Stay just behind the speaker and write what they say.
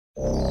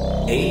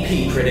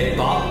AP critic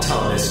Bob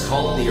Thomas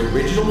called the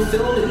original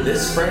film in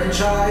this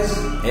franchise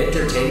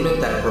entertainment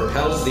that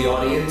propels the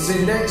audience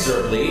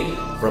inexorably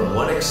from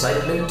one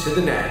excitement to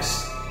the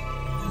next.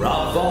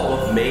 Rob Vall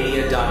of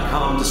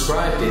Mania.com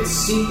described its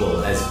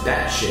sequel as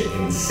batshit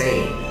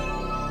insane.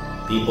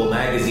 People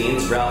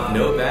Magazine's Ralph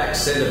Novak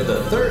said of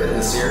the third in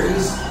the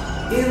series,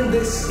 "In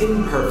this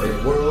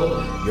imperfect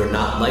world, you're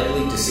not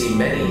likely to see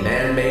many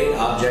man-made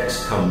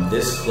objects come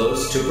this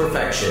close to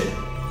perfection."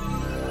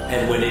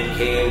 And when it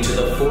came to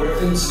the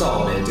fourth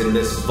installment in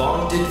this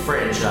vaunted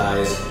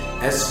franchise,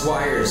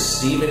 Esquire's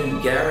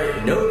Stephen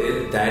Garrett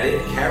noted that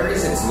it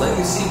carries its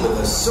legacy with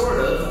a sort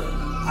of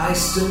 "I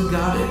still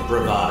got it"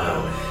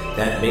 bravado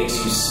that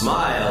makes you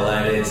smile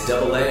at its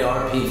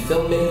AARP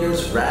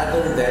filmmakers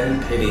rather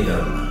than pity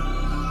them.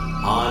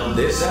 On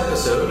this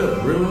episode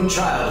of Ruined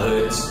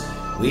Childhoods,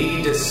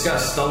 we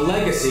discuss the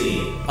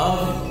legacy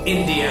of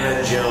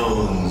Indiana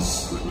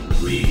Jones.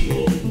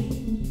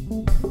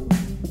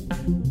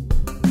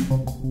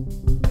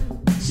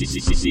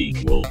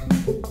 Sequel.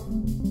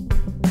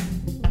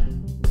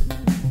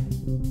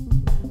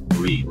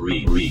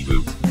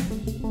 Reboot.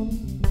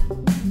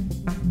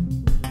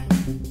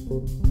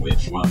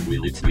 Which one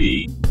will it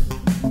be?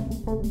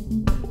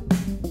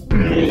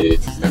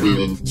 It's the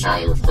Ruined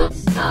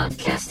Childhoods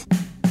podcast.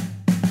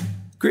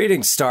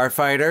 Greetings,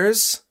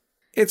 Starfighters.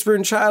 It's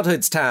Ruined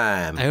Childhoods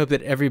time. I hope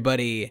that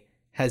everybody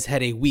has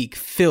had a week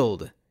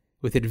filled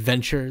with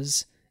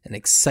adventures and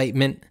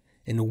excitement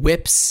and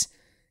whips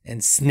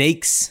and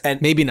snakes.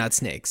 And maybe not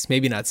snakes.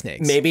 Maybe not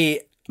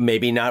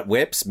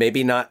whips,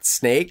 maybe not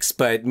snakes,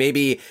 but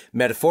maybe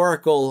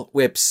metaphorical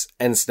whips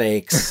and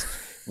snakes,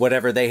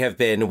 whatever they have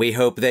been. We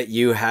hope that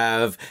you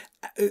have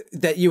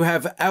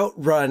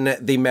outrun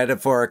the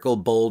metaphorical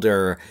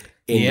boulder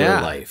in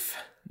your life.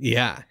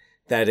 Yeah.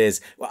 That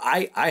is, well,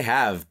 I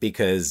have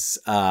because,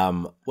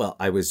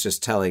 I was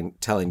just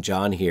telling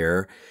John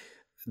here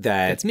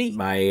that that's me.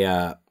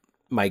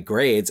 My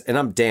grades, and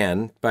I'm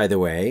Dan, by the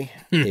way,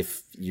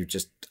 if you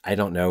just, I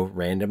don't know,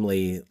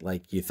 randomly,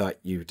 like you thought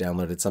you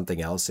downloaded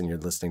something else and you're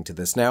listening to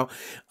this now.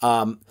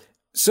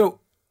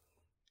 So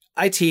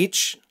I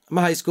teach, I'm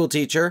a high school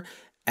teacher,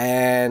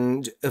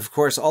 and of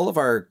course, all of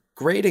our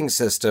grading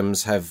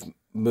systems have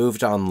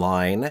moved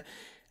online,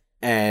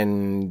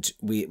 and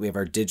we have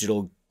our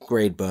digital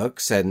grade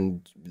books,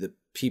 and the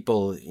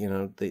people,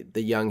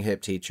 the young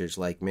hip teachers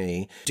like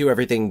me do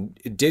everything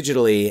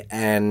digitally,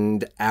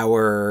 and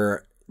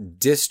our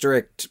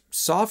district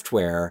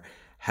software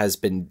has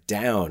been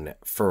down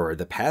for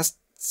the past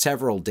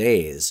several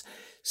days.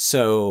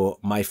 So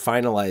my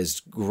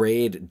finalized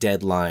grade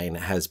deadline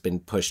has been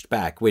pushed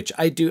back, which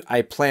I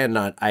had planned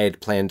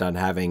on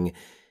having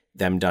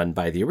them done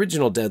by the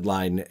original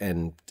deadline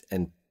and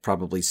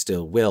probably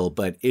still will,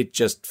 but it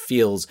just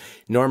feels,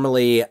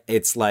 normally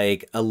it's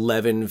like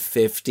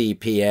 11:50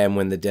 p.m.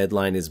 when the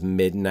deadline is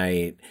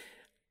midnight,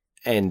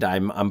 and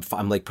I'm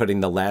like putting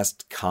the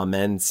last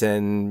comments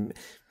in.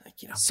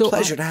 So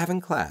pleasure to have in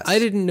class. I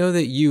didn't know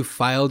that you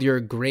filed your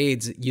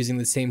grades using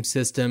the same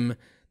system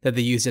that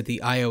they used at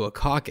the Iowa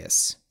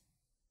caucus.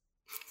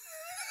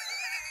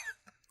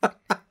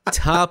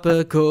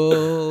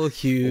 Topical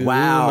humor.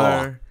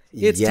 Wow.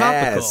 It's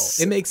topical. Yes.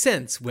 It makes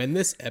sense when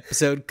this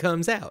episode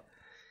comes out.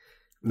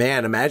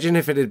 Man, imagine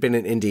if it had been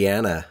in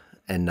Indiana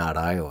and not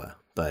Iowa.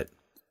 But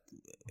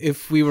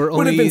if we were only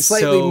would have been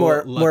slightly so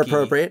more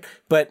appropriate.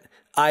 But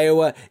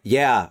Iowa,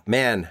 yeah,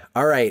 man.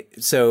 All right.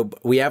 So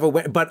we have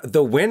but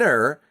the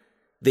winner,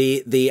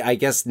 the I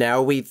guess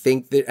now we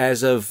think that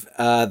as of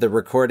the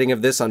recording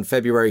of this on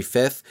February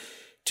 5th,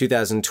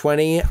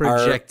 2020,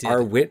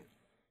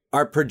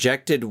 our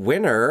projected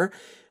winner,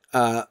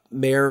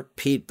 Mayor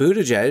Pete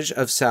Buttigieg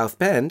of South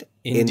Bend,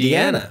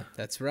 Indiana.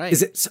 That's right.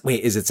 Is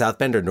it South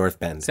Bend or North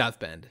Bend? South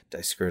Bend. Did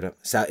I screw it up?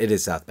 It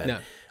is South Bend. No.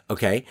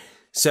 Okay.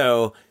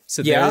 So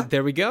yeah.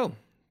 There we go.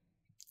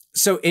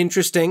 So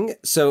interesting.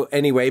 So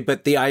anyway,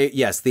 but the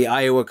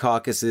Iowa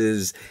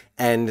caucuses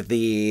and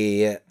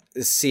the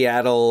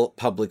Seattle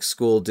Public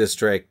School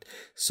District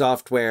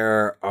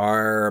software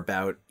are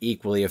about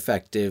equally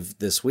effective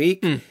this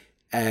week.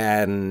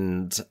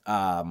 And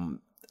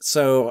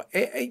so,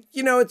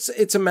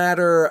 it's a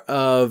matter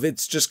of,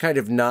 it's just kind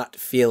of not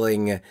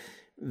feeling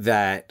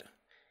that,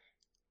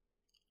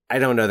 I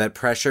don't know, that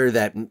pressure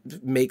that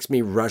makes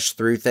me rush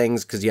through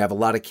things, because you have a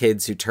lot of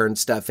kids who turn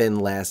stuff in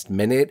last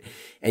minute,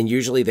 and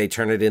usually they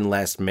turn it in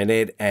last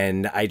minute,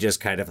 and I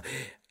just kind of,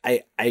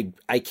 I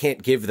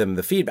can't give them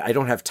the feedback. I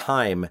don't have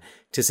time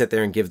to sit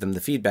there and give them the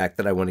feedback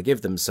that I want to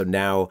give them. So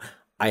now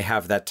I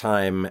have that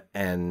time,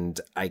 and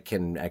I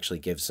can actually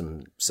give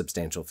some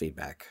substantial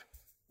feedback.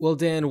 Well,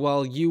 Dan,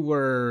 while you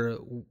were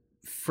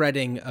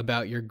fretting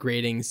about your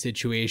grading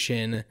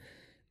situation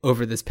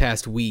over this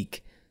past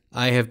week,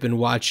 I have been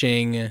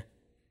watching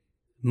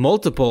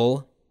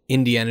multiple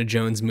Indiana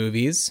Jones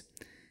movies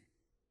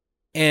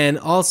and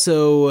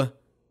also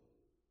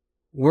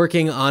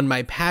working on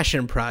my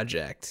passion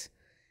project,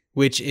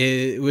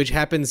 which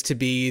happens to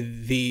be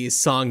the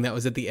song that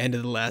was at the end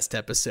of the last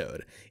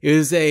episode. It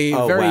was a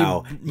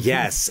wow.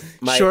 Yes.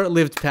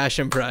 short-lived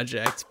passion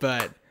project,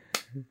 but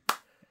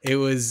it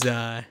was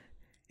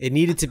it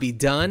needed to be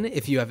done.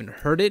 If you haven't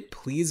heard it,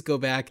 please go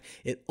back.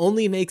 It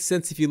only makes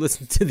sense if you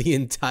listen to the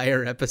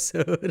entire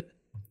episode.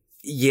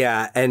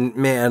 Yeah, and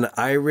man,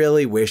 I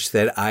really wish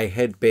that I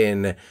had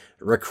been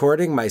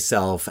recording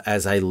myself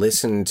as I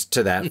listened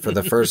to that for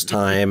the first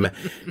time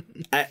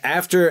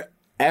after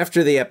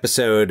the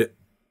episode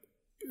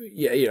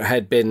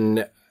had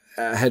been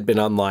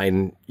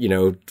online,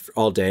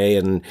 all day,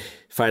 and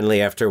finally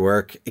after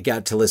work, I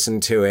got to listen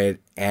to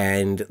it,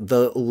 and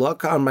the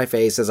look on my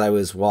face as I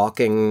was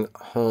walking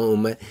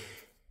home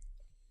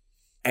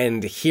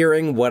and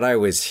hearing what I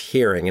was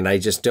hearing, and I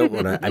just don't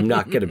want to, I'm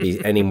not going to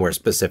be any more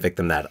specific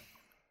than that.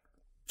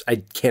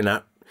 I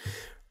cannot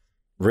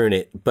ruin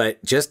it,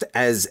 but just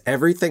as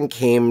everything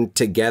came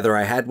together,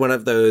 I had one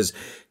of those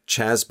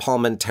Chaz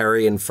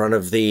Palminteri in front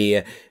of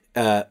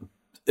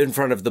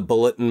the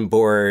bulletin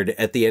board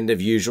at the end of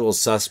Usual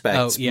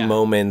Suspects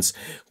moments,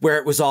 where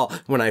it was all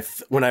when I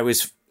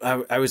was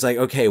like,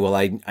 okay, well,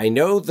 I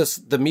know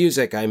the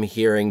music I'm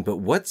hearing, but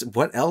what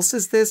else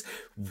is this?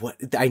 What,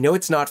 I know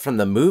it's not from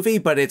the movie,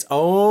 but it's,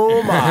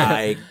 oh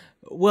my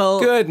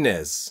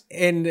goodness.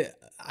 And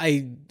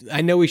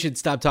I know we should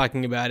stop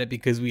talking about it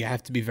because we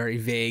have to be very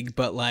vague,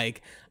 but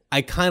like,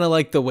 I kind of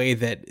like the way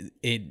that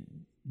it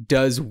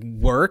does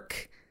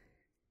work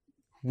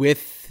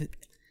with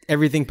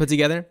everything put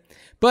together.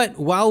 But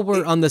while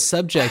we're on the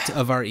subject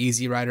of our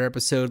Easy Rider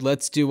episode,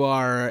 let's do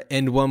our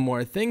And One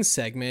More Thing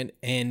segment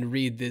and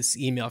read this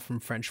email from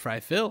French Fry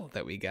Phil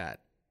that we got.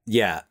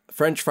 Yeah,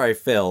 French Fry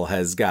Phil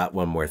has got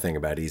one more thing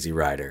about Easy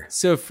Rider.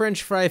 So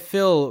French Fry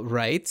Phil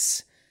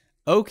writes,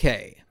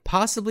 okay,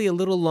 possibly a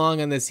little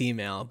long on this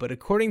email, but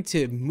according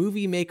to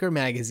Movie Maker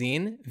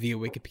magazine, via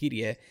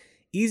Wikipedia,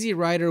 Easy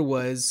Rider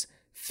was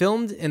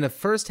filmed in the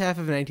first half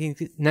of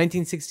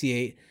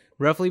 1968,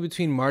 roughly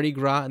between Mardi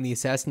Gras and the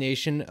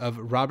assassination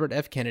of Robert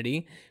F.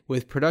 Kennedy,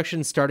 with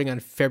production starting on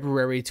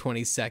February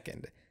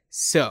 22nd.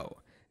 So,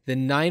 the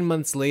 9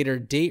 months later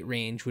date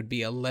range would be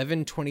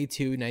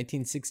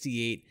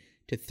 11/22/1968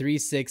 to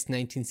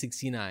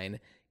 3/6/1969,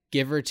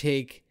 give or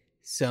take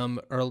some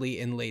early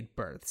and late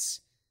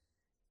births.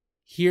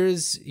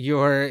 Here's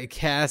your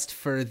cast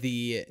for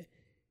the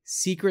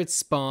Secret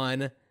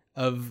Spawn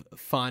of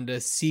Fonda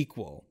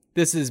sequel.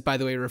 This is, by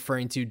the way,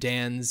 referring to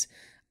Dan's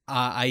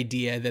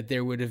idea that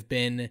there would have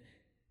been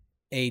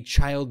a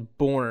child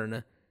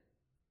born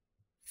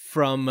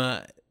from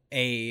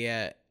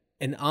an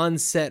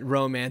on-set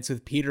romance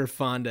with Peter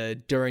Fonda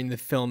during the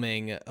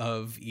filming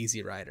of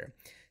Easy Rider.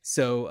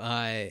 So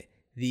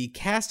the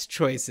cast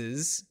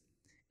choices,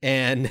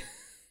 and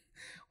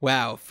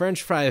wow,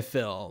 French Fry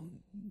Phil,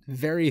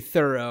 very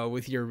thorough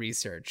with your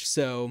research.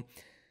 So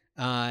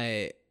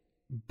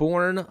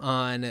born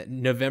on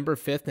November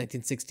 5th,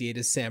 1968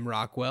 is Sam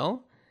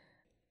Rockwell.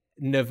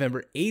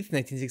 November 8th,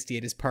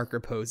 1968 is Parker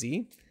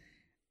Posey.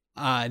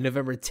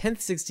 November 10th,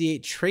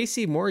 68,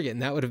 Tracy Morgan.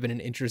 That would have been an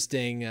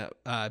interesting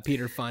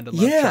Peter Fonda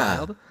love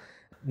child.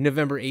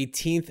 November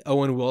 18th,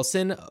 Owen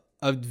Wilson.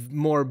 A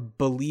more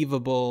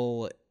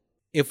believable,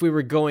 if we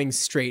were going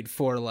straight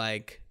for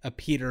like a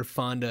Peter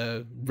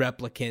Fonda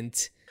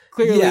replicant.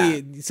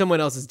 Clearly, someone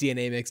else's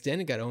DNA mixed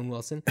in. Got Owen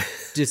Wilson.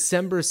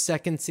 December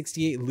 2nd,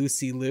 68,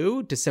 Lucy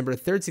Liu. December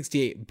 3rd,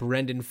 68,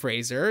 Brendan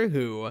Fraser,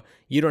 who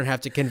you don't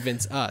have to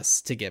convince us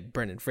to get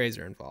Brendan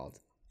Fraser involved.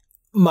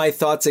 My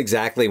thoughts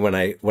exactly when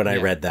I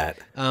read that.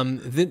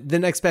 The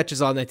next batch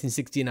is all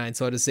 1969,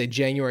 so I'll just say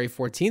January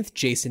 14th,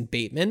 Jason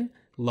Bateman.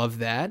 Love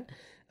that.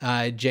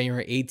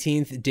 January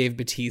 18th, Dave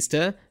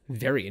Bautista.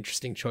 Very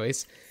interesting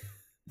choice.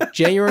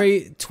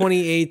 January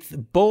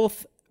 28th,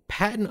 both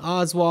Patton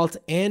Oswalt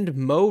and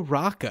Mo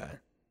Rocca.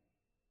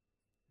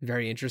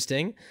 Very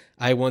interesting.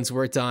 I once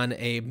worked on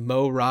a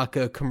Mo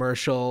Rocca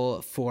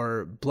commercial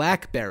for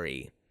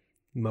BlackBerry.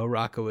 Mo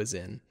Rocca was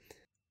in.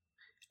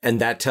 And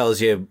that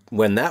tells you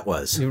when that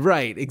was.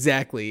 Right,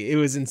 exactly. It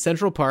was in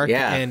Central Park,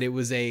 and it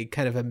was a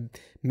kind of a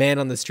man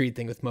on the street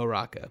thing with Mo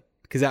Rocca,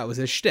 because that was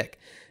his shtick.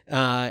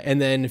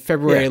 And then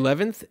February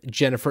 11th,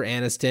 Jennifer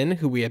Aniston,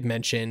 who we have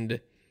mentioned.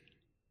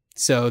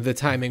 So the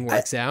timing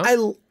works out. I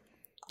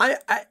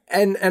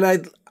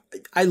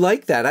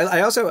like that.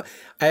 I also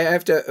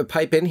have to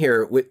pipe in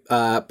here with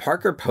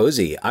Parker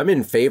Posey. I'm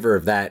in favor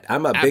of that.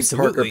 I'm a big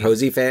Parker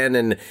Posey fan,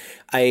 and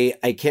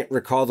I can't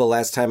recall the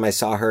last time I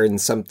saw her in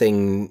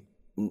something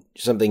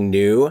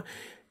new.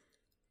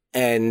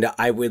 And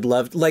I would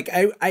love,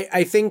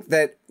 I think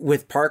that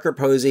with Parker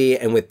Posey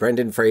and with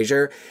Brendan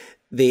Fraser,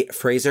 the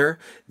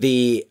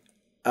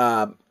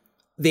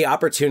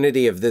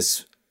opportunity of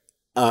this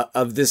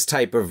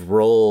type of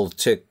role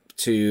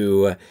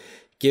to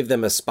give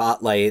them a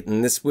spotlight,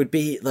 and this would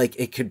be like,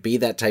 it could be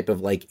that type of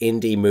like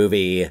indie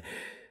movie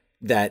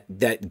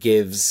that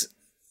gives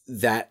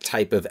that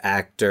type of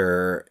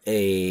actor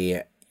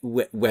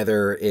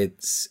whether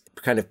it's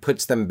kind of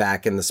puts them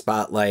back in the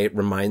spotlight,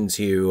 reminds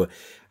you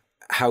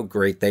how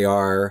great they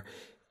are,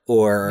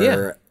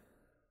 or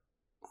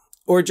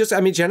or just,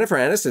 I mean, Jennifer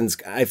Aniston's,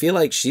 I feel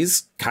like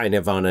she's kind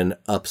of on an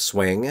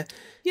upswing.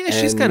 Yeah,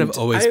 she's kind of And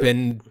always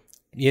been,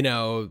 putting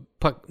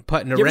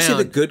You ever see around.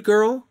 The Good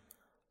Girl?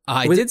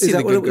 I did see Is The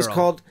that Good what it was Girl.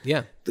 called?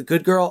 Yeah. The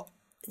Good Girl?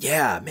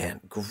 Yeah,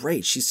 man,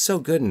 great. She's so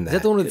good in that. Is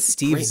that the one with It's a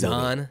Steve great movie.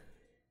 Zahn?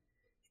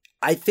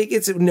 I think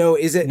it's, no,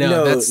 is it? No,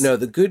 No, that's-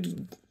 The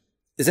Good,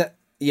 is that,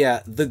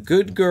 yeah, The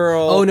Good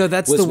Girl. Oh, no,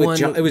 that's was the with one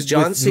John, it was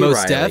John with C.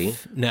 Mos Reilly.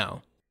 Def?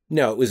 No.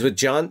 No, it was with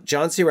John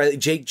C. Reilly,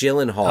 Jake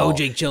Gyllenhaal. Oh,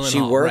 Jake Gyllenhaal,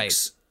 She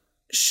works,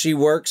 She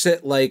works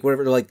at like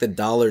whatever, like the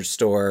dollar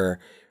store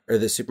or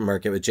the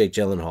supermarket with Jake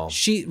Gyllenhaal.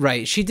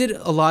 She did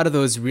a lot of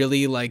those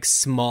really like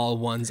small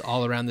ones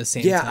all around the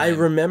same time. I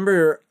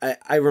remember.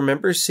 I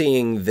remember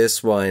seeing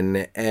this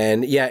one,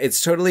 and yeah,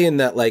 it's totally in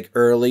that like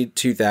early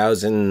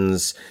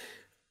 2000s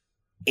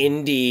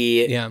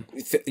indie.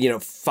 Yeah.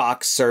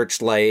 Fox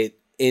Searchlight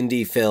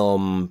indie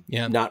film.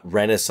 Yeah. Not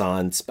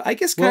Renaissance, but I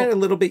guess kind of a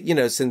little bit.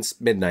 Since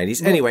mid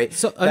 90s. Anyway,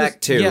 So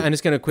back to I'm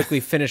just going to quickly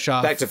finish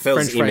off Back to Phil's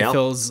French Fry email.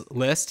 Phil's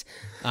list.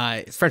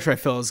 French Fry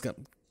Phil's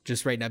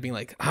just right now being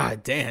like,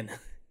 Dan,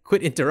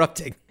 quit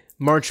interrupting.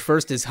 March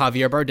 1st is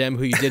Javier Bardem,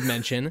 who you did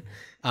mention.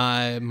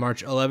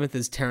 March 11th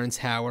is Terrence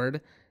Howard.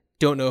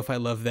 Don't know if I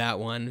love that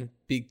one,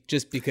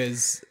 just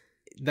because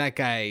that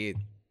guy,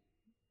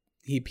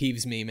 he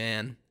peeves me,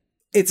 man.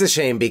 It's a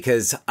shame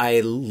because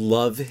I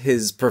love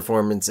his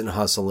performance in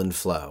Hustle and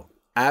Flow.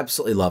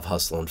 Absolutely love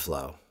Hustle and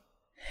Flow.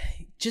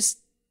 Just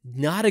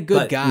not a good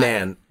But, guy.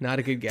 man, Not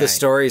a good guy. The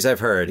stories I've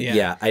heard. Yeah.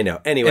 Yeah, I know.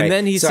 Anyway, And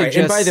then he sorry. suggests.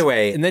 And by the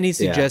way, and then he yeah.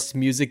 suggests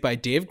music by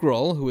Dave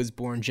Grohl, who was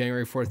born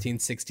January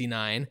 14th,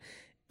 1969.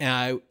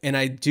 And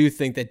I do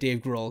think that Dave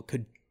Grohl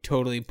could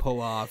totally pull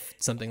off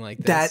something like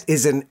this. That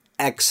is an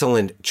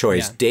excellent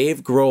choice. Yeah.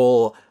 Dave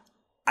Grohl,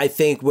 I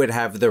think, would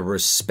have the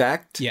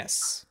respect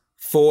Yes.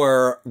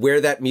 for where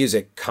that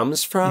music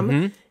comes from.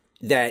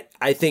 Mm-hmm. That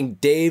I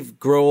think Dave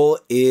Grohl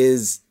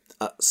is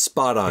a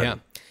spot on Yeah.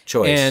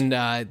 choice. And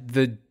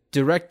the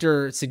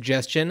director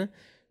suggestion,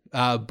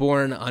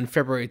 born on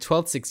February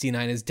 12th,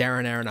 1969, is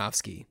Darren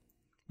Aronofsky,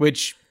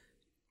 which,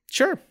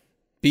 sure,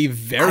 be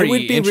very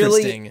would be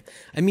interesting.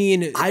 I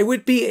mean, I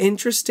would be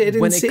interested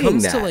in when it seeing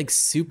comes that. to like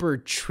super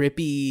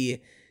trippy,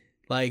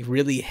 like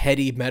really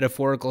heady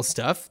metaphorical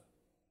stuff,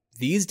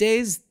 these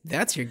days,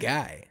 that's your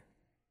guy.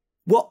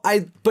 Well,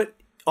 but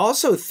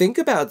also think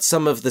about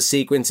some of the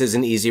sequences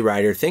in Easy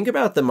Rider. Think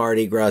about the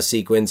Mardi Gras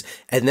sequence,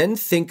 and then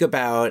think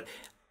about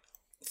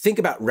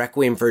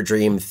Requiem for a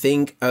Dream.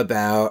 Think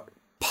about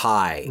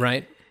Pi.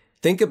 Right?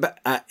 Think about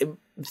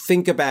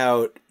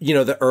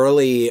the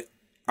early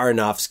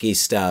Aronofsky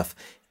stuff.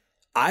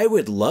 I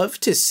would love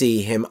to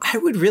see him. I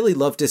would really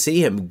love to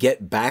see him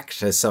get back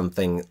to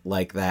something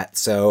like that.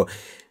 So,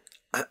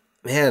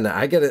 man,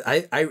 I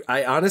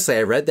honestly,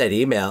 I read that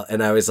email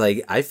and I was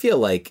like, I feel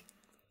like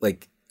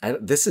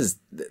this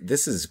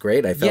is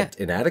great. I felt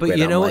inadequate. But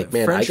you know I'm what? like,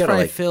 man, French I gotta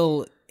Fry like,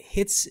 Phil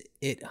hits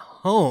it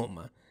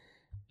home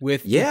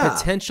with Yeah. the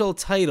potential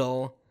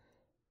title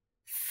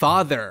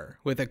Father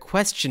with a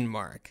question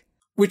mark.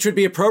 which would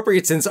be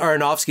appropriate since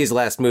Aronofsky's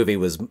last movie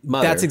was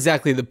Mother. That's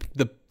exactly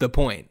the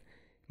point.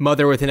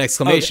 Mother with an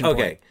exclamation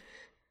Okay. point.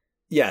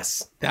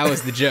 Yes. That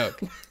was the joke.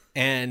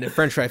 And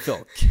French Fry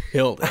Phil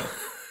killed it.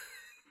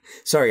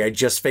 Sorry, I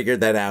just figured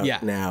that out Yeah.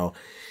 now.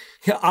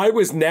 I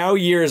was now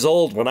years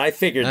old when I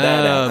figured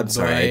that out. I'm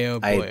sorry. Oh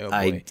boy, oh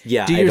boy.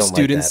 Yeah, Do I your don't like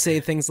students that. say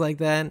things like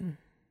that?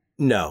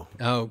 No.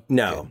 Oh,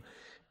 No. good.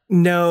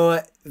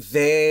 No,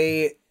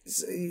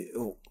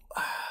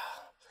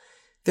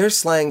 their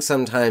slang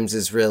sometimes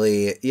is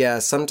really,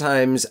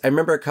 sometimes, I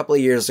remember a couple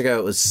of years ago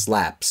it was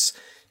slaps.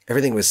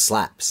 Everything was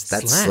slaps.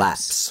 That's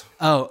slaps.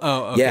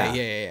 Oh, okay. Yeah.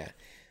 Yeah.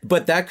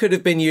 But that could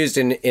have been used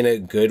in a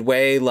good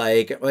way,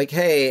 like,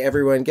 hey,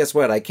 everyone, guess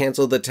what? I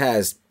canceled the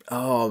test.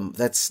 Oh,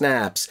 that's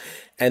snaps.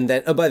 And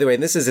then, oh, by the way,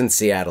 this is in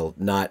Seattle,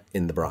 not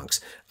in the Bronx.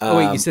 Oh,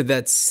 wait, you said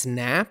that's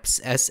snaps?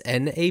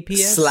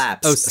 S-N-A-P-S?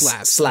 Slaps. Oh,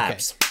 slaps.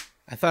 Slaps. Okay.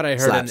 I thought I heard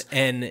Slaps. an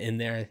N in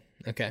there.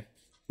 Okay.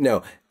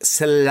 No,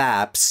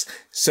 slaps.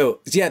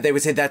 So, yeah, they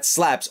would say that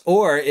slaps.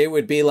 Or it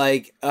would be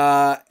like,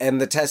 and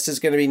the test is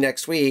going to be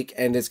next week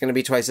and it's going to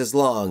be twice as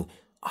long.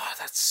 Oh,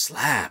 that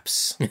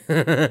slaps.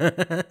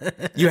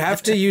 You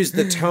have to use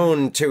the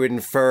tone to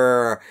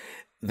infer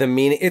the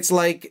meaning. It's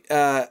like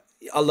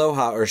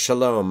aloha or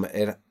shalom.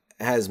 It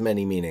has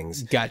many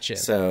meanings. Gotcha.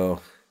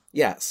 So,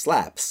 yeah,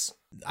 slaps.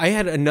 I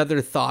had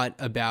another thought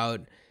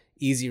about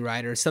Easy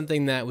Rider,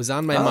 something that was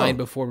on my mind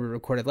before we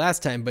recorded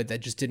last time, but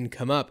that just didn't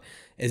come up,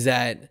 is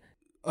that,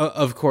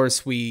 of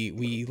course,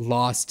 we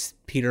lost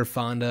Peter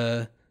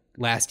Fonda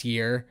last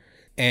year,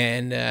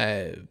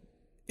 and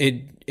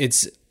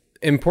it's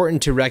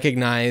important to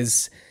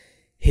recognize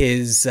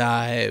his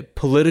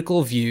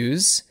political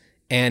views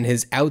and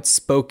his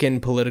outspoken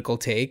political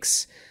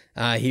takes.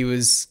 He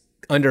was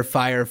under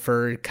fire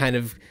for kind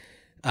of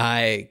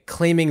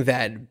claiming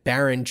that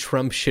Barron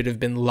Trump should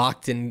have been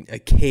locked in a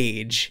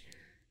cage,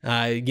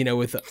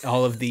 with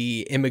all of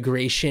the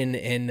immigration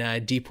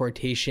and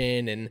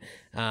deportation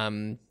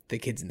and the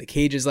kids in the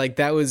cages. Like,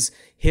 that was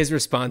his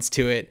response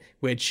to it,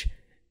 which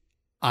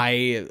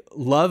I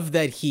love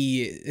that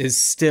he is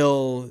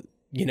still,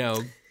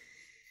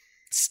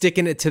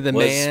 sticking it to the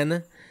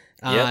man.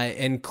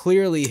 And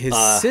clearly his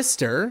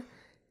sister,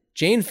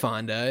 Jane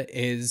Fonda,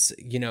 is,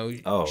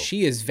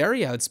 she is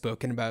very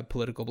outspoken about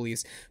political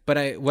beliefs.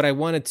 But what I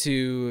wanted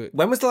to...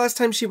 When was the last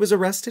time she was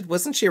arrested?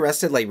 Wasn't she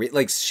arrested?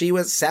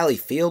 Sally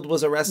Field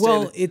was arrested?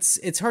 Well,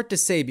 it's hard to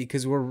say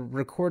because we're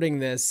recording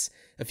this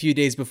a few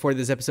days before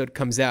this episode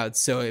comes out.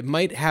 So it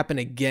might happen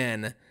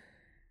again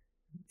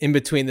in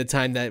between the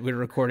time that we're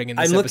recording and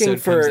this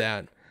episode comes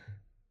out.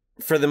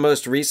 For the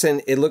most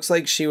recent, it looks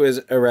like she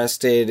was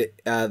arrested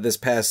this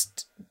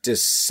past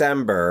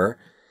December,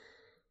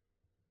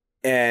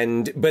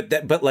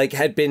 but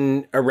had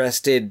been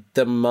arrested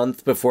the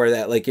month before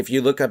that. Like if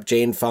you look up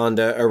Jane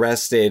Fonda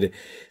arrested,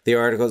 the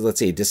articles, let's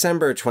see,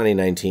 December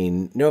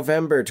 2019,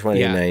 November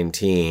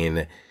 2019.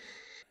 Yeah.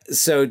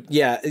 So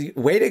yeah,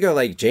 way to go,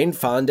 like Jane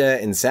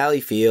Fonda and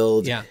Sally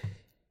Field. Yeah.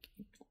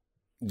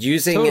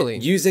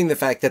 Using the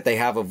fact that they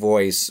have a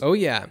voice. Oh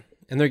yeah.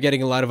 And they're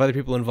getting a lot of other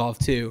people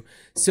involved too.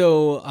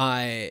 So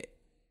I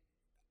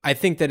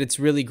think that it's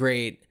really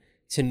great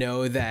to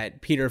know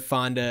that Peter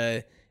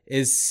Fonda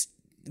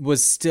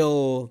was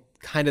still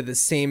kind of the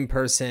same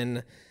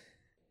person,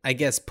 I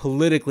guess,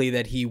 politically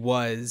that he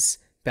was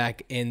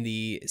back in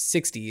the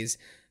 60s.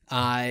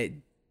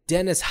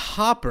 Dennis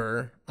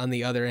Hopper, on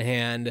the other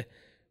hand,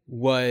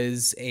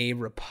 was a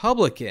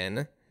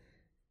Republican,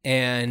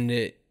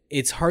 and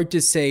it's hard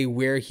to say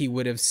where he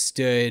would have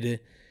stood,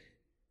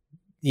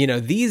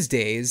 these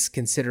days,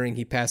 considering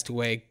he passed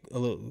away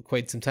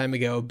quite some time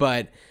ago.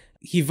 But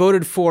he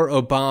voted for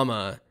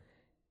Obama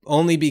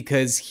only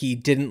because he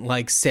didn't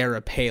like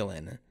Sarah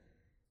Palin.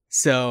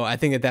 So I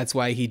think that's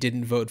why he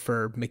didn't vote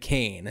for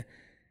McCain.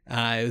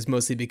 It was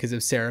mostly because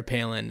of Sarah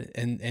Palin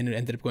and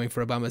ended up going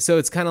for Obama. So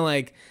it's kind of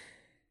like,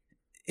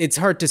 it's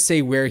hard to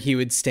say where he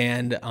would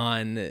stand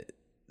on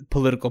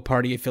political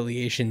party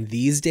affiliation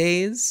these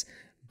days,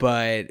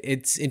 but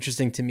it's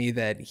interesting to me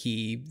that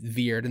he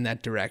veered in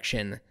that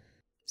direction.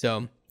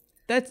 So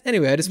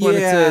anyway, I just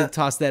wanted to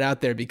toss that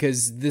out there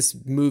because this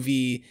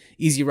movie,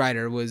 Easy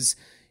Rider, was,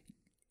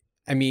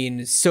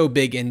 so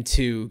big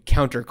into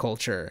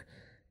counterculture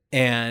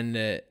and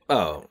and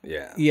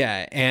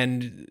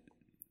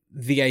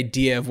the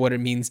idea of what it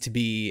means to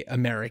be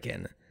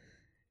American.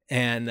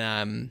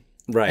 And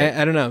right,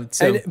 I don't know.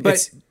 So,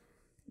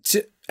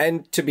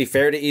 to be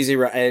fair to Easy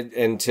Rider,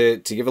 and to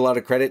give a lot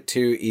of credit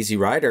to Easy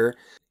Rider,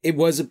 it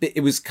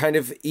was kind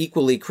of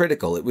equally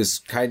critical. It was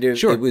kind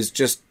of It was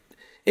just.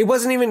 It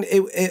wasn't even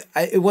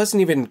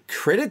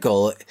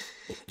critical. It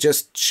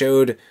just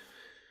showed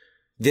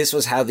this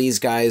was how these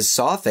guys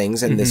saw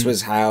things, and this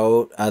was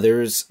how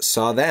others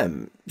saw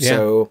them. Yeah.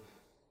 So,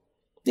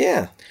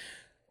 yeah.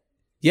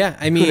 Yeah,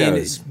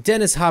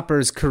 Dennis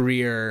Hopper's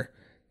career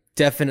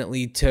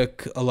definitely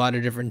took a lot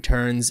of different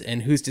turns,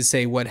 and who's to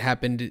say what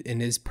happened in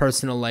his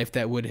personal life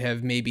that would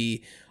have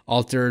maybe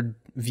altered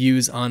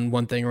views on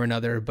one thing or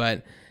another.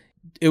 But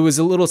it was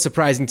a little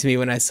surprising to me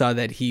when I saw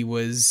that he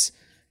was,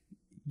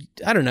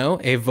 I don't know,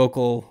 a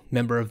vocal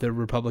member of the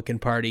Republican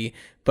Party,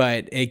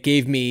 but it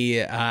gave me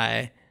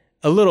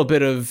a little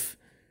bit of,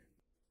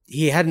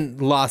 he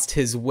hadn't lost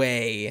his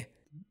way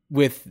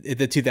with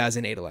the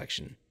 2008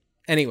 election.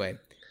 Anyway.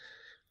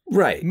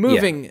 Right.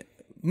 Moving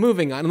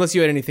on, unless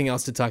you had anything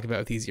else to talk about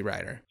with Easy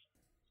Rider.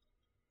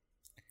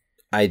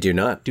 I do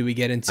not. Do we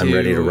get into I'm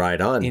ready to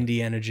ride on.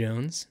 Indiana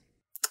Jones?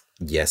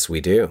 Yes,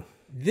 we do.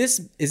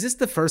 Is this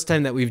the first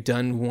time that we've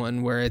done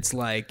one where it's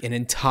like an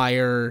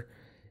entire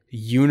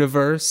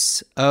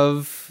universe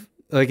of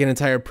like an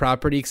entire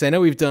property? Because I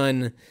know we've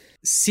done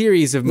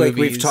series of movies. Like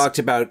we've talked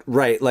about,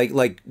 right, like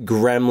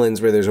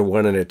Gremlins where there's a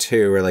 1 and a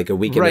 2, or like a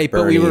Weekend at Bernie's.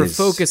 Right, but we were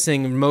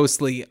focusing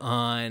mostly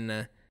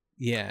on,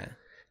 Yeah,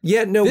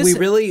 no, we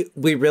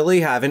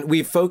really haven't.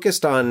 We've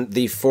focused on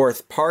the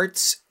fourth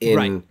parts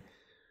in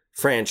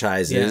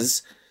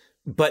franchises,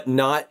 but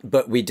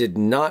we did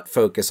not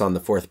focus on the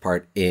fourth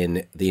part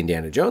in the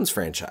Indiana Jones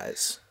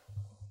franchise.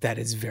 That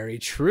is very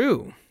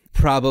true.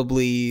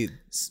 Probably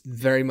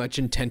very much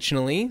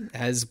intentionally,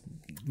 as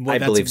I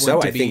believe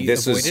so. I think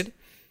this avoided.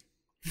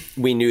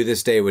 We knew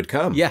this day would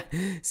come. Yeah.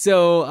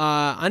 So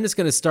I'm just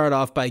going to start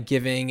off by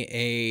giving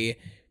a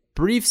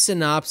brief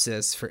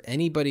synopsis for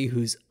anybody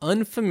who's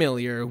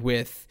unfamiliar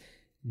with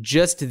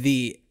just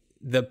the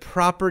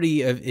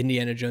property of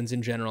Indiana Jones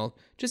in general.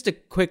 Just a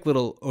quick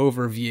little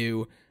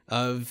overview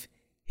of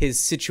his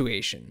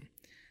situation.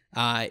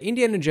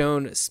 Indiana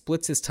Jones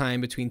splits his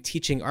time between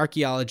teaching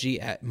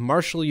archaeology at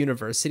Marshall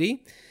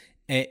University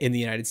in the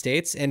United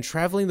States and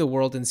traveling the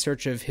world in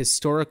search of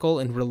historical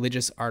and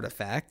religious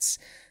artifacts.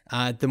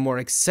 The more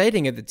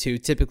exciting of the two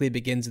typically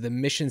begins with a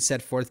mission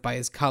set forth by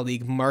his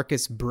colleague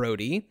Marcus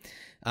Brody,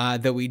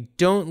 though we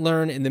don't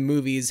learn in the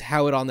movies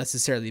how it all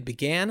necessarily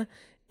began,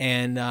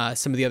 and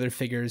some of the other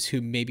figures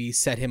who maybe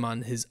set him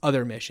on his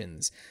other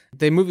missions.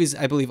 The movies,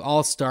 I believe,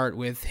 all start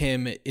with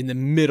him in the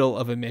middle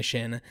of a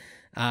mission,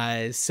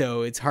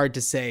 so it's hard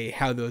to say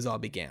how those all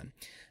began.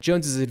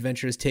 Jones's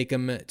adventures take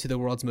him to the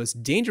world's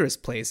most dangerous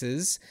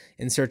places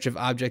in search of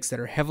objects that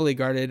are heavily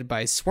guarded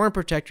by swarm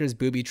protectors,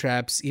 booby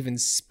traps, even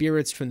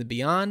spirits from the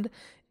beyond.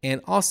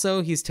 And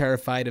also, he's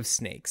terrified of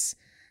snakes.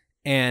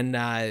 And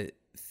I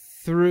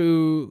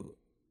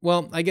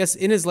guess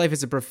in his life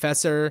as a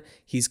professor,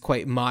 he's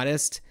quite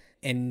modest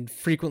and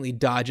frequently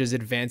dodges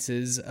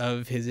advances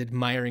of his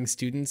admiring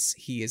students.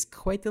 He is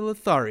quite the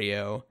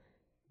Lothario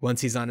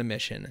once he's on a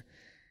mission.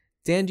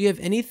 Dan, do you have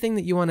anything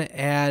that you want to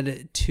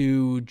add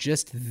to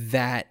just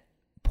that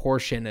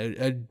portion,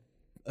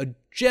 a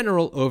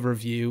general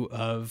overview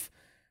of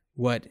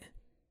what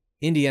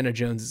Indiana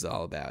Jones is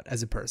all about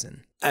as a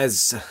person?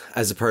 As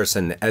a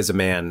person, as a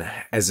man,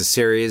 as a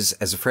series,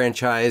 as a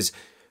franchise,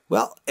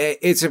 well,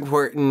 it's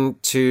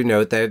important to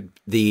note that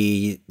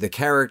the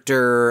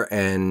character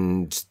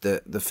and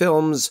the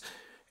films,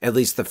 at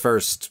least the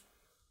first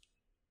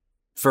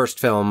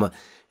film,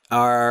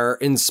 are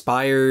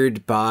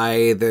inspired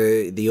by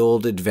the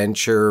old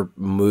adventure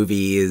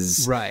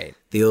movies, right?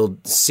 The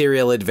old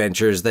serial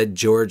adventures that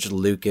George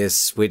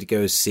Lucas would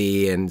go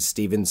see and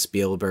Steven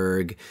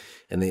Spielberg,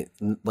 and they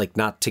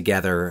not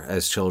together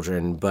as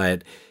children,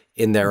 but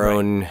in their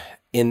own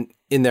in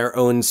their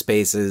own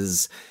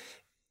spaces.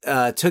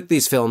 Took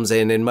these films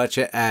in and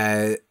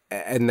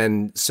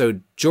then so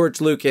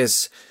George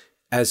Lucas,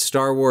 as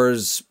Star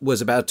Wars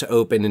was about to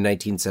open in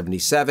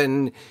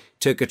 1977,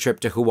 took a trip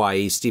to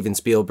Hawaii. Steven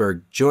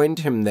Spielberg joined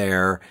him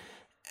there,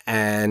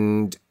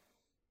 and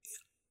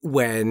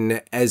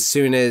as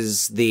soon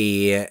as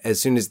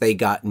they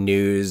got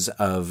news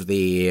of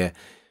the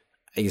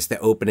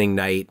opening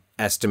night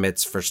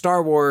estimates for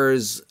Star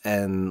Wars,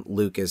 and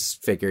Lucas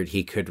figured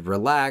he could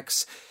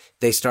relax,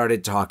 they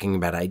started talking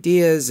about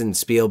ideas, and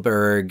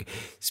Spielberg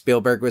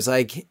was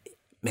like,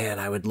 man,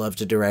 I would love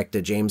to direct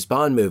a James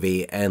Bond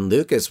movie. And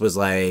Lucas was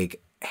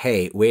like,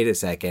 hey, wait a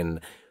second.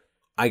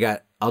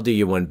 I'll do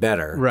you one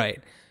better. Right.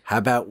 How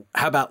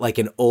about like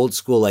an old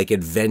school, like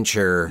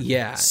adventure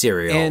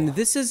serial? And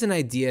this is an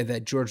idea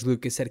that George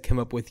Lucas had come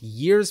up with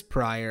years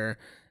prior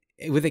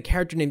with a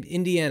character named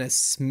Indiana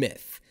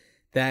Smith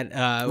that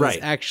was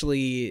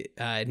actually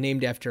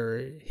named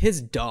after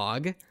his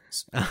dog.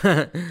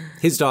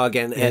 His dog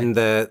and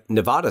the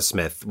Nevada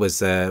Smith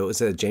was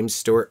a James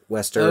Stewart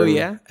Western. Oh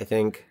yeah, I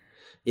think.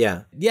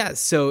 Yeah.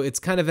 So it's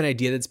kind of an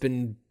idea that's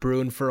been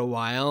brewing for a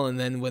while, and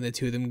then when the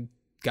two of them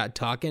got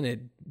talking,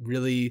 it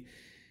really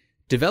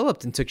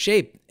developed and took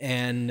shape.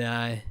 And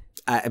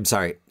I'm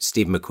sorry,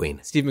 Steve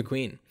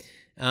McQueen.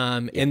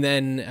 And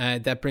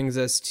then that brings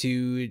us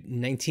to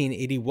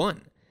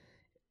 1981,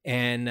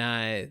 and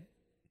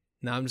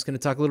now I'm just going to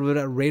talk a little bit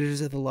about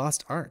Raiders of the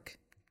Lost Ark.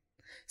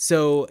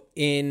 So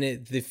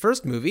in the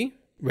first movie,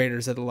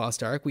 Raiders of the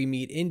Lost Ark, we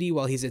meet Indy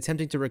while he's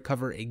attempting to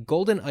recover a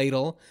golden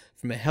idol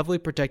from a heavily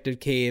protected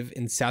cave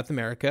in South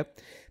America,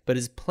 but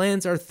his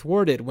plans are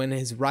thwarted when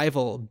his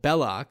rival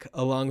Belloc,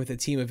 along with a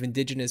team of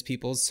indigenous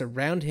peoples,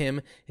 surround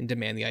him and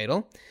demand the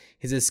idol.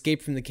 His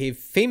escape from the cave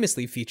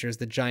famously features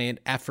the giant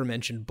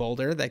aforementioned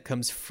boulder that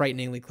comes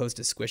frighteningly close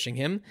to squishing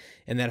him,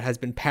 and that has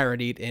been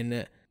parodied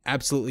in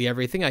absolutely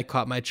everything. I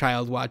caught my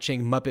child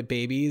watching Muppet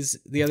Babies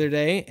the other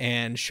day,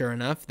 and sure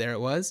enough, there it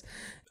was.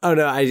 Oh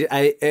no,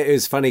 it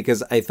was funny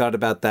because I thought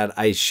about that.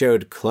 I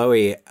showed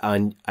Chloe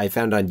I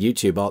found on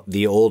YouTube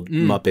the old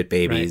Muppet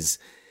Babies,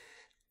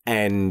 right,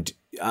 and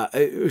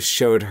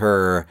showed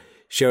her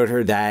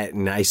that,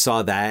 and I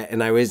saw that,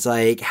 and I was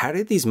like, how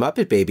did these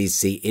Muppet Babies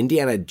see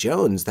Indiana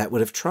Jones? That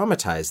would have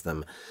traumatized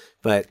them.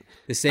 But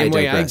the same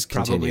way I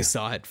probably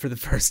saw it for the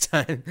first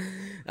time.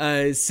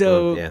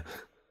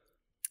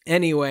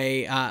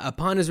 Anyway,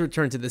 upon his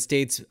return to the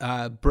States,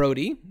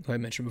 Brody, who I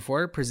mentioned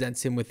before,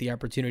 presents him with the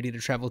opportunity to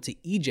travel to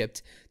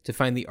Egypt to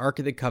find the Ark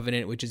of the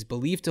Covenant, which is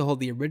believed to hold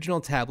the original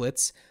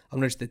tablets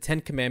on which the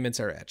Ten Commandments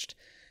are etched.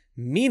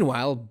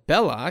 Meanwhile,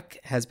 Belloc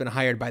has been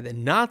hired by the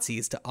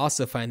Nazis to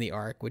also find the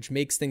Ark, which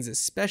makes things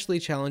especially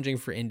challenging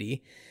for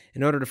Indy.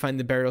 In order to find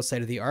the burial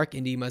site of the Ark,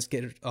 Indy must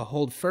get a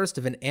hold first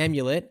of an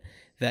amulet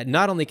that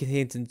not only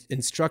contains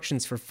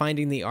instructions for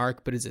finding the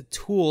Ark, but is a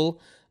tool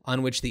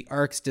on which the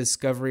Ark's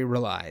discovery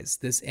relies.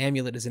 This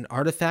amulet is an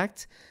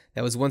artifact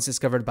that was once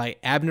discovered by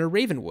Abner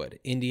Ravenwood,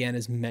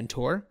 Indiana's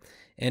mentor.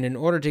 And in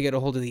order to get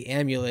a hold of the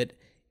amulet,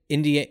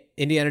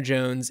 Indiana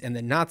Jones and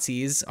the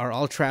Nazis are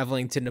all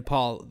traveling to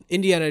Nepal.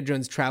 Indiana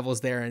Jones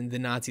travels there, and the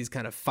Nazis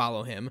kind of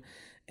follow him.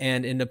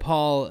 And in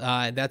Nepal,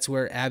 that's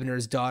where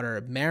Abner's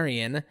daughter,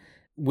 Marion,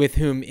 with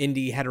whom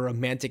Indy had a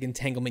romantic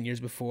entanglement years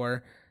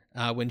before,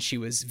 when she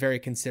was very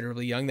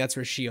considerably young, that's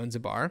where she owns a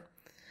bar.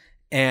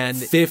 And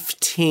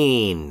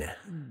 15.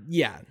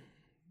 Yeah.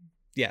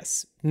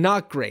 Yes.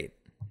 Not great.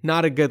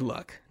 Not a good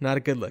look. Not a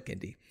good look,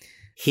 Indy.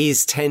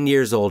 He's 10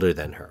 years older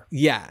than her.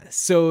 Yeah.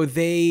 So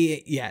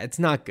it's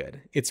not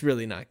good. It's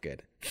really not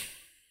good.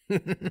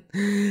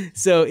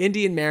 So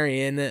Indy and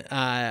Marion,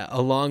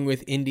 along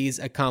with Indy's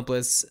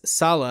accomplice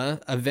Sala,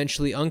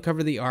 eventually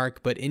uncover the Ark,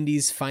 but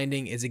Indy's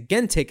finding is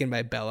again taken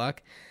by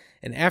Belloc.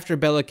 And after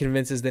Belloc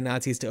convinces the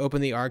Nazis to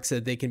open the Ark so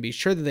that they can be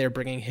sure that they are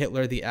bringing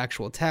Hitler the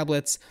actual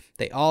tablets,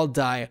 they all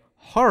die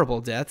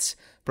horrible deaths,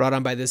 brought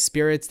on by the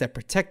spirits that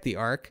protect the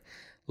Ark.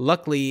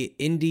 Luckily,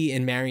 Indy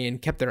and Marion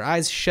kept their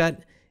eyes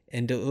shut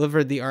and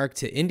delivered the Ark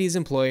to Indy's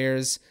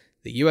employers,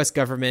 the U.S.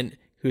 government,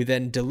 who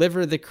then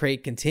delivered the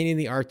crate containing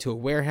the Ark to a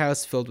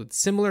warehouse filled with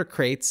similar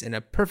crates, in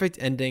a perfect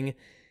ending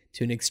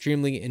to an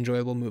extremely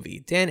enjoyable movie.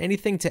 Dan,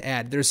 anything to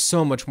add? There's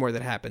so much more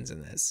that happens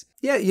in this.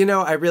 Yeah,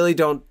 I really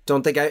don't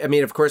think I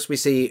mean, of course we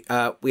see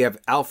we have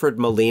Alfred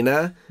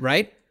Molina,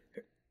 right?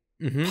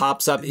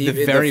 Pops up The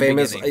in very the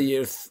famous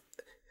beginning.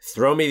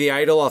 throw me the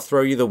idol, I'll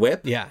throw you the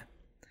whip. Yeah.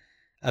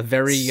 A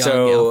very young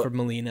So- Alfred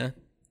Molina.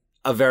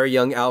 A very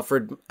young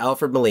Alfred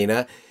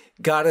Molina.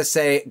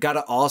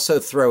 Gotta also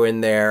throw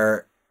in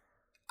there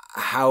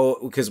how,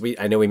 because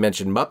I know we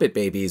mentioned Muppet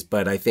Babies,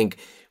 but I think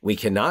we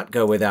cannot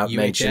go without UHF.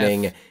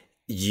 mentioning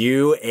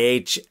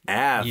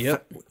UHF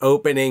Yep.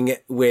 opening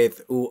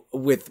with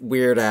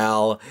Weird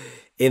Al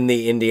in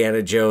the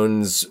Indiana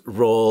Jones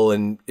role,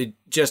 and it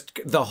just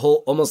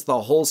almost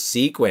the whole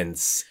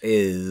sequence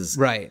is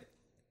Right.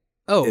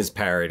 Oh, is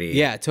parody.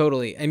 yeah,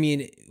 totally. I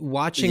mean,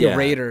 watching Yeah.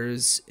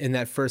 Raiders in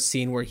that first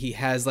scene where he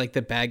has like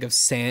the bag of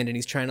sand and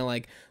he's trying to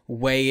like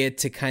weigh it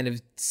to kind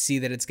of see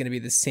that it's going to be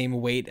the same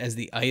weight as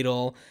the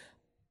idol.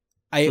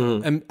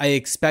 I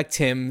expect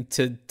him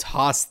to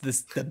toss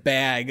the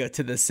bag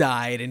to the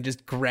side and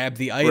just grab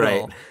the idol.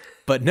 Right.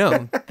 But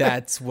no,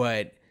 that's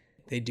what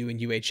they do in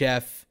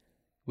UHF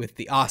with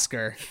the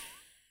Oscar.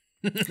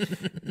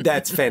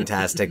 That's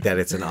fantastic that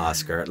it's an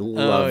Oscar.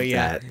 Love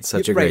that.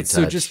 Such a right. great touch.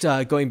 So just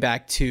going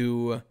back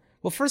to,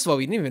 well, first of all,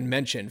 we didn't even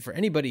mention, for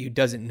anybody who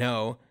doesn't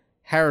know,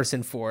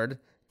 Harrison Ford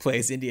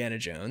plays Indiana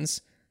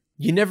Jones.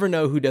 You never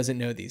know who doesn't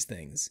know these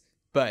things,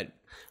 but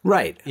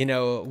right.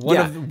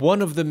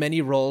 one of the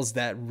many roles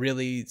that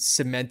really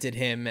cemented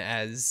him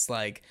as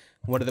like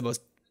one of the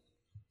most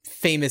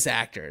famous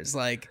actors.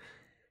 Like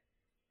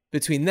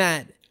between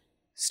that,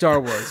 Star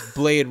Wars,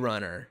 Blade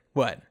Runner,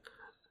 what?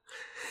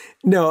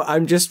 No,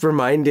 I'm just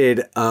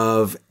reminded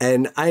of,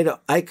 and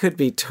I could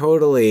be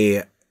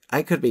totally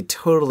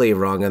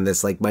wrong on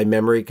this. Like my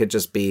memory could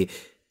just be,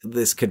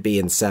 this could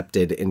be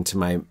incepted into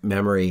my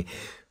memory,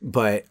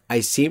 but I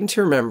seem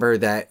to remember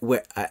that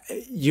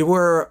you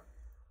were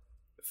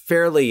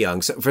fairly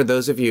young. So for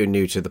those of you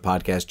new to the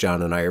podcast,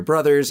 John and I are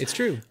brothers. It's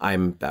true.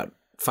 I'm about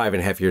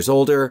 5.5 years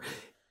older.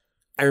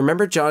 I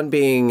remember John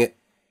being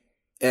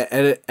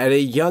at a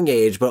young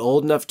age, but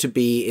old enough to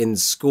be in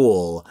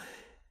school.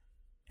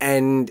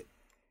 And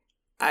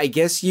I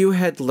guess you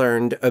had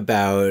learned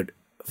about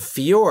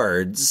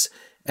fjords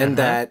and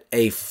that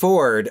a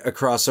ford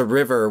across a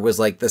river was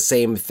like the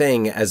same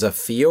thing as a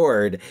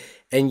fjord.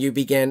 And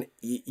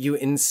you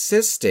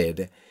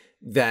insisted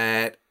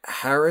that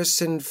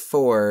Harrison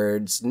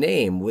Ford's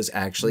name was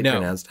actually No.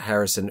 pronounced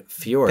Harrison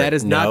Fjord. That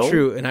is No? not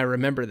true, and I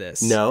remember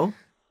this. No?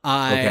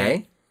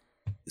 Okay.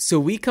 So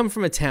we come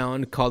from a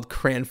town called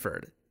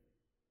Cranford.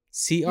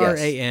 Cranford.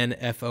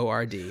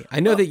 I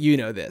know that you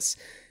know this.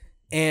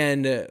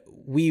 And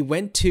we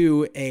went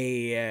to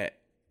a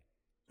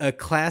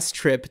class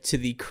trip to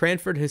the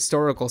Cranford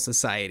Historical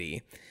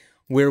Society,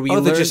 where we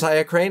the learned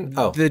Josiah Crane?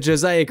 Oh, the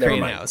Josiah never Crane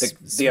mind. House,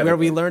 The other where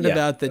we one. learned Yeah,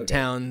 about the okay.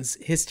 town's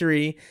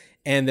history.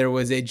 And there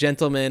was a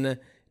gentleman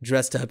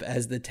dressed up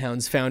as the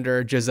town's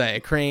founder, Josiah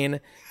Crane.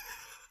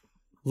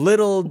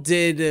 Little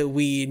did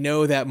we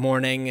know that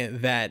morning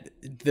that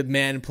the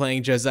man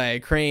playing Josiah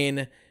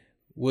Crane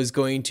was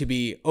going to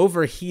be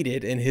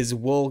overheated in his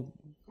wool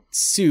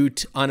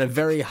suit on a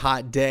very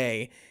hot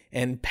day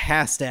and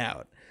passed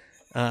out.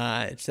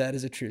 That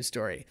is a true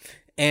story.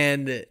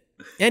 And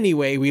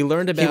anyway, we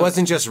learned about... he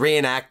wasn't just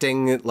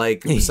reenacting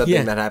like something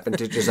Yeah. that happened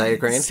to Josiah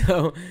Crane?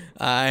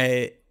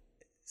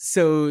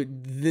 So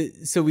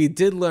we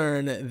did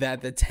learn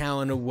that the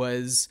town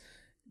was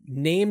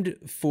named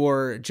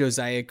for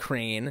Josiah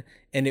Crane,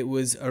 and it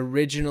was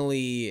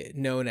originally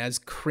known as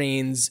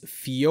Crane's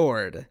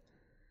Fjord.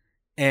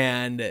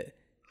 And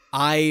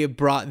I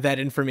brought that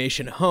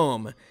information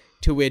home,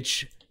 to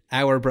which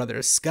our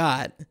brother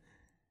Scott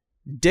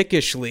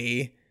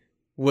dickishly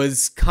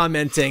was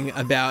commenting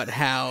about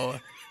how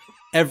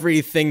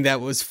everything that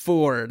was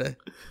Ford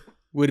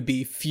would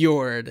be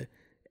Fjord,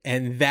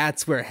 and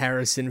that's where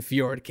Harrison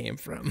Fjord came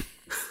from.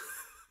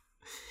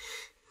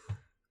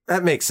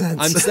 That makes sense.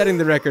 I'm setting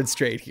the record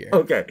straight here.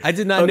 Okay. I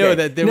did not Okay. know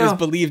that there was No.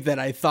 believed that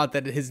I thought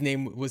that his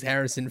name was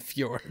Harrison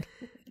Fjord.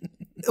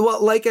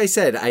 Well, like I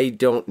said, I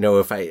don't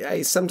know if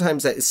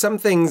some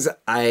things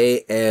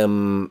I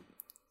am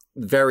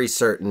very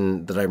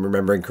certain that I'm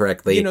remembering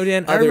correctly. You know,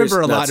 Dan, I Others,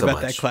 remember a not lot so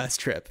about that much. class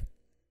trip.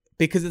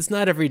 Because it's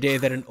not every day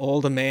that an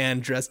old man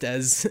dressed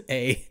as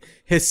a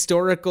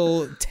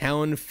historical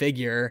town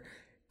figure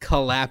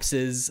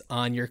collapses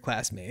on your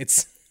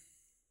classmates.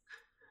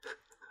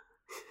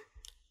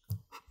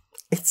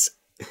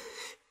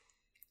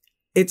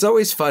 It's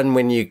always fun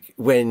when you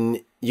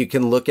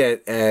can look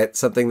at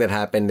something that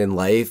happened in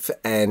life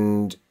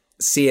and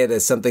see it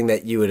as something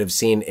that you would have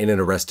seen in an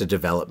Arrested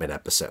Development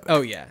episode.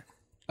 Oh, yeah.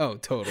 Oh,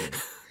 totally.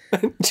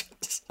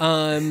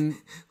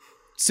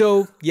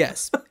 So,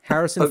 yes,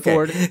 Harrison Okay.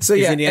 Ford So,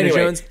 is yeah, Indiana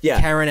anyway, Jones. yeah.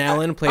 Karen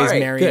Allen plays all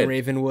right, Marion good.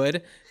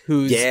 Ravenwood,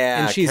 who's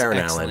Yeah, and she's Karen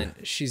excellent. Allen.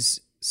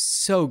 She's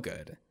so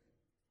good.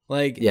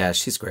 Like, Yeah,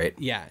 she's great.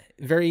 yeah,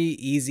 very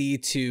easy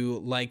to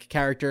like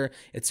character.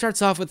 It starts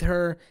off with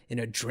her in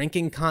a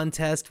drinking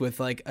contest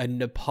with like a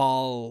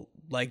Nepal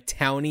like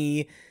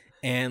townie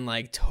and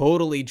like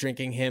totally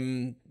drinking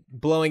him,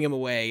 blowing him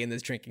away in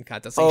this drinking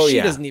contest. Like, she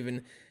doesn't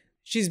even,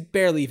 she's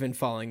barely even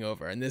falling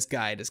over, and this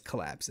guy just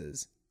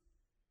collapses.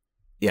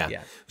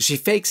 Yeah. She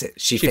fakes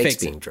it. She fakes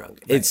being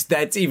drunk. Right.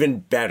 That's even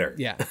better.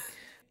 Yeah.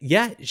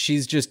 Yeah,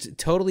 she's just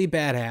totally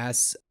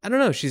badass. I don't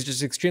know. She's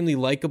just extremely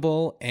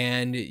likable,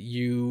 and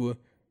you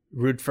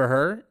root for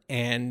her,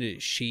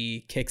 and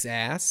she kicks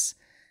ass,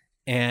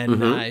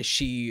 and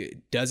she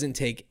doesn't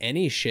take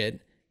any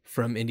shit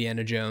from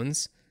Indiana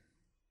Jones.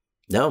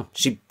 No,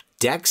 she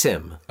decks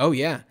him. Oh,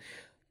 yeah.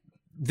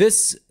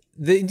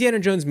 The Indiana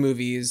Jones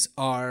movies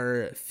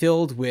are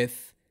filled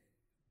with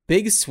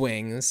big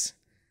swings,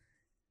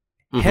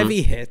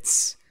 heavy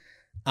hits.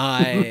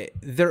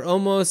 They're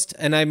almost,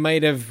 and I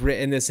might have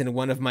written this in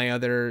one of my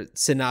other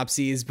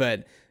synopses,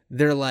 but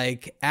they're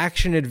like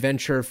action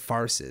adventure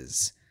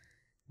farces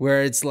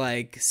where it's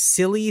like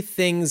silly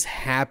things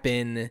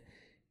happen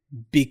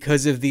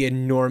because of the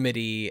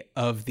enormity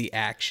of the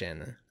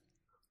action.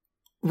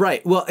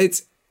 Right. Well,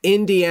 it's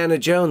Indiana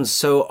Jones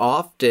so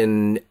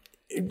often,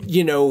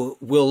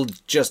 will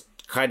just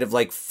kind of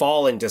like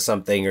fall into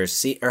something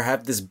or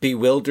have this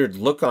bewildered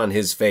look on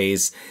his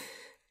face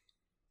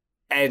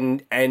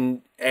and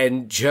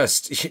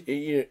just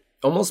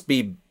almost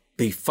be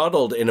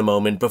befuddled in a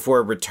moment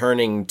before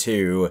returning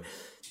to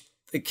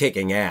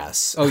kicking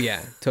ass. Oh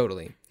yeah,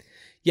 totally.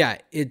 Yeah,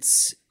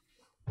 it's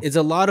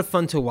a lot of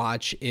fun to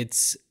watch.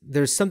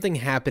 There's something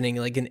happening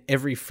like in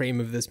every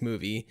frame of this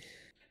movie.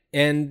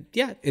 And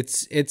yeah,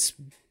 it's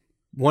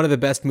one of the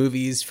best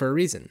movies for a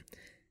reason.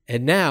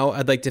 And now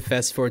I'd like to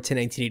fast forward to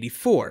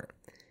 1984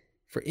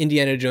 for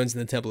Indiana Jones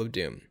and the Temple of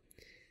Doom.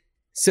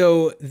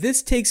 So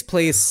this takes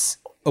place.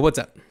 Oh, what's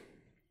up?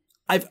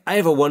 I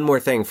have one more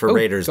thing for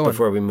Raiders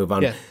before we move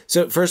on. Yeah.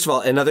 So first of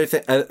all, another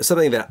thing,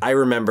 something that I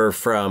remember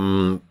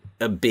from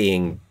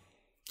being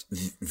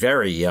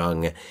very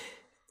young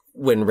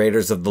when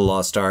Raiders of the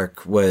Lost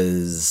Ark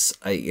was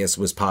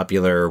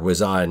popular,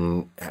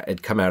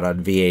 had come out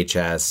on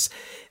VHS.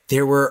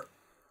 There were,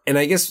 and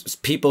I guess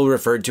people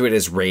referred to it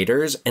as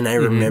Raiders. And I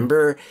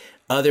remember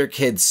other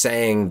kids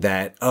saying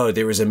that,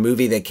 there was a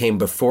movie that came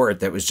before it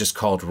that was just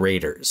called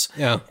Raiders.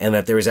 Yeah. And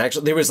that there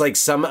was like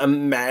some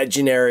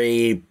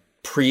imaginary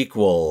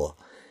prequel,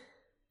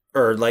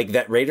 or like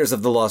that Raiders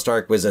of the Lost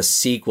Ark was a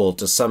sequel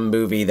to some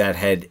movie that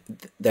had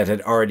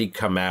already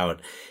come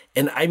out.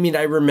 And I mean,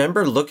 I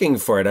remember looking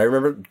for it. I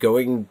remember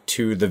going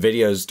to the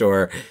video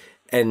store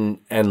and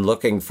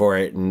looking for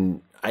it.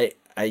 And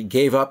I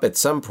gave up at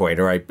some point,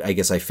 or I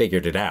guess I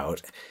figured it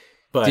out.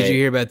 But did you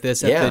hear about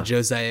this at the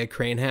Josiah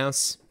Crane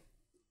house?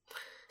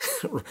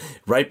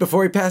 Right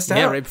before he passed out?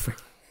 Yeah, right before.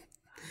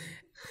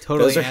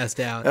 Totally passed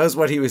out. That was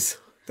what he was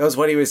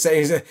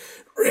saying. He said,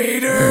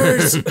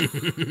 Raiders! I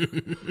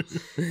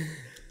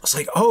was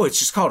like, it's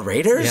just called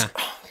Raiders? Yeah.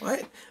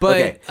 What?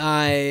 But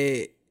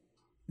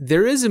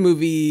there is a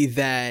movie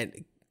that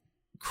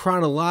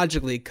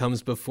chronologically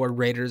comes before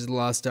Raiders of the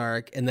Lost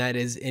Ark, and that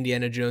is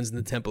Indiana Jones and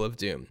the Temple of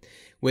Doom,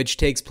 which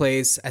takes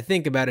place, I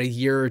think, about a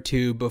year or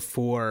two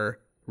before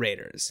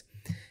Raiders.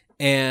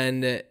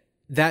 And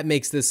that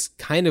makes this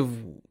kind of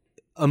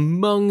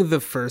among the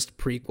first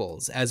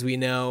prequels. As we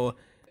know,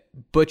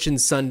 Butch and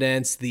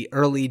Sundance, the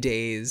early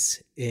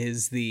days,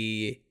 is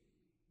the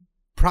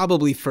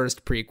probably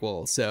first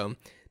prequel. So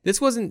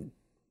this wasn't,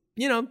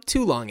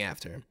 too long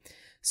after.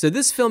 So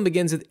this film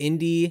begins with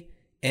Indy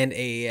and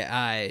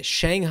a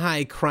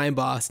Shanghai crime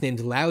boss named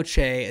Lao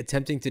Che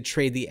attempting to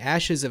trade the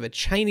ashes of a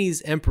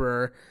Chinese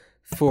emperor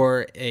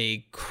for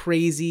a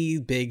crazy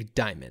big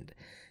diamond.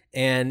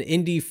 And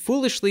Indy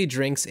foolishly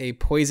drinks a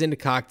poisoned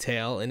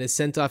cocktail and is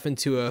sent off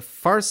into a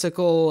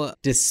farcical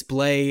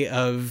display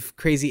of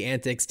crazy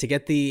antics to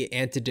get the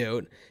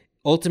antidote,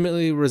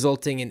 ultimately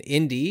resulting in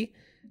Indy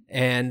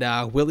and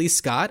Willie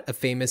Scott, a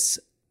famous,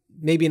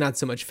 maybe not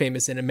so much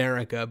famous in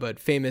America, but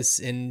famous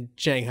in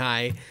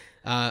Shanghai,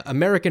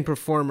 American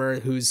performer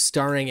who's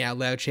starring at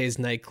Lao Che's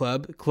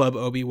nightclub, Club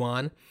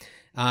Obi-Wan,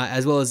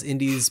 as well as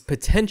Indy's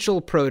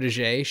potential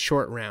protege,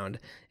 Short Round.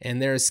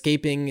 And they're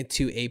escaping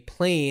to a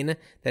plane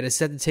that is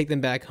set to take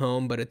them back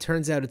home, but it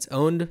turns out it's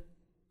owned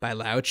by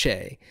Lao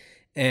Che.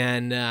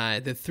 And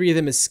the three of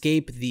them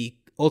escape the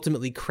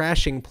ultimately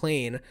crashing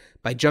plane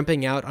by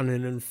jumping out on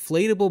an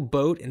inflatable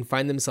boat and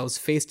find themselves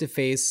face to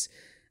face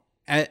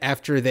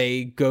after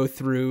they go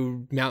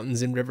through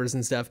mountains and rivers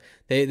and stuff.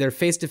 They're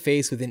face to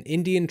face with an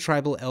Indian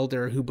tribal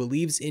elder who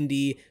believes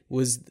Indy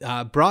was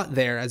brought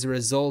there as a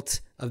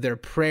result of their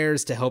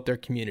prayers to help their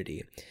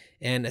community.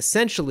 And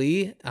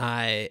essentially,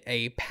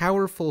 a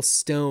powerful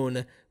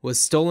stone was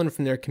stolen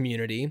from their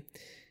community,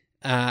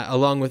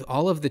 along with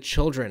all of the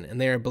children.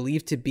 And they are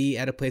believed to be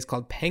at a place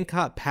called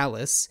Pankot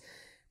Palace,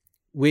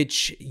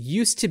 which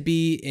used to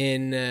be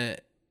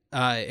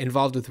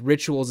involved with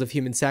rituals of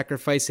human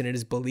sacrifice, and it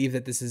is believed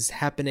that this is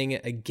happening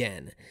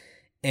again.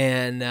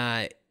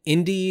 And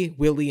Indy,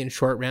 Willie, and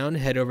Short Round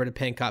head over to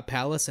Pankot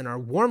Palace and are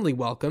warmly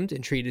welcomed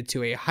and treated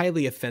to a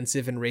highly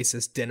offensive and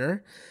racist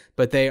dinner,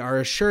 but they are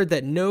assured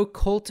that no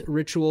cult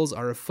rituals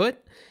are afoot.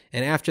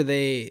 And after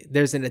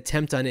there's an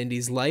attempt on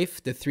Indy's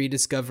life, the three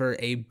discover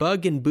a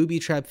bug and booby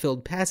trap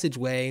filled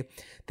passageway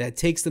that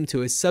takes them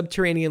to a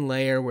subterranean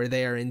layer where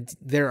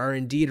there are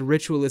indeed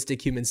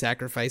ritualistic human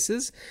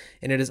sacrifices.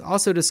 And it is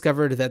also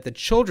discovered that the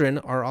children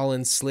are all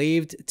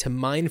enslaved to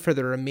mine for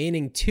the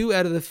remaining 2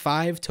 out of the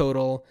 5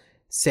 total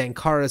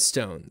Sankara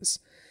stones.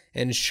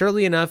 And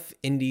surely enough,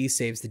 Indy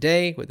saves the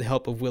day with the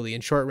help of Willie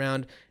and Short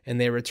Round, and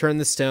they return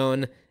the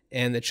stone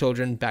and the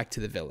children back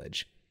to the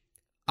village.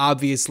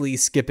 Obviously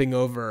skipping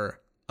over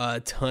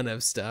a ton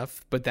of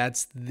stuff, but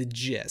that's the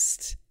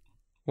gist.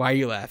 Why are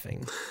you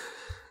laughing?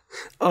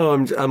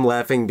 Oh, I'm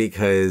laughing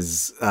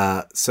because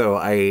so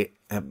I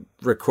have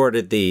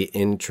recorded the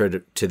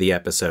intro to the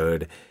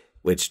episode,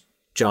 which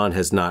John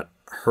has not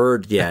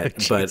heard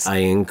yet, but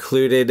I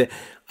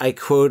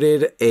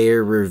quoted a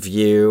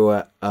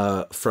review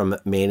from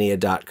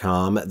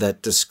Mania.com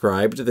that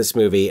described this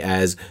movie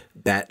as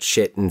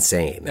batshit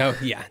insane. Oh,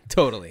 yeah,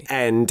 totally.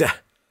 And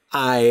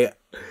I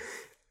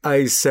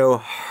so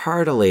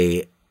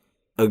heartily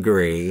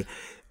agree.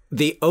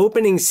 The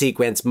opening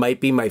sequence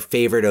might be my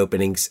favorite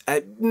openings.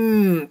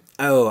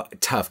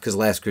 Tough, because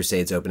Last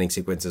Crusade's opening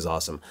sequence is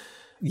awesome.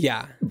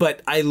 Yeah.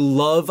 But I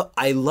love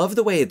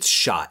the way it's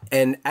shot.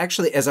 And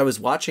actually, as I was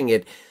watching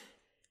it,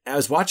 I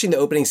was watching the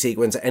opening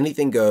sequence,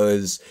 anything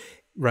goes.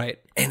 Right.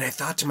 And I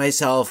thought to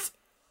myself,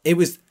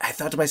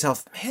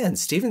 man,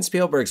 Steven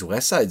Spielberg's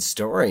West Side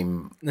Story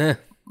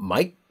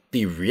might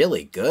be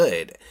really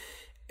good.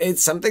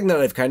 It's something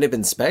that I've kind of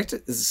been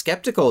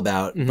skeptical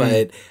about,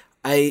 but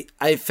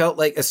I felt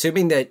like,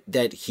 assuming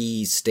that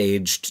he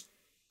staged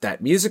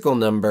that musical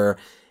number,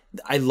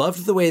 I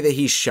loved the way that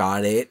he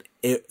shot it.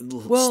 It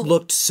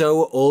looked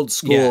so old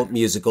school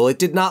musical. It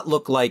did not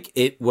look like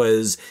it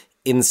was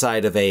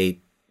inside of a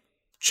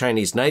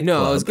Chinese nightclub.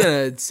 No, I was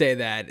gonna say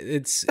that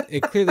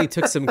it clearly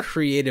took some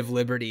creative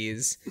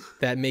liberties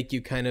that make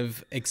you kind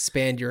of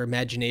expand your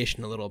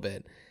imagination a little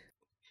bit.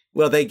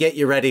 Well, they get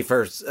you ready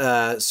for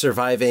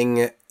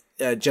surviving,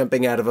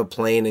 jumping out of a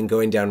plane and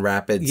going down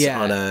rapids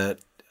on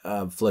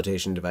a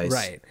flotation device.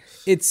 Right.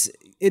 It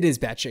is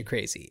batshit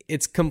crazy.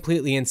 It's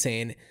completely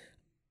insane.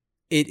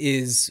 It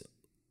is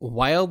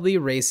wildly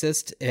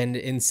racist and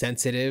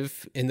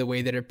insensitive in the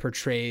way that it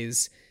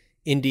portrays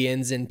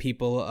Indians and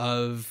people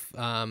of,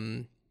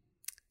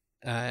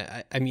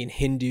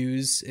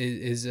 Hindus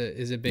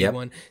is a big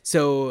one.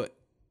 So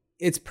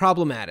it's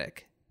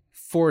problematic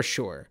for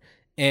sure.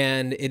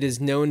 And it is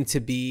known to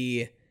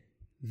be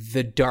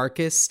the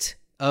darkest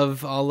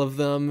of all of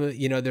them.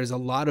 You know, there's a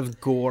lot of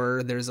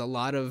gore. There's a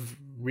lot of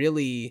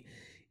really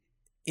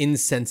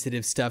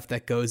insensitive stuff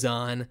that goes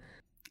on.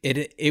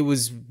 It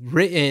was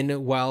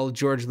written while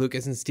George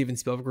Lucas and Steven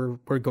Spielberg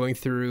were going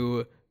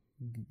through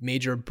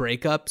major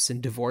breakups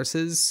and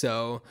divorces,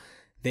 so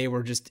they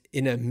were just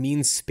in a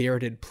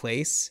mean-spirited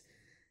place,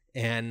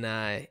 and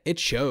it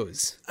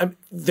shows.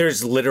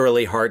 There's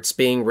literally hearts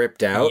being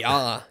ripped out.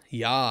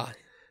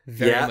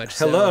 Very much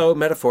so. Hello,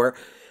 metaphor.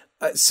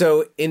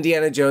 So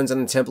Indiana Jones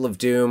and the Temple of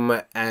Doom,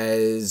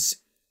 as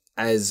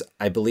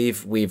I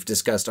believe we've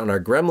discussed on our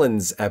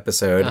Gremlins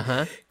episode,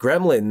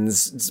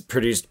 Gremlins,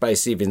 produced by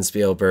Steven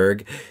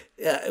Spielberg,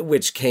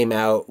 which came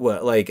out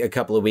like a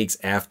couple of weeks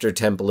after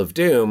Temple of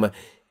Doom,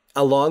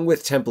 along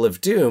with Temple of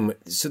Doom.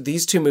 So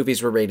these two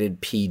movies were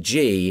rated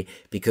PG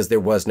because there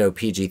was no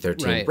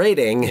PG-13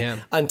 rating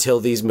until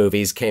these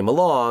movies came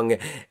along,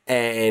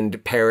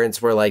 and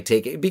parents were like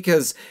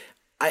because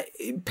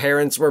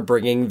parents were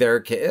bringing their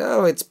kids,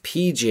 it's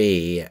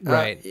PG.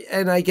 Right.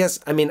 And I guess,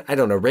 I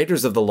don't know,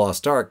 Raiders of the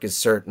Lost Ark is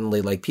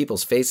certainly like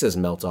people's faces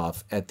melt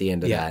off at the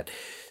end of that.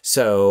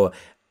 So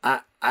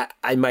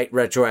I might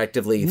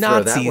retroactively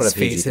throw that one a PG-13. Nazi's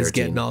faces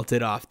get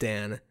melted off,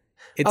 Dan.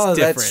 It's different.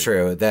 That's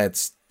true.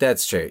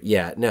 That's true.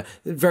 Yeah. No,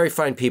 very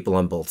fine people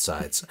on both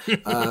sides.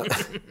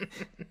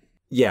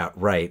 Yeah,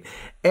 right.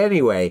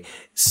 Anyway,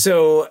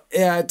 so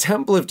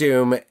Temple of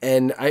Doom,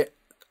 and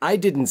I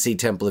didn't see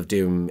Temple of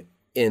Doom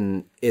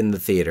in the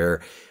theater.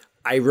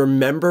 I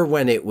remember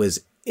when it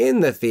was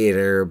in the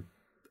theater.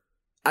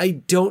 I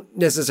don't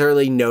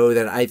necessarily know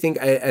that. I think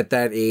at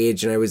that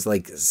age, and I was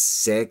like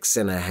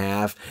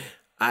 6.5,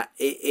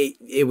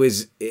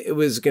 it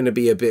was going to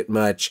be a bit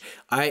much.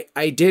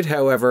 I did,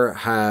 however,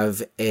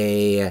 have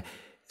a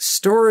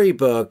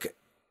storybook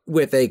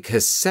with a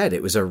cassette.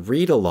 It was a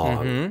read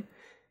along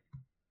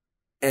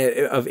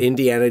of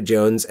Indiana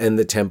Jones and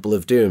the Temple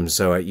of Doom.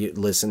 So you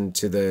listen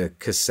to the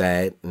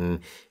cassette and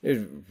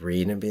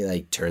read and be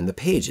like, turn the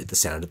page at the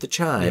sound of the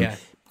chime. Yeah.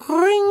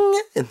 Boing!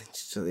 And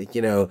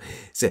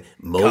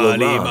Mola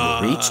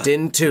Ram reached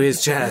into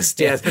his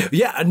chest. Yes.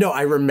 Yeah, no,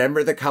 I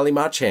remember the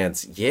Kalima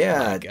chants.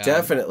 Yeah,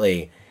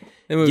 definitely.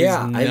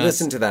 Yeah, I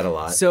listened to that a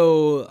lot.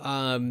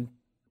 So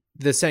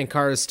the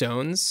Sankara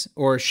stones,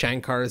 or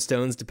Shankara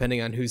stones,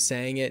 depending on who's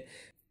saying it,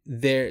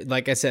 there,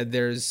 like I said,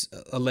 there's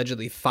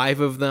allegedly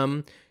 5 of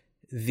them.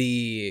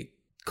 The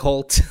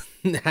cult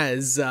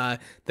has the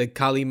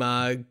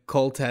Kalima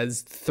cult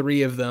has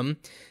 3 of them,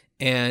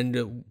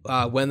 and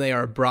when they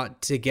are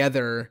brought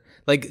together,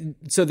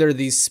 so there are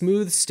these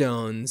smooth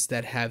stones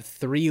that have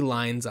 3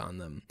 lines on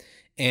them,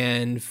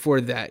 and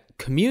for that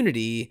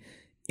community,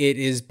 it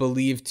is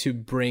believed to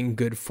bring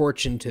good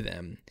fortune to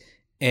them.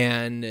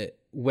 And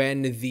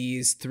when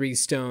these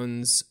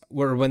stones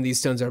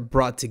are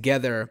brought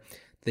together,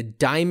 the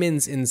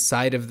diamonds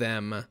inside of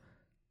them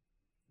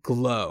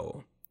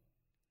glow.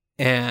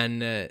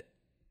 And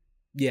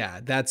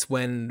that's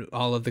when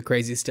all of the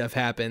crazy stuff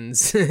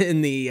happens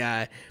in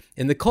the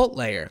cult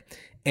layer.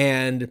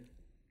 And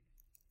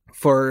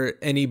for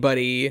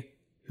anybody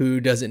who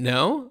doesn't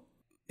know,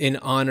 in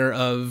honor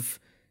of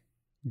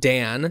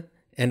Dan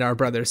and our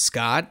brother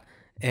Scott,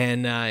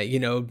 and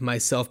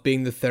myself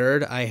being the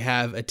third, I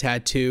have a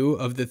tattoo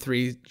of the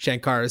 3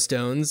 Shankara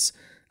stones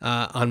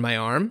on my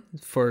arm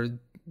for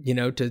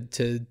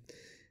to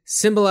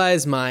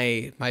symbolize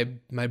my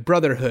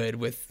brotherhood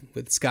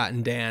with Scott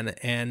and Dan,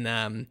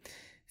 and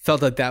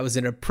felt like that was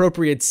an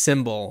appropriate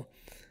symbol.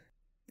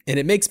 And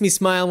it makes me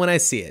smile when I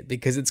see it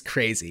because it's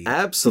crazy.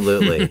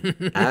 Absolutely.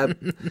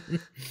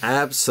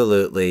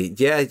 Absolutely.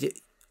 Yeah.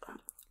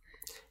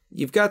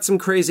 You've got some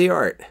crazy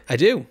art. I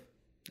do.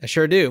 I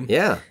sure do.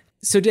 Yeah.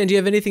 So, Dan, do you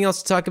have anything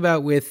else to talk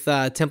about with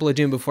Temple of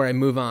Doom before I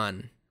move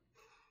on?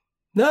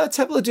 No,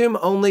 Temple of Doom,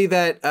 only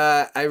that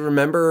I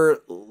remember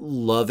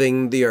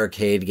loving the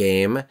arcade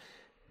game.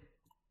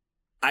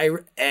 I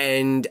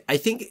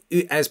think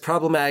as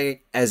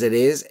problematic as it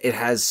is, it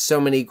has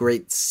so many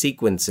great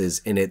sequences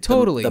in it.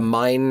 Totally. The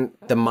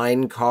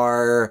mine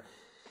car.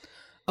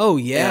 Oh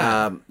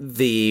yeah.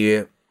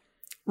 The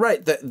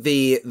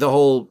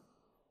whole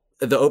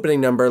the opening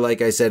number,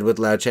 like I said, with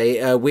Lao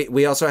Che.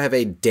 We also have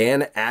a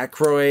Dan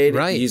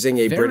Aykroyd using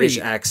a British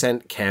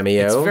accent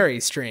cameo. It's very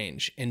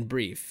strange and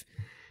brief.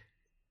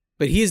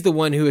 But he's the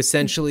one who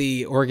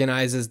essentially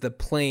organizes the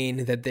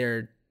plane that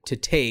they're to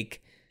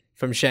take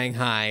from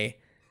Shanghai.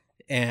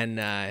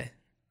 And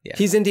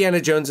he's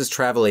Indiana Jones's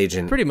travel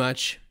agent. Pretty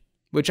much,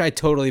 which I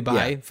totally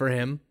buy for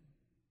him.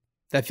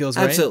 That feels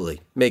right.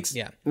 Absolutely. Makes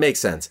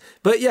sense.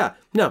 But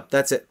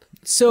that's it.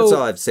 So that's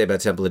all I have to say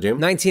about Temple of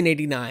Doom.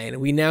 1989.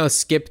 We now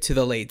skip to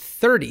the late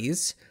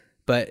 30s,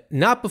 but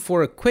not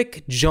before a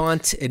quick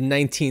jaunt in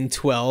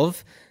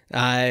 1912,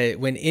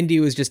 when Indy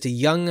was just a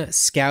young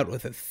scout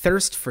with a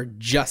thirst for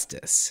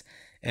justice.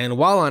 And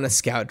while on a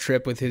scout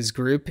trip with his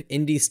group,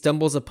 Indy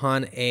stumbles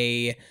upon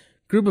a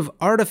group of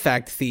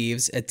artifact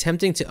thieves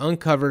attempting to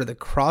uncover the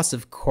Cross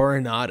of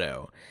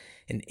Coronado.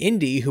 And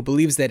Indy, who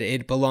believes that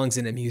it belongs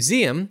in a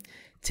museum,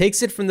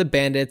 takes it from the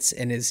bandits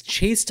and is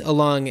chased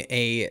along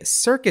a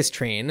circus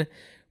train,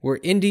 where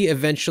Indy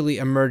eventually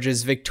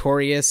emerges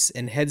victorious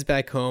and heads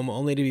back home,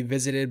 only to be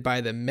visited by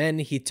the men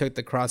he took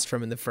the cross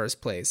from in the first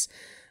place.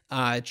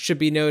 It should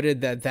be noted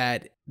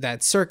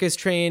that circus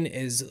train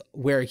is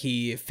where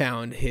he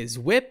found his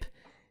whip,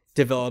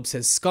 develops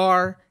his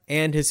scar,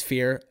 and his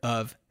fear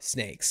of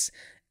snakes.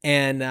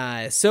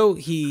 And so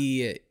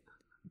he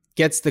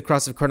gets the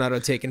Cross of Coronado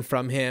taken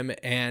from him,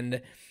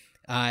 and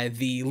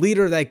the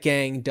leader of that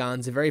gang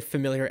dons a very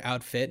familiar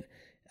outfit,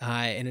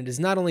 and it is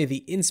not only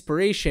the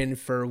inspiration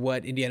for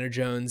what Indiana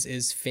Jones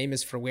is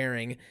famous for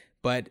wearing,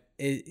 but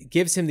it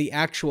gives him the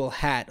actual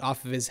hat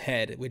off of his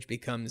head, which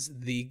becomes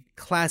the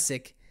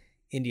classic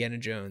Indiana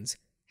Jones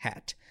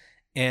hat.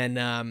 And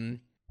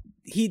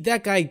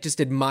that guy just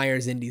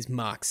admires Indy's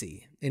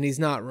moxie, and he's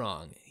not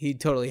wrong. He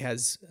totally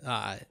has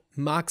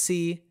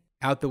moxie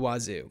out the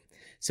wazoo.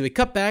 So we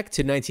cut back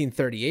to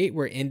 1938,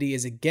 where Indy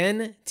is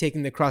again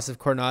taking the Cross of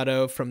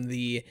Coronado from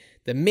the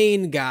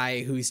main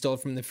guy who he stole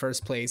from in the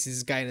first place. He's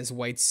this guy in his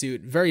white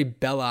suit, very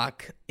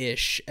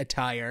Belloc-ish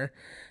attire,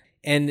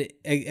 and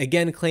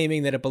again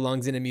claiming that it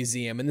belongs in a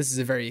museum. And this is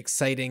a very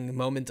exciting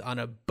moment on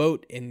a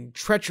boat in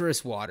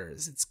treacherous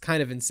waters. It's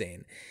kind of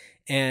insane.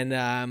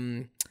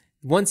 And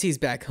once he's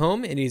back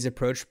home, and he's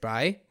approached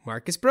by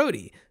Marcus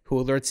Brody,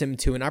 who alerts him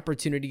to an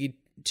opportunity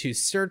to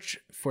search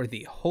for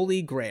the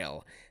Holy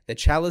Grail, the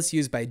chalice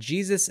used by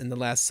Jesus in the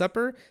Last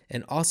Supper,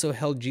 and also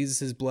held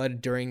Jesus'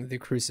 blood during the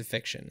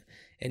crucifixion.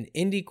 And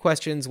Indy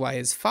questions why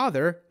his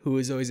father, who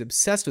was always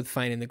obsessed with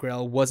finding the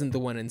Grail, wasn't the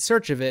one in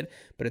search of it,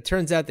 but it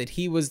turns out that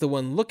he was the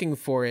one looking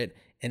for it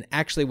and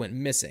actually went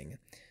missing.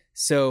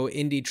 So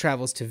Indy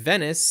travels to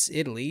Venice,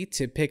 Italy,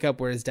 to pick up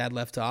where his dad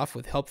left off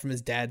with help from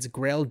his dad's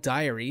Grail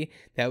diary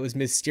that was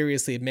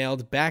mysteriously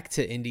mailed back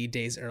to Indy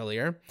days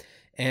earlier.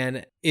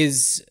 And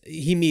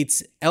he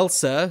meets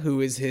Elsa,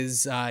 who is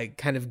his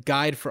kind of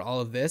guide for all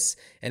of this.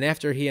 And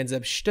after he ends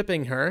up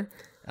shtipping her,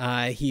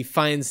 he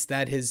finds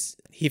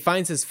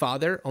his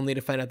father, only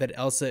to find out that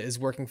Elsa is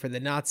working for the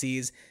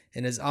Nazis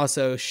and has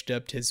also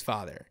shtipped his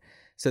father.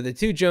 So the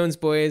two Jones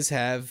boys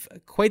have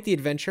quite the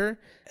adventure,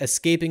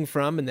 escaping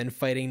from and then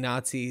fighting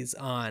Nazis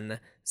on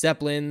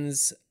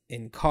Zeppelins,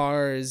 in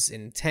cars,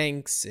 in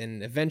tanks,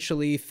 and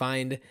eventually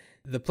find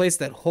the place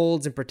that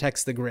holds and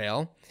protects the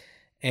Grail.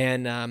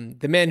 And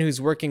the man who's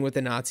working with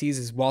the Nazis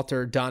is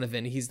Walter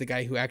Donovan. He's the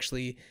guy who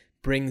actually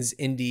brings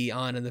Indy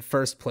on in the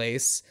first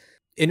place.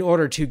 in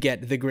order to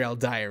get the Grail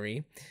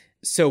Diary.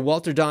 So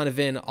Walter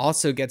Donovan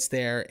also gets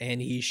there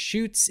and he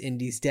shoots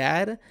Indy's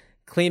dad,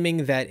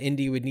 claiming that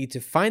Indy would need to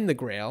find the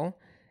Grail,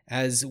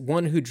 as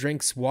one who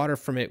drinks water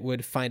from it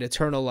would find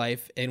eternal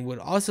life and would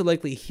also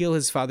likely heal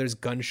his father's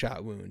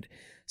gunshot wound.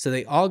 So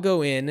they all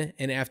go in,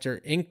 and after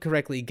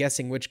incorrectly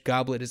guessing which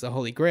goblet is the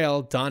Holy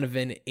Grail,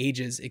 Donovan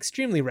ages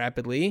extremely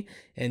rapidly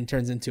and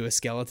turns into a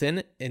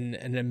skeleton in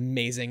an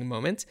amazing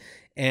moment.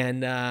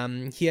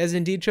 And he has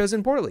indeed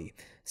chosen poorly.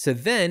 So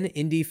then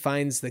Indy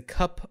finds the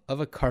cup of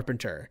a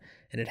carpenter,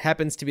 and it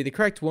happens to be the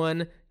correct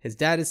one. His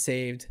dad is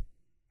saved.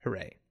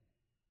 Hooray.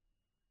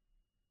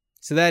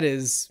 So that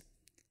is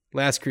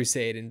Last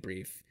Crusade in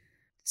brief,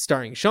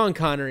 starring Sean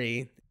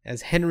Connery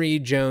as Henry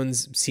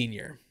Jones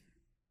Sr.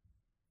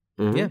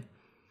 Mm-hmm.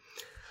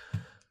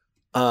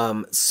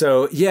 Yeah.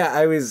 So yeah,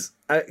 I was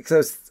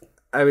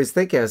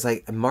thinking, I was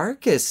like,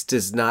 Marcus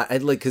does not,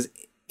 because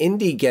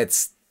Indy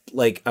gets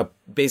like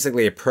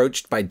basically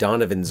approached by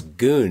Donovan's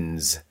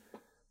goons.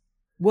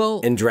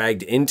 Well, and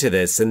dragged into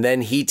this, and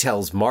then he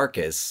tells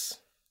Marcus.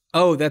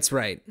 Oh, that's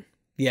right.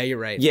 Yeah, you're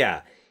right.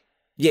 Yeah.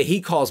 Yeah,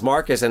 he calls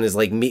Marcus and is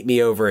like, meet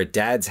me over at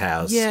Dad's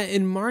house. Yeah,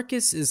 and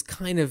Marcus is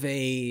kind of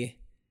a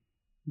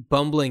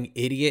bumbling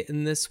idiot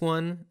in this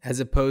one, as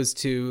opposed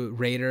to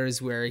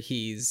Raiders, where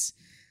he's,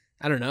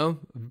 I don't know,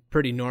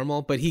 pretty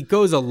normal. But he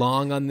goes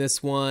along on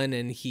this one,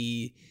 and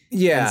he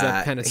ends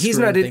up kind of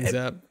screwing things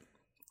up.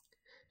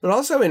 But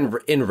also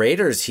in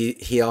Raiders,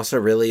 he also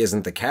really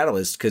isn't the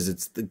catalyst,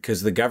 because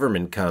the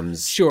government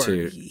comes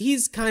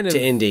he's kind of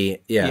to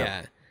Indy.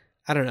 Yeah.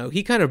 I don't know.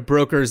 He kind of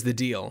brokers the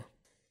deal.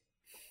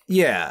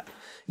 Yeah,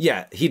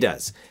 he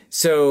does.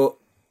 So,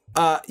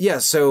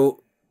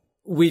 so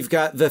we've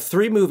got the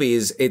three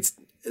movies.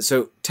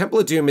 So Temple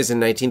of Doom is in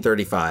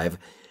 1935,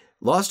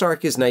 Lost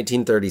Ark is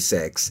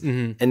 1936,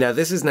 and now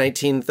this is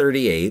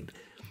 1938.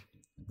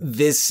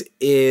 This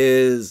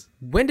is...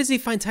 When does he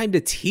find time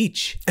to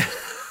teach?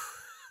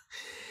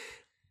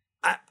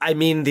 I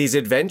mean, these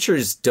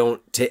adventures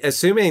don't...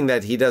 assuming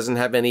that he doesn't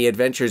have any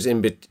adventures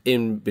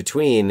in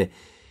between...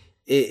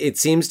 It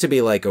seems to be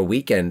like a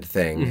weekend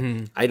thing.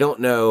 Mm-hmm. I don't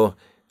know.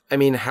 I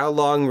mean, how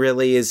long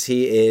really is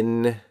he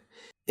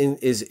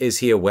is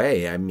he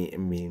away? I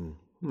mean,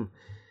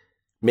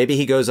 maybe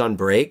he goes on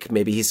break.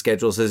 Maybe he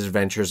schedules his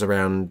adventures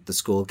around the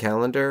school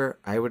calendar.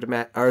 I would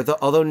imagine.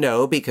 Although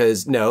no,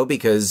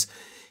 because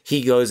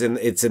he goes in.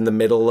 It's in the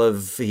middle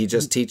of. He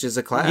just teaches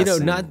a class.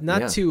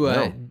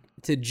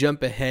 To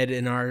jump ahead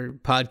in our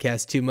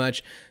podcast too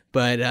much,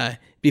 but it'd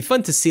be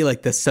fun to see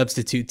like the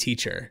substitute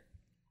teacher.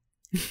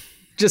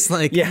 Just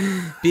like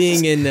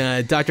being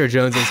in Dr.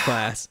 Jones's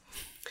class.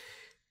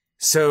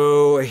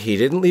 So he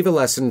didn't leave a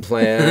lesson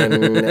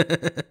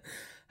plan.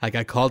 I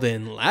got called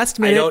in last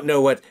minute. I don't know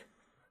what.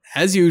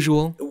 As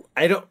usual.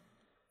 I don't.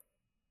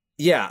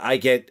 Yeah, I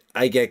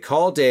get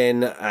called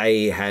in.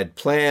 I had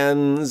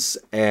plans,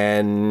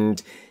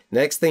 and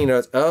next thing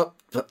you know,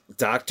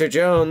 Dr.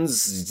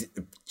 Jones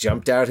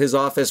jumped out his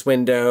office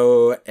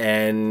window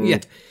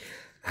and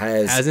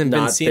hasn't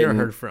been seen or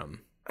heard from.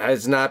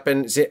 Has not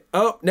been.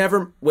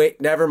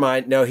 Never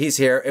mind. No, he's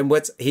here. And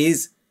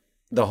he's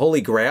the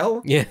Holy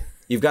Grail? Yeah.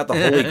 You've got the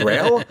Holy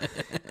Grail?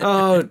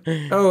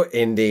 Oh,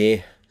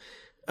 Indy.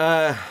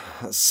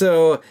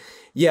 So,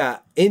 yeah,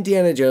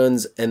 Indiana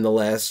Jones and the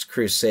Last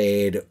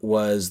Crusade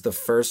was the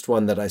first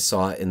one that I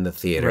saw in the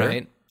theater.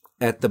 Right.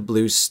 At the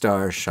Blue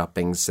Star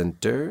Shopping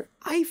Center.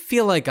 I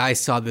feel like I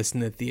saw this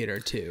in the theater,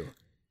 too.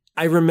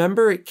 I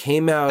remember it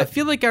came out. I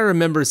feel like I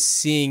remember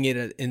seeing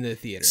it in the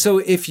theater. So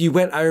if you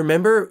went, I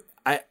remember...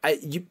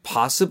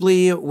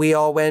 we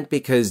all went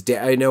because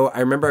I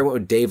remember I went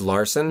with Dave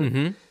Larson.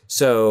 Mm-hmm.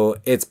 So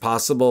it's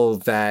possible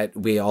that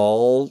we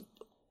all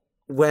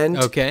went.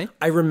 Okay.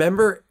 I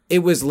remember it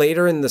was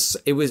later in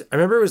the, I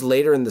remember it was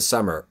later in the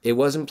summer. It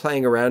wasn't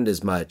playing around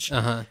as much.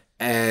 Uh-huh.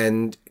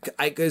 And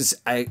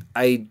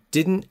I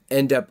didn't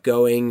end up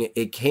going.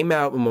 It came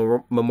out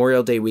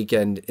Memorial Day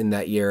weekend in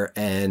that year,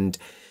 and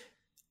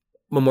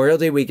Memorial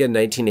Day weekend,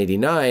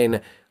 1989,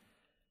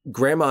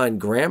 Grandma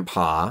and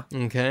Grandpa.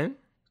 Okay.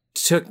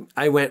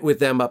 I went with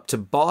them up to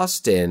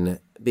Boston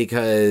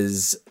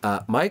because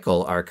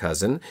Michael, our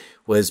cousin,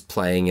 was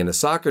playing in a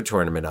soccer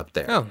tournament up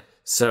there. Oh.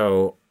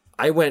 So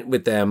I went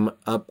with them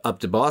up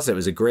to Boston. It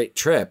was a great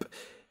trip,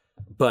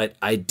 but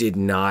I did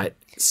not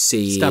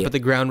stop at the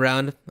ground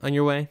round on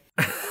your way.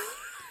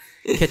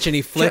 Catch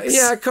any flicks?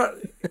 Yeah, caught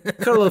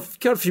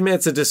a few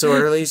minutes of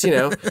Disorderlies,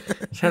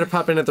 Try to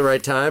pop in at the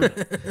right time.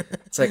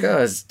 It's like,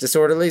 it's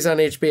Disorderlies on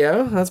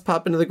HBO? Let's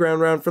pop into the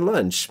ground round for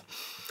lunch.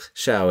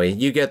 Shall we?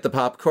 You get the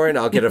popcorn,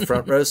 I'll get a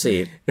front row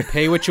seat.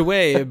 Pay what you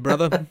weigh,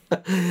 brother.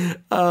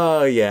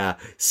 Oh, yeah.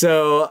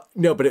 So,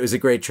 no, but it was a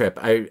great trip.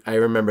 I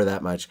remember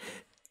that much.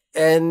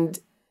 And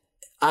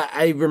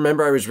I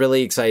remember I was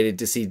really excited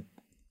to see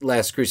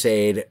Last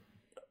Crusade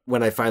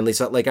when I finally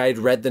saw it. Like, I had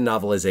read the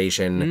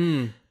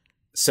novelization.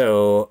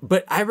 So,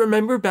 but I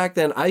remember back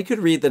then I could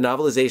read the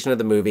novelization of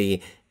the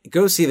movie,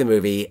 go see the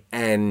movie,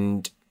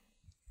 and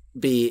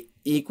be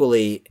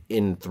equally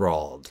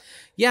enthralled.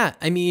 Yeah,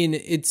 I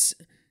mean,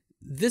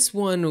 this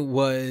one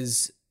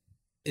was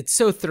it's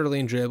so thoroughly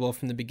enjoyable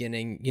from the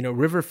beginning. You know,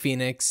 River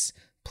Phoenix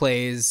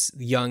plays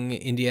young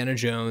Indiana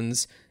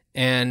Jones,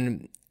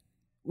 and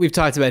we've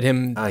talked about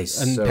him in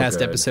so past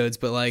good. episodes,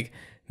 but like,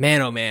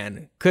 man, oh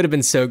man, could have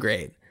been so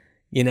great,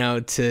 you know,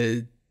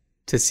 to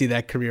see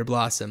that career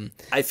blossom.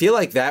 I feel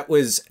like that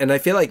was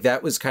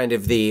kind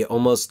of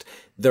almost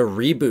the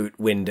reboot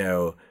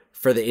window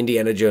for the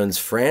Indiana Jones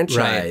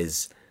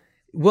franchise.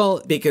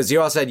 Well, Because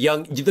you also had you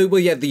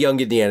had the Young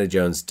Indiana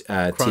Jones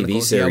TV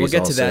Chronicles. series. Yeah, we'll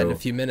get to that also in a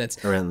few minutes.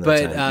 around that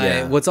But time,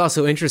 yeah. what's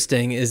also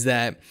interesting is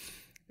that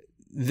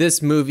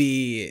this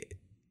movie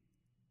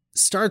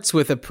starts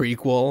with a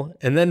prequel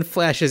and then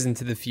flashes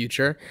into the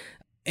future,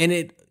 and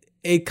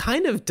it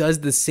kind of does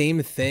the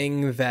same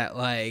thing that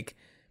like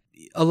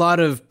a lot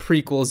of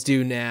prequels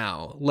do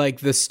now.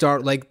 Like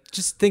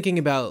just thinking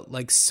about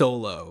like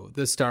Solo,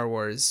 the Star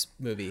Wars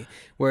movie,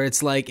 where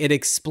it's like it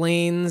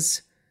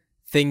explains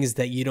things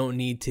that you don't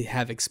need to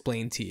have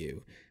explained to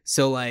you.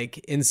 So like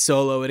in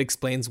Solo, it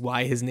explains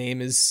why his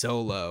name is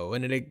Solo,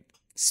 and it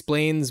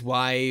explains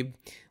why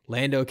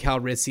Lando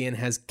Calrissian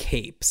has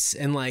capes,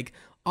 and like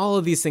all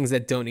of these things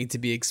that don't need to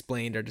be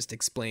explained are just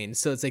explained.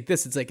 So it's like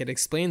this, it's like it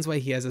explains why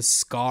he has a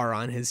scar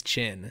on his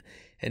chin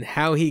and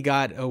how he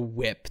got a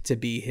whip to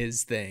be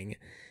his thing,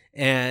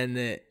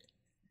 and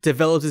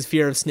developed his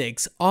fear of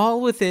snakes,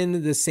 all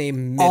within the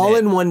same minute. all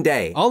in one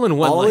day. All in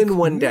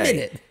one day.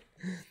 minute.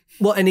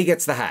 Well, and he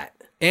gets the hat.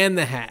 And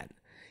the hat.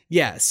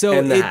 Yeah, so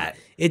And the hat.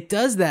 It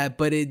does that,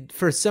 but it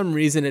for some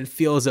reason it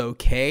feels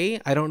okay.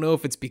 I don't know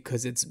if it's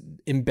because it's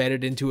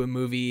embedded into a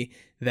movie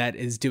that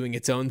is doing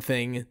its own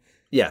thing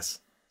Yes.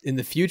 in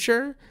the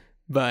future,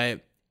 but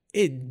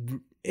it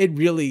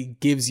really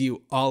gives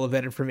you all of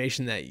that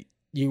information that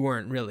you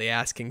weren't really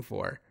asking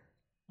for.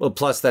 Well,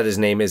 plus that his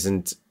name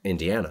isn't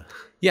Indiana.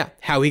 Yeah,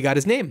 how he got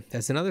his name.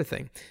 That's another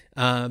thing.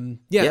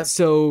 Yeah.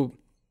 So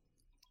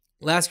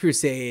Last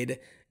Crusade,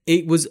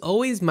 it was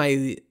always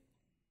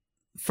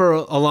for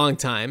a long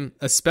time,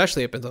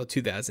 especially up until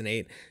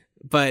 2008,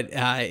 but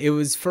it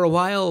was for a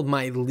while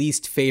my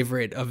least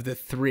favorite of the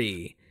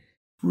three.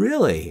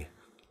 Really?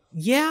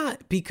 Yeah,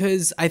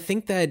 because I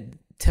think that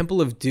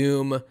Temple of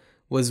Doom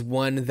was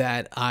one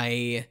that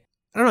I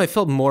don't know, I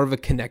felt more of a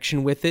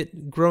connection with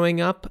it growing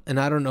up, and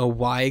I don't know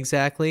why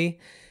exactly.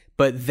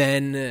 But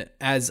then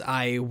as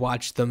I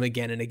watched them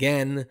again and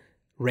again,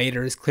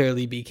 Raiders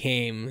clearly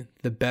became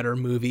the better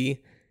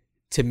movie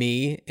to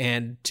me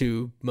and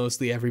to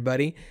mostly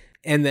everybody.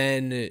 And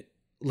then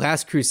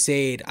Last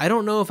Crusade, I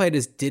don't know if I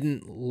just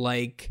didn't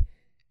like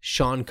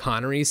Sean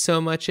Connery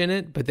so much in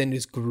it, but then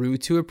just grew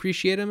to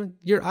appreciate him.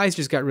 Your eyes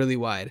just got really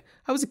wide.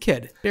 I was a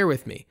kid, bear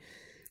with me.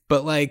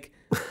 But like,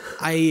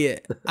 I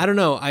don't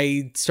know,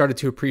 I started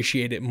to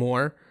appreciate it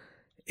more.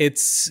 It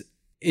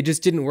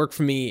just didn't work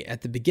for me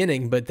at the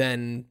beginning, but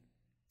then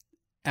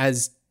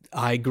as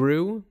I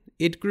grew,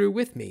 it grew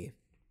with me.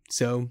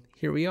 So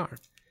here we are.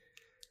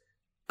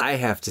 I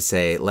have to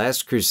say,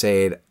 Last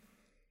Crusade,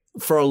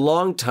 for a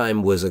long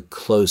time, was a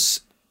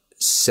close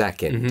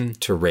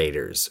second to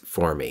Raiders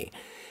for me.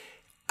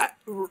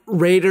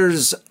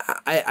 Raiders,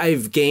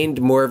 I've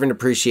gained more of an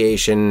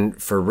appreciation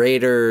for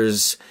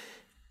Raiders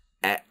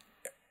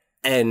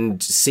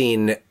and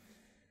seen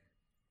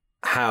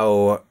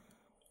how,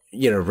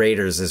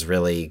 Raiders is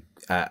really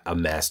a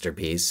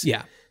masterpiece.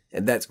 Yeah.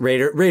 And that's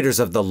Raiders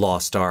of the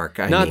Lost Ark.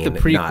 Not the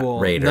prequel,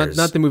 not Raiders.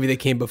 not the movie that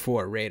came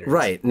before Raiders.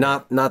 Right,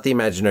 not the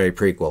imaginary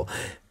prequel.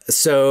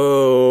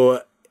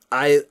 So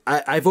I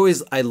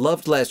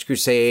loved Last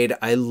Crusade.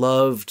 I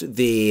loved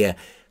the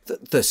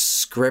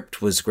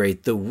script was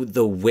great. The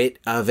wit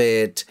of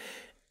it,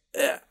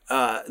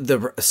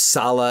 the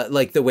Sala,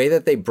 like the way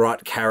that they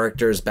brought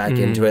characters back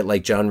into it,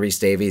 like John Rhys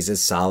Davies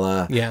as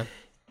Sala. Yeah.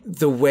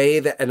 The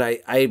way that, and I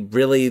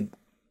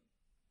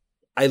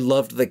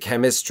loved the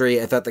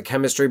chemistry. I thought the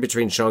chemistry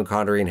between Sean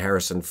Connery and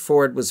Harrison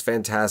Ford was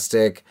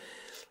fantastic.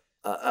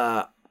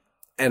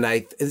 And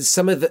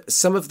some of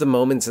the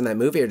moments in that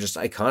movie are just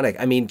iconic.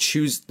 I mean,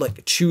 choose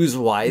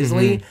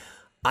wisely.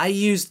 I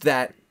used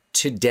that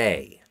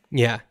today.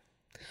 Yeah.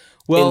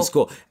 Well, in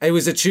school, it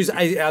was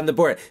on the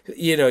board.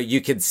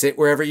 You can sit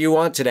wherever you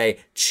want today.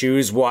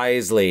 Choose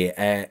wisely.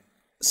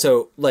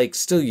 So,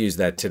 still use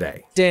that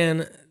today.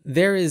 Dan,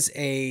 there is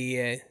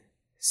a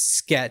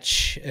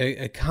sketch,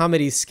 a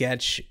comedy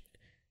sketch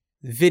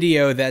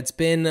video that's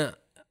been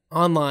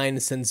online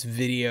since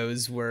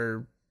videos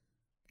were,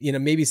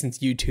 maybe since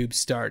YouTube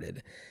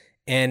started.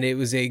 And it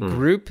was a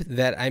group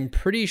that I'm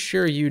pretty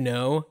sure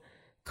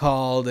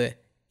called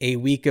A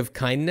Week of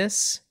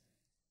Kindness.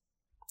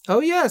 Oh,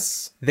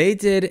 yes. They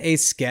did a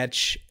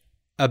sketch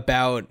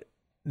about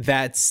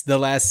that's the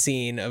last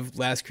scene of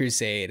Last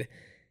Crusade.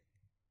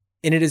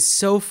 And it is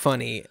so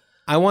funny.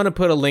 I want to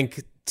put a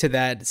link to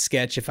that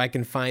sketch if I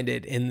can find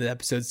it in the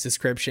episode's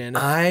description.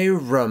 I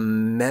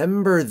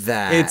remember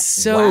that. It's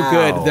so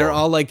good. They're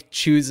all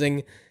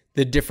choosing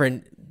the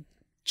different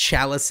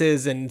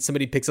chalices, and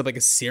somebody picks up a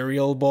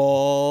cereal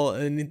bowl,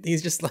 and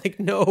he's just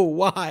no,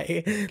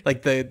 why?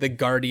 The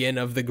guardian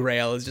of the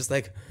Grail is just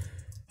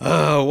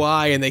oh,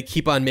 why? And they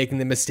keep on making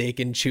the mistake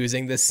and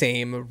choosing the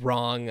same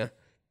wrong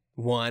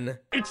one.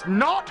 It's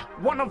not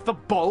one of the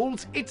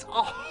bowls, it's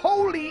a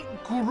holy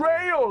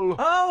grail!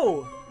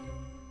 Oh!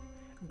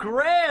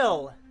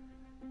 Grail!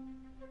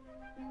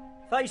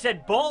 Thought you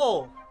said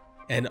bowl.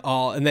 And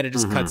then it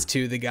just cuts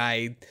to the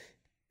guy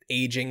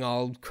aging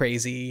all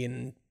crazy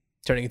and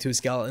turning into a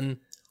skeleton.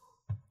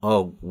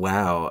 Oh,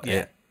 wow.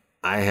 Yeah.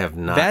 I have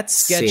not That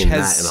sketch seen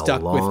has that in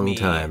stuck a with long me.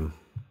 time.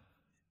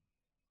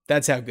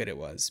 That's how good it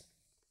was.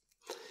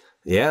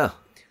 Yeah.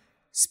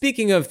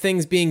 Speaking of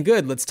things being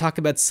good, let's talk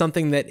about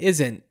something that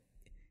isn't.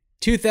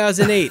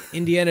 2008,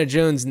 Indiana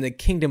Jones and the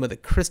Kingdom of the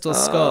Crystal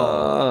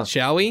Skull.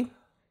 Shall we?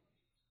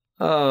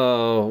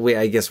 Oh,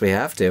 I guess we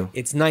have to.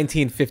 It's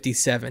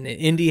 1957, and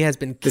Indy has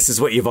been This is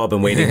what you've all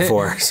been waiting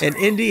for. and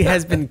Indy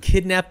has been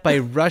kidnapped by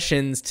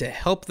Russians to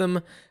help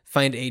them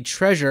find a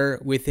treasure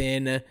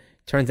within,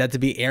 turns out to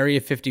be Area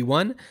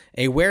 51,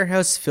 a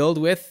warehouse filled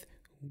with,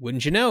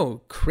 wouldn't you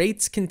know,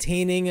 crates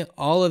containing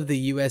all of the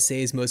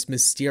USA's most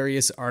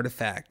mysterious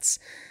artifacts.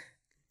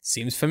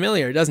 Seems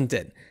familiar, doesn't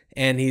it?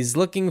 And he's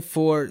looking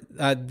for,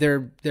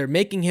 they're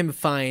making him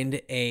find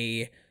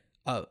a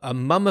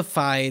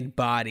mummified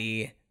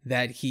body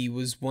that he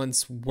was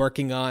once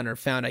working on or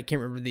found. I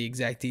can't remember the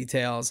exact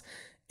details.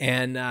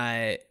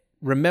 And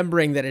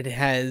remembering that it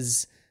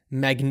has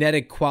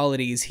magnetic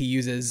qualities, he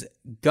uses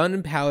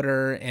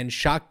gunpowder and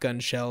shotgun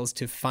shells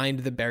to find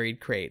the buried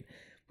crate,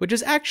 which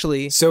is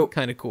actually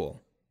kind of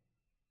cool.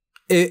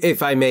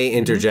 If I may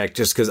interject,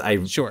 just because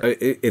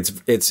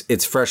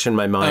it's fresh in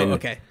my mind. Oh,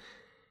 okay.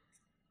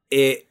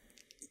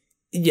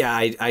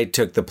 I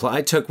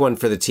took one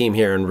for the team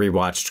here and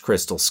rewatched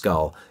Crystal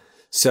Skull.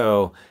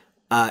 So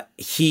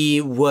he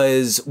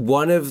was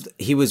one of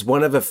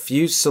a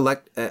few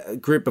select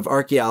group of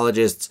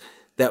archaeologists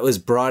that was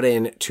brought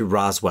in to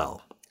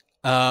Roswell.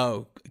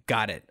 Oh,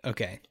 got it.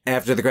 Okay.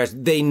 After the crash,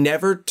 they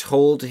never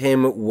told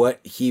him what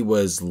he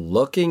was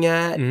looking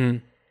at.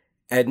 Mm-hmm.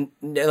 And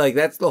like,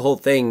 that's the whole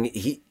thing.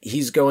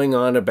 He's going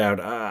on about,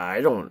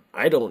 I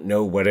don't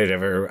know what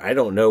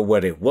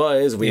it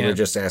was. We were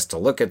just asked to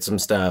look at some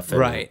stuff. And,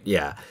 right.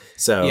 Yeah.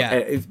 So,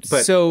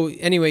 so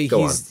anyway,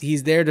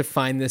 he's there to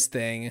find this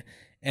thing.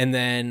 And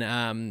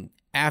then,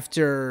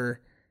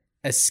 after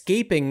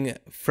escaping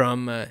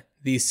from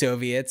the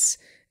Soviets,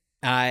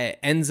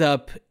 ends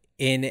up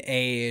in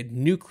a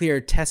nuclear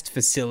test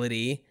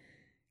facility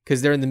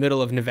because they're in the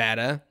middle of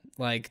Nevada,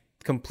 like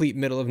complete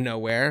middle of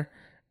nowhere.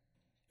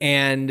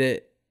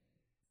 And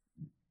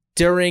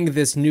during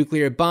this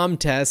nuclear bomb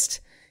test,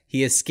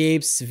 he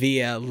escapes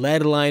via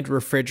lead-lined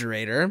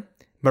refrigerator,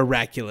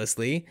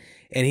 miraculously,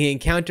 and he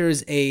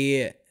encounters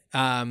a.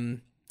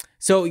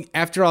 So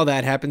after all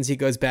that happens, he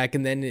goes back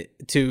and then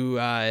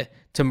to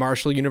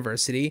Marshall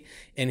University,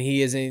 and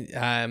he is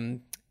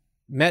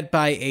met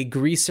by a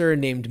greaser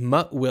named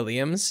Mutt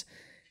Williams,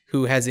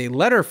 who has a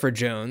letter for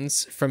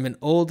Jones from an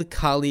old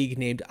colleague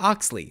named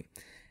Oxley.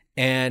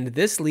 And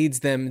this leads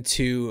them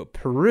to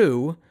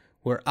Peru,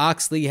 where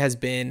Oxley has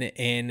been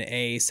in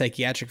a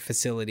psychiatric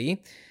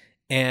facility.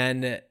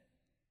 And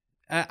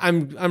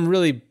I'm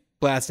really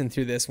blasting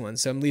through this one,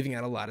 so I'm leaving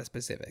out a lot of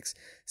specifics.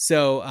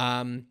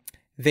 So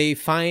they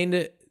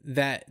find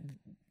that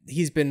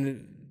he's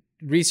been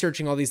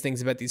researching all these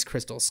things about these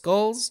crystal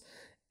skulls,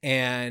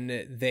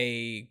 and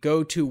they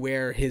go to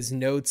where his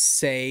notes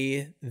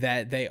say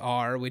that they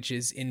are, which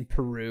is in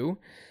Peru.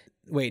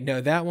 Wait,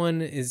 no, that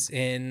one is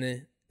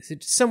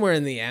somewhere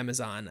in the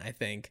Amazon, I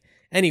think.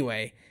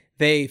 Anyway,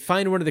 they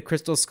find one of the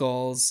crystal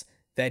skulls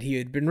that he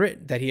had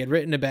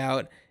written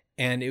about,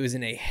 and it was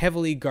in a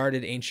heavily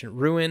guarded ancient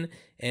ruin.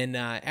 And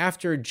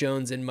after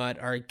Jones and Mutt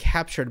are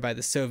captured by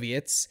the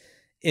Soviets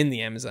in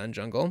the Amazon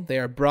jungle, they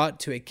are brought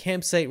to a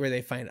campsite where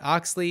they find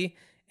Oxley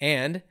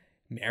and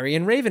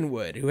Marion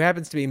Ravenwood, who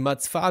happens to be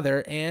Mutt's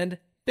father, and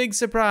big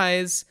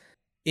surprise,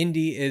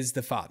 Indy is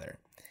the father.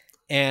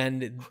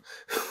 And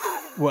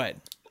what?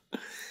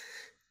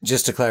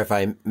 Just to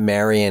clarify,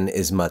 Marion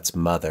is Mutt's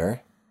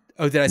mother.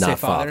 Oh, did I say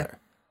father?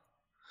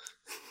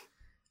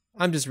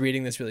 I'm just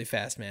reading this really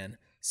fast, man.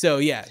 So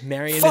yeah,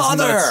 Marion is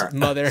Mutt's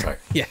mother.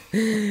 Yeah.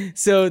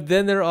 So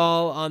then they're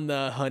all on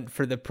the hunt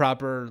for the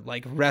proper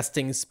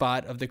resting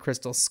spot of the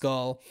crystal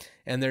skull,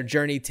 and their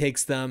journey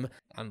takes them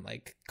on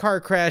car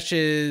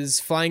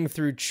crashes, flying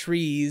through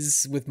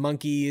trees with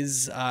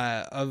monkeys,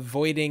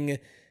 avoiding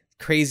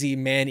crazy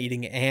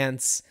man-eating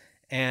ants,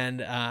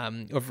 and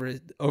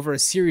over a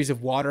series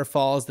of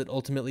waterfalls that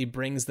ultimately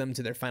brings them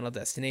to their final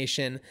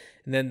destination.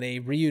 And then they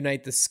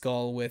reunite the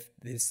skull with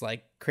this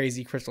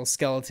crazy crystal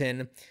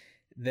skeleton.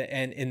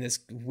 And in this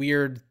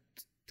weird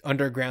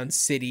underground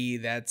city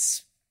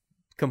that's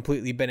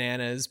completely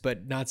bananas,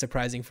 but not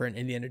surprising for an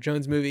Indiana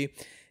Jones movie.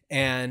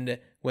 And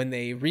when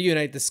they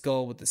reunite the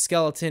skull with the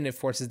skeleton, it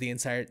forces the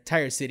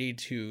entire city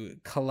to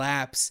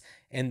collapse,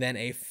 and then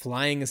a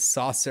flying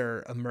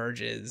saucer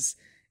emerges.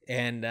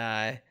 And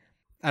I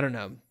don't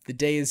know, the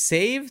day is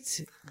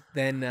saved.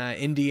 Then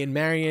Indy and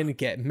Marion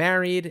get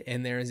married,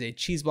 and there is a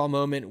cheeseball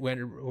moment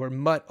where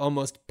Mutt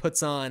almost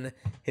puts on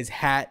his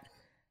hat,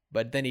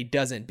 but then he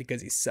doesn't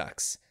because he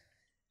sucks.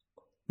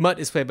 Mutt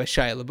is played by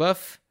Shia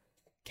LaBeouf.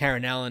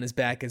 Karen Allen is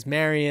back as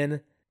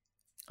Marion.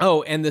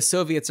 Oh, and the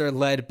Soviets are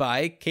led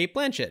by Kate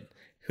Blanchett,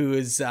 who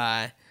is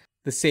the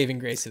saving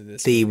grace of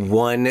this The movie.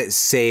 one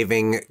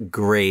saving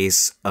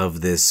grace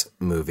of this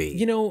movie.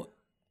 You know,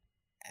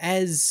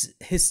 as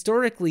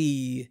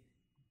historically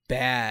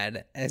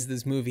bad as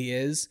this movie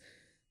is,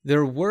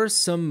 there were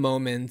some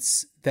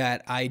moments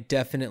that I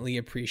definitely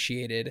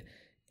appreciated,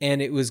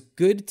 and it was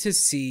good to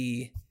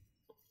see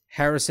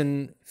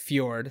Harrison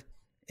Ford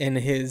in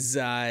his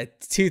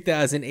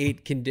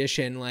 2008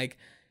 condition, like,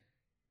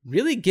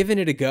 really giving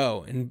it a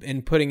go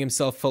and putting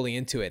himself fully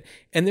into it.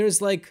 And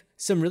there's like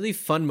some really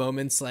fun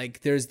moments,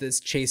 like there's this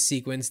chase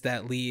sequence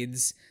that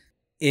leads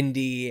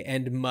Indy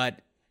and Mutt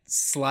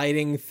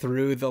sliding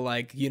through the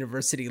like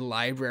university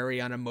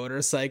library on a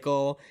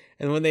motorcycle,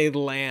 and when they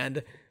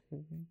land,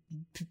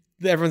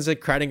 everyone's like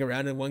crowding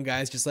around, and one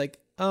guy's just like,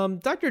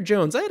 Dr.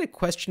 Jones, I had a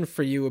question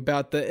for you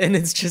about and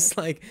it's just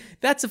like,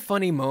 that's a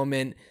funny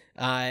moment.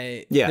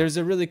 There's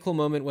a really cool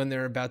moment when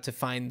they're about to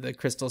find the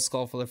crystal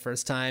skull for the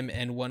first time,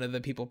 and one of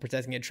the people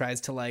protecting it tries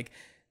to like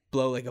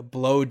blow like a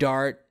blow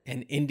dart,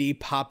 and Indy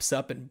pops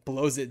up and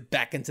blows it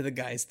back into the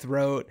guy's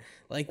throat.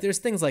 Like, there's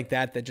things like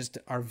that that just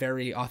are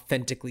very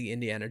authentically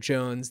Indiana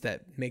Jones,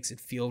 that makes it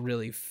feel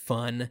really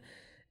fun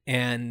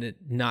and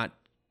not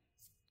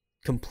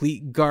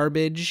complete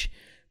garbage.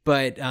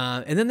 But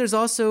and then there's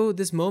also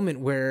this moment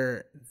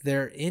where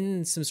they're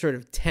in some sort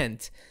of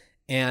tent,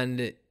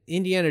 and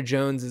Indiana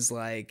Jones is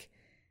like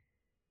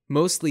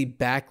mostly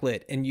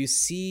backlit, and you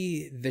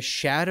see the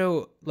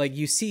shadow, like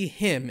you see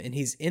him and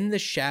he's in the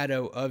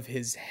shadow of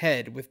his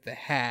head with the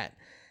hat,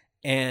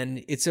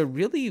 and it's a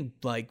really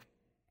like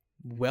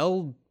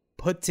well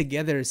put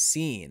together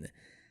scene.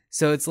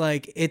 So it's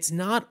like, it's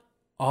not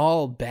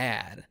all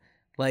bad.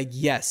 Like,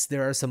 yes,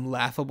 there are some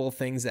laughable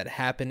things that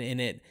happen in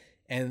it,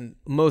 and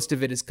most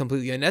of it is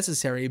completely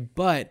unnecessary,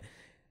 but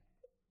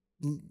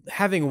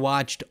having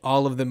watched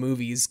all of the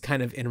movies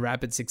kind of in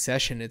rapid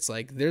succession, it's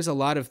like there's a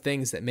lot of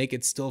things that make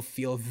it still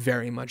feel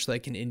very much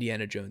like an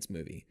Indiana Jones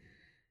movie.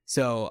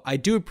 So I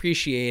do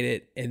appreciate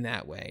it in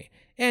that way.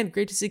 And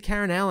great to see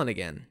Karen Allen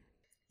again.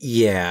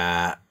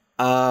 Yeah.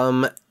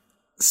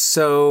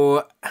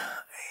 So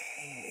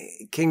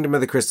Kingdom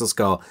of the Crystal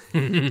Skull.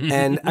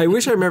 And I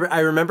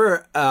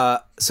remember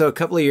so a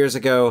couple of years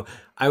ago,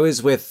 I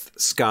was with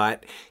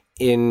Scott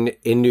in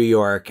New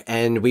York,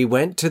 and we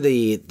went to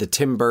the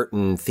Tim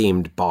Burton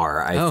themed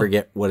bar. I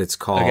forget what it's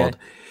called.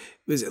 Okay.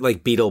 It was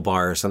like Beetle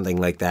Bar or something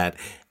like that.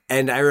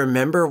 And I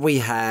remember we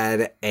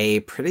had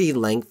a pretty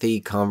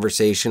lengthy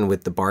conversation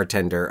with the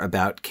bartender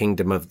about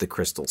Kingdom of the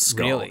Crystal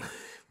Skull.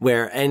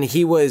 Really?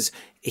 He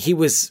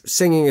was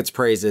singing its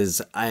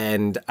praises,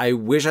 and I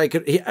wish I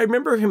could. I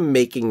remember him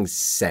making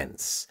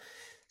sense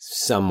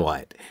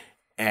somewhat,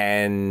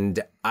 and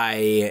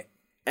I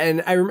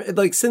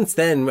like since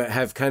then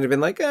have kind of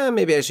been like,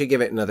 maybe I should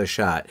give it another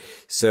shot.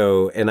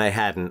 So, and I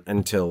hadn't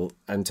until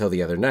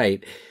the other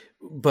night.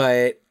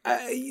 But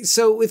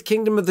so with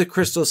Kingdom of the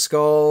Crystal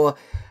Skull,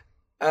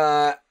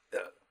 so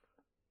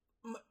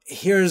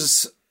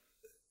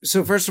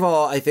first of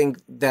all, I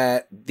think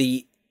that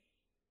the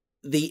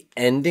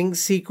ending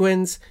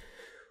sequence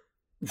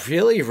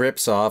really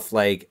rips off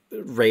like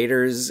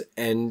Raiders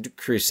and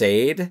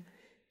Crusade,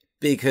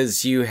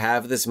 because you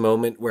have this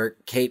moment where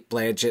Kate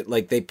Blanchett,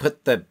 like, they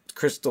put the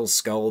crystal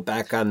skull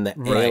back on the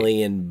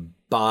alien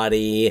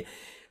body,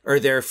 or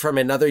they're from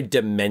another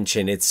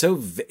dimension. It's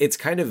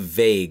kind of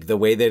vague the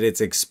way that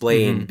it's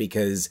explained,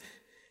 because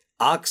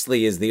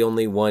Oxley is the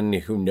only one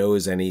who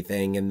knows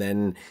anything, and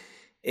then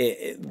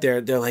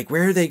they're like,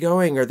 where are they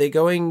going? Are they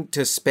going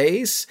to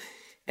space?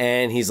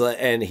 And he's like,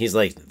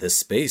 the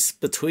space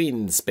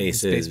between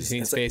spaces. Space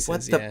between It's spaces, like,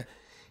 what yeah. the?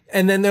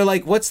 And then they're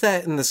like, what's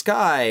that in the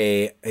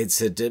sky? It's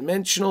a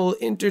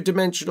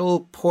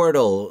interdimensional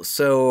portal.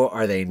 So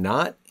are they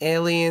not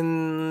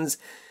aliens?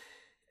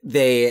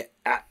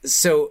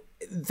 So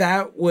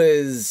that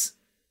was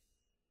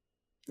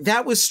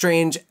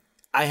strange.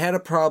 I had a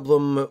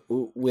problem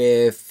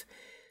with,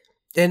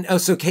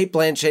 and so Kate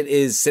Blanchett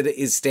is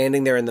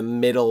standing there in the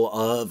middle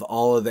of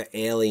all of the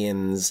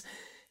aliens,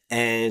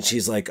 and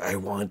she's like, I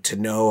want to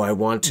know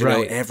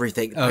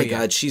everything. Oh my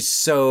God, she's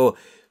so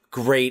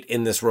great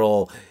in this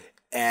role.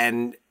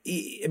 And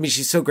I mean,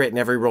 she's so great in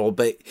every role,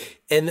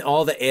 and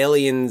all the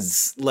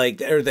aliens, like,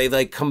 they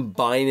like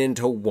combine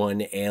into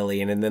one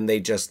alien, and then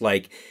they just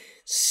like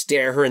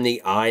stare her in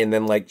the eye, and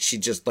then like she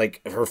just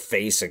like her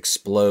face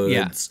explodes.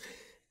 Yeah.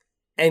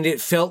 And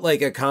it felt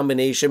like a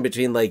combination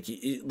between like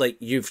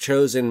you've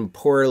chosen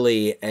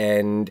poorly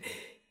and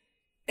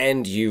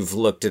you've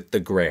looked at the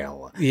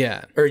Grail.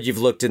 Yeah. Or you've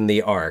looked in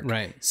the Ark.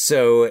 Right.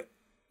 So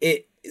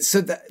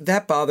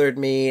that bothered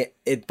me.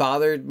 It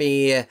bothered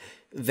me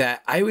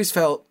that I always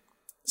felt,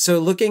 so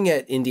looking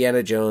at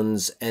Indiana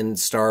Jones and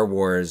Star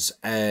Wars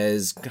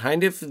as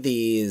kind of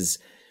these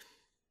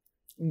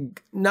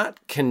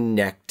not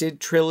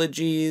connected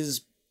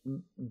trilogies,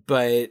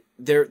 but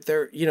they're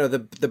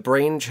the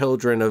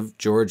brainchildren of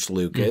George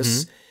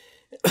Lucas.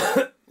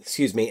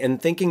 Excuse me.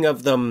 And thinking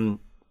of them,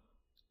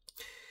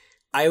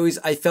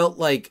 I felt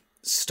like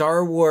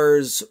Star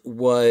Wars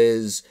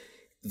was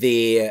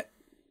the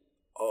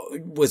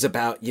was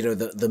about, you know,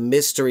 the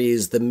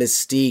mysteries, the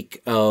mystique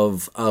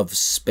of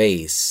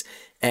space,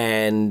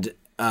 and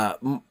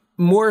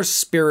more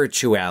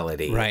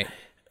spirituality, Right.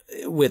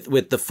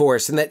 with the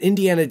Force, and that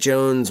Indiana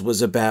Jones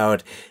was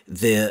about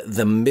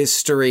the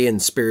mystery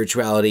and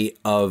spirituality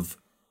of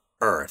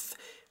Earth.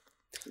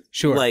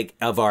 Sure. Like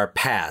of our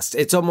past.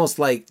 It's almost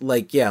like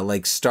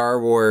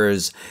Star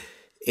Wars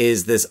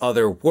is this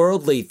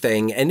otherworldly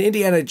thing, and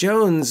Indiana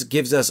Jones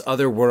gives us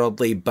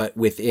otherworldly, but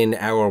within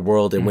our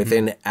world and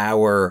within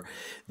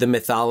the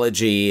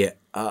mythology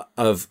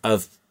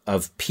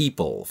of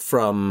people,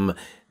 from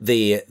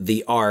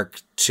the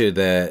Ark to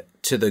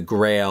the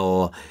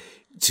Grail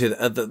to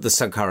the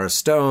Sankara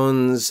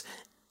stones.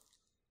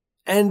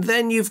 And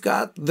then you've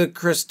got the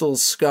Crystal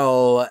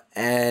Skull,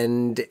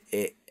 and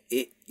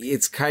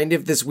it's kind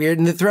of this weird,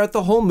 and throughout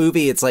the whole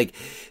movie, it's like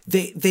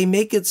they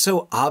make it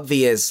so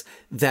obvious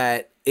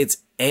that it's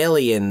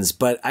aliens,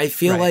 but I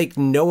feel Right. like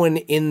no one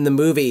in the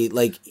movie,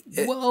 like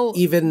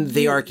even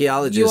the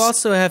archaeologists. You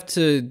also have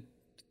to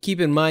keep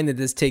in mind that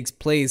this takes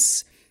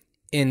place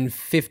in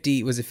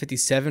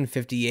 57,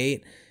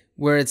 58,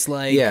 where it's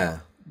like,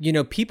 you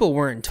know, people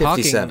weren't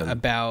talking 57.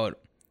 about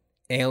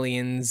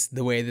aliens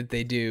the way that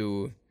they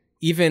do.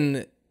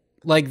 Even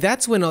like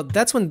that's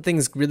when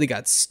things really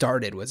got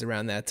started, was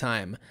around that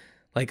time.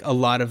 Like a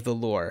lot of the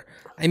lore.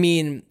 I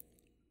mean,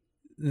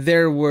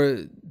 there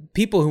were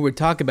people who would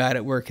talk about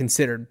it were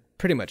considered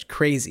pretty much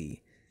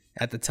crazy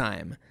at the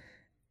time.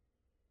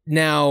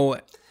 Now,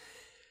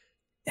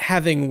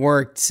 having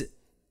worked,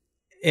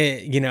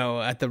 you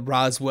know, at the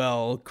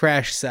Roswell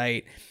crash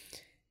site,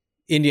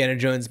 Indiana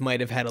Jones might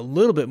have had a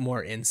little bit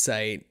more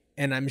insight,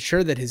 and I'm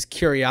sure that his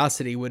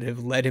curiosity would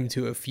have led him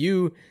to a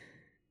few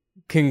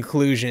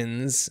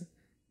conclusions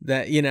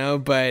that, you know,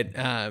 but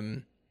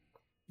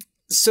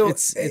so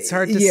it's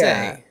hard to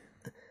say.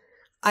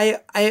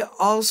 I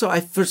also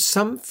for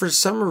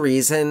some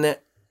reason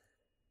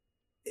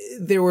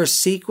there were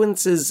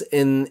sequences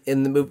in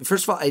the movie.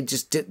 First of all, I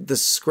just did the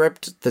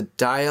script, the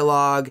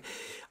dialogue.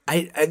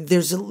 I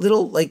there's a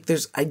little like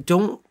I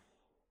don't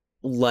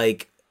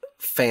like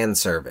fan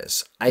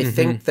service. I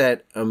think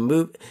that a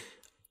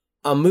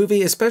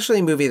movie, especially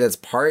a movie that's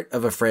part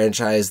of a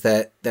franchise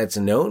that's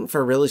known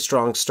for really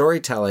strong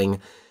storytelling,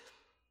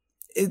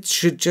 it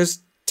should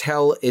just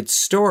tell its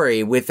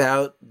story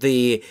without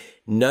the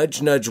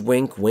nudge, nudge,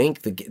 wink,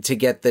 wink to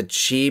get the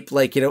cheap,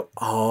 like, you know,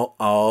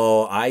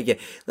 I get,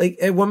 like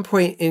at one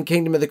point in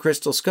Kingdom of the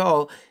Crystal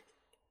Skull,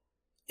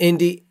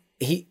 Indy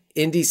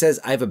says,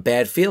 I have a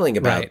bad feeling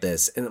about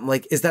this. And I'm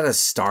like, is that a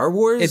Star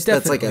Wars? It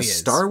That's like definitely a is.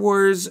 Star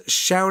Wars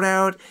shout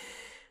out.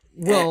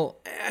 Well,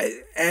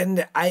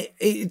 And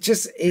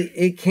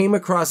it came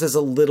across as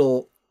a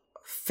little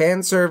fan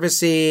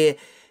servicey.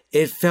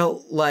 It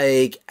felt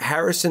like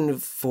Harrison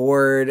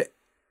Ford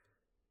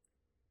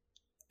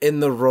in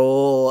the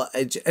role,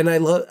 and I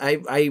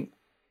like,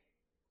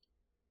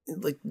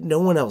 no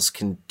one else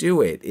can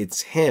do it.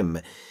 It's him.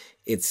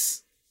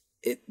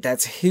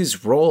 That's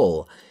his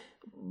role.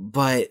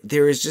 But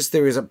there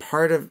was a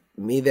part of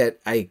me that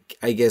I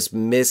guess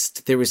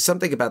missed. There was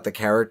something about the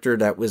character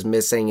that was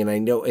missing, and I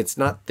know it's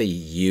not the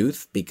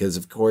youth, because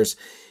of course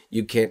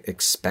you can't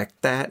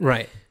expect that.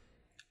 right.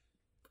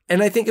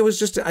 And I think it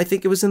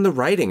was in the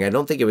writing. I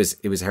don't think it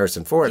was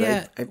Harrison Ford.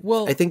 Yeah,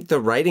 I think the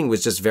writing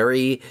was just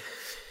very,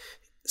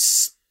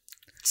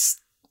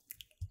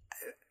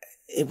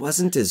 it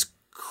wasn't as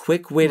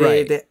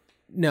quick-witted. Right.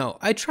 No,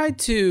 I tried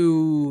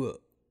to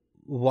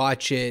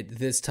watch it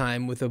this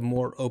time with a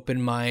more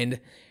open mind,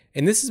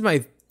 and this is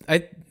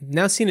I've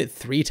now seen it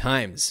 3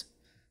 times.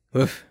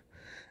 Oof.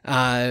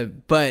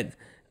 But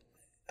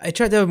I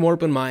tried to have a more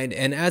open mind,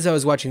 and as I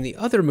was watching the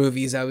other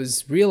movies, I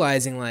was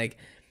realizing, like,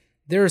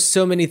 there are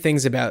so many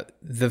things about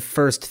the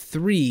first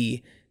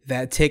 3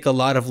 that take a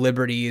lot of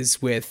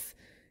liberties with,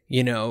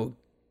 you know,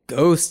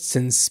 ghosts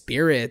and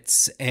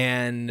spirits,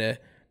 and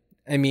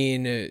I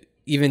mean,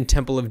 even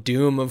Temple of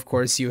Doom, of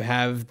course, you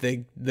have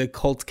the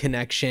cult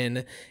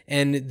connection,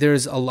 and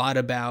there's a lot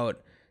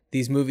about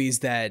these movies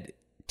that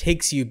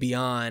takes you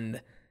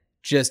beyond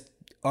just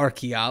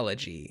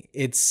archaeology.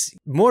 It's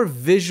more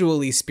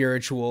visually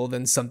spiritual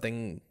than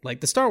something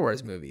like the Star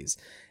Wars movies.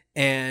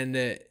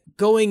 And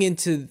going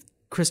into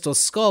Crystal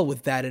Skull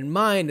with that in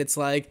mind, it's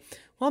like,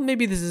 well,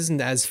 maybe this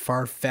isn't as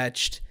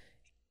far-fetched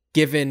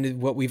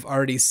given what we've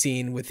already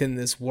seen within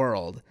this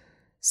world.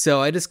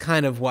 So I just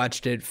kind of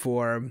watched it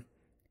for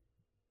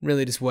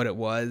really just what it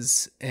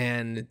was,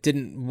 and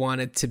didn't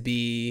want it to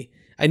be,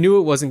 I knew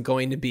it wasn't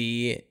going to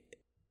be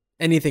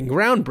anything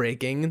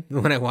groundbreaking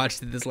when I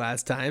watched it this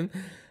last time.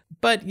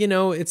 But, you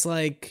know, it's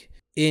like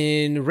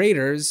in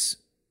Raiders,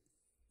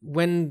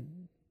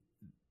 when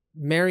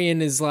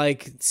Marion is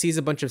like, sees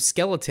a bunch of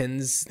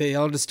skeletons, they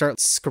all just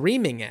start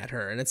screaming at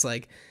her. And it's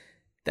like,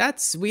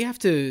 that's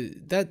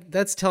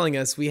telling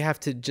us we have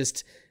to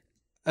just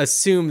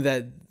assume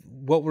that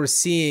what we're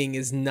seeing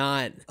is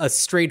not a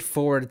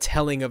straightforward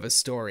telling of a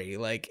story.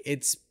 Like,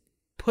 it's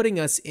putting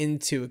us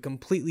into a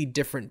completely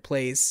different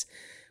place.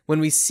 When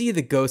we see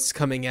the ghosts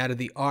coming out of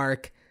the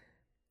Ark,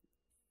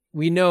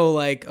 we know,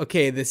 like,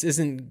 okay, this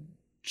isn't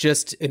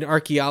just an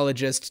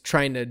archaeologist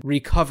trying to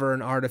recover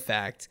an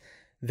artifact.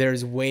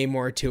 There's way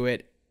more to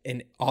it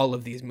in all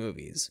of these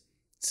movies.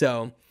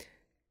 So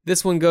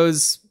this one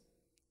goes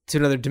to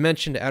another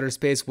dimension, to outer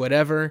space,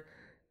 whatever.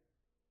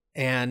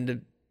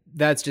 And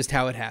that's just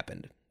how it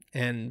happened.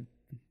 And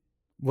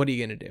what are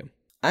you going to do?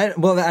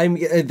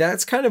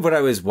 That's kind of what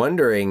I was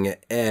wondering,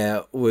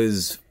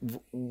 was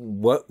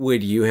what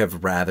would you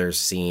have rather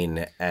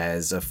seen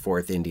as a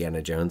fourth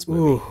Indiana Jones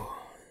movie? Ooh.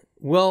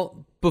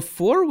 Well,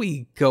 before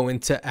we go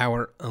into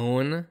our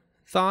own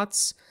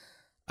thoughts,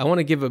 I want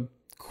to give a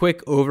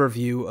quick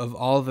overview of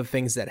all the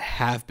things that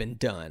have been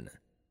done.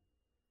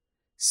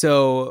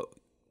 So,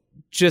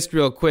 just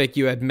real quick,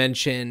 you had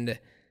mentioned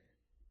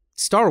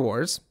Star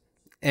Wars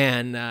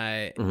and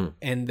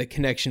the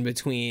connection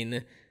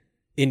between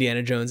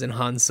Indiana Jones and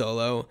Han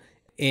Solo.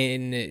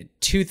 In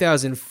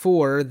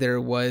 2004,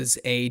 there was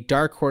a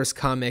Dark Horse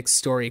Comics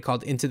story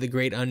called Into the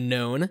Great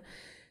Unknown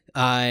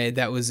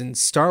that was in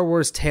Star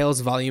Wars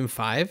Tales Volume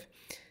 5.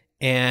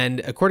 And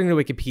according to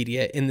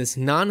Wikipedia, in this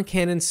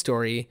non-canon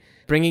story,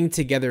 bringing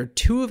together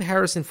two of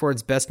Harrison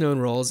Ford's best-known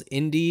roles,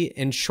 Indy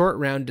and Short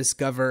Round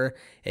discover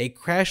a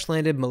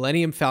crash-landed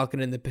Millennium Falcon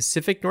in the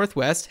Pacific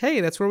Northwest.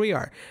 Hey, that's where we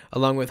are.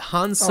 Along with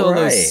Han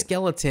Solo's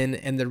skeleton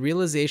and the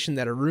realization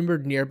that a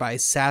rumored nearby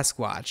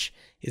Sasquatch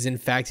is in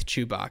fact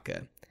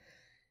Chewbacca.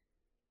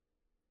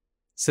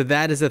 So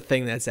that is a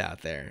thing that's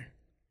out there.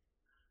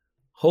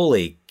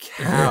 Holy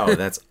cow,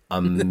 that's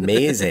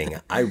amazing.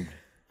 I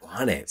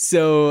want it.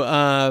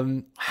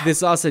 So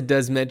this also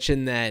does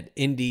mention that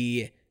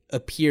Indy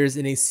appears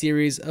in a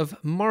series of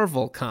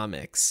Marvel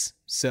comics.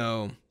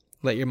 So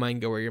let your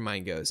mind go where your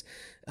mind goes.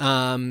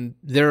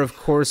 There, of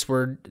course,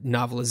 were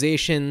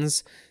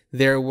novelizations.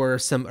 There were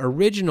some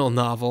original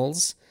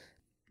novels.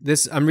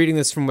 I'm reading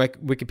this from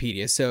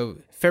Wikipedia. So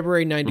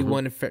February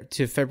 91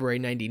 to February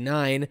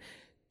 99,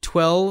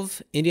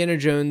 12 Indiana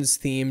Jones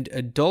themed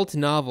adult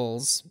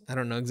novels. I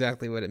don't know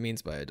exactly what it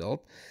means by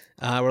adult.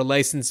 Were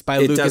licensed by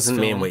Lucasfilm. It doesn't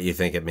mean what you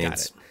think it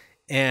means.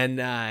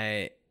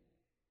 And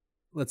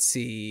let's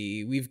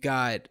see. We've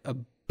got a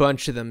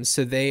bunch of them.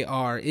 So they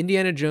are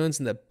Indiana Jones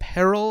and the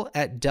Peril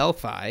at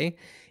Delphi,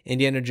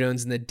 Indiana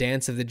Jones and the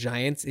Dance of the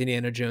Giants,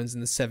 Indiana Jones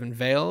and the Seven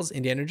Veils,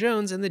 Indiana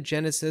Jones and the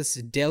Genesis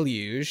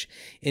Deluge,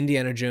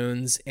 Indiana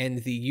Jones and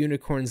the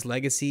Unicorn's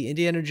Legacy,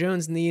 Indiana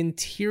Jones and the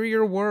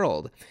Interior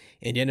World,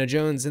 Indiana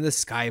Jones and the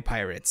Sky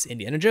Pirates,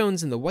 Indiana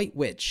Jones and the White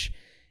Witch,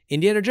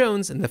 Indiana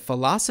Jones and the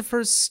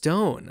Philosopher's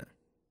Stone.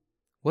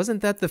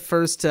 Wasn't that the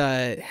first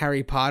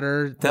Harry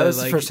Potter? That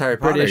was the first Harry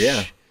Potter, British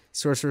yeah.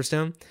 Sorcerer's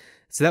Stone.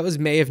 So that was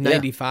May of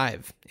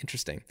 95. Yeah.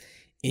 Interesting.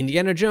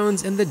 Indiana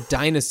Jones and the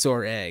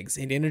Dinosaur Eggs,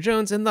 Indiana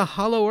Jones and the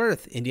Hollow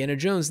Earth, Indiana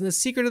Jones and the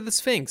Secret of the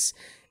Sphinx,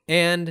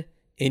 and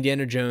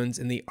Indiana Jones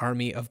and the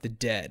Army of the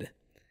Dead.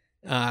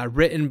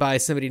 Written by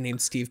somebody named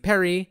Steve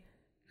Perry,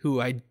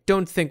 who I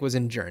don't think was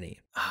in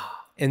Journey.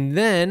 And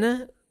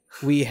then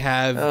we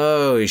have...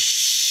 Oh,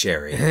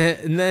 Sherry.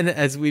 And then,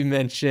 as we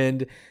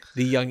mentioned,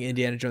 the Young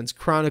Indiana Jones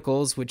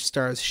Chronicles, which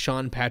stars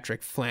Sean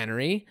Patrick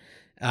Flannery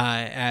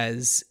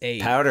as a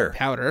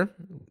Powder,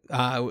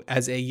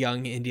 as a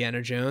young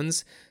Indiana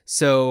Jones.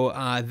 So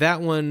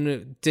that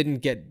one didn't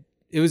get...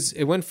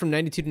 It went from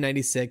 92 to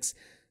 96.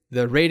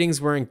 The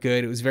ratings weren't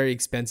good. It was very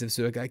expensive,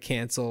 so it got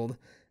canceled.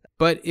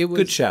 But it was...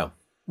 Good show.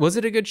 Was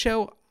it a good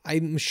show?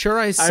 I'm sure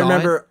I saw it. I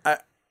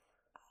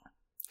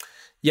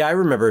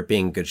remember it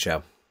being a good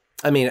show.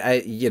 I mean,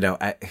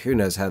 who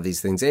knows how these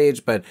things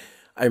age, but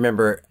I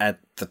remember at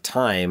the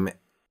time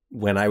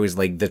when I was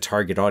like the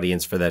target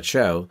audience for that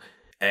show,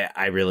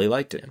 I really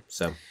liked it.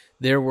 So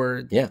there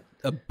were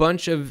a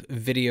bunch of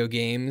video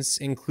games,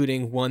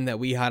 including one that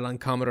we had on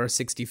Commodore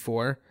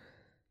 64.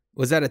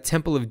 Was that a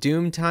Temple of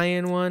Doom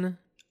tie-in one?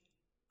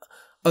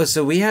 Oh,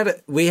 so we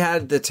had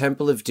the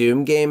Temple of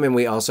Doom game, and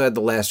we also had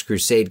the Last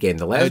Crusade game.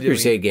 The Last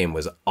Crusade game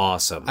was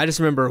awesome. I just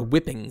remember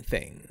whipping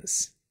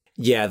things.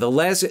 Yeah,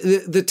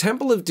 the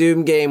Temple of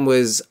Doom game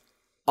was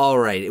all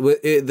right.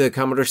 The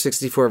Commodore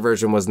 64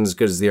 version wasn't as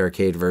good as the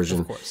arcade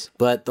version, of course.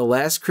 But the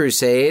Last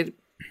Crusade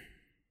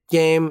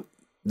game,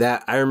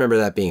 that I remember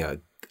that being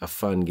a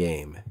fun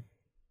game.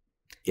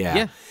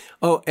 Yeah.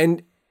 Oh,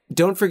 and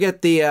don't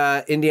forget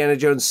the Indiana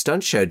Jones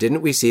stunt show.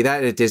 Didn't we see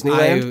that at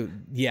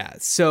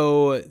Disneyland?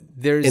 So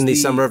there's in the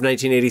summer of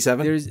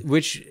 1987.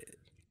 Which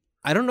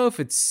I don't know if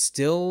it's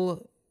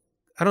still.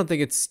 I don't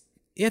think it's.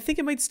 Yeah, I think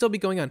it might still be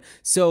going on.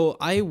 So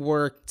I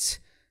worked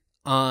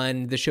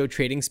on the show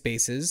Trading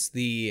Spaces,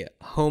 the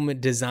home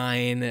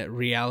design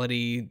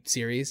reality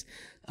series,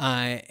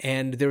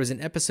 and there was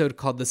an episode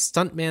called The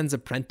Stuntman's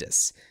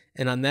Apprentice,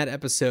 and on that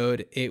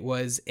episode, it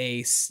was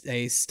a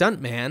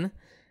stuntman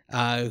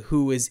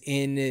who was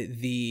in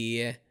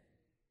the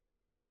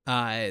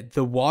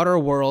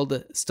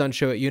Waterworld stunt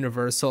show at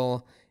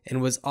Universal,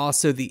 and was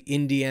also the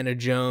Indiana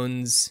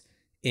Jones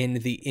in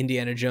the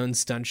Indiana Jones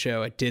stunt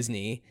show at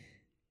Disney.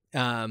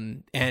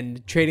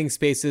 And trading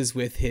spaces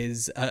with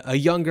a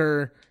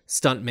younger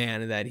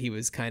stuntman that he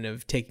was kind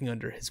of taking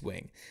under his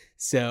wing.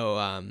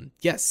 So,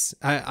 yes,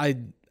 I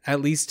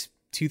at least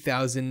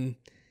 2000,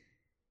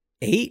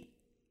 8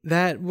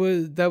 that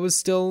was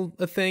still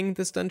a thing,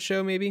 the stunt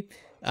show maybe.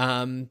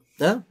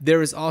 No? There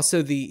was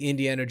also the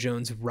Indiana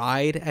Jones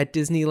ride at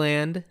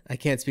Disneyland. I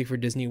can't speak for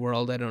Disney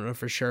World, I don't know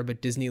for sure,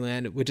 but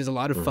Disneyland, which is a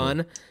lot of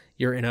fun.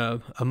 You're in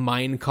a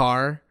mine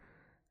car.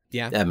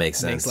 Yeah, That makes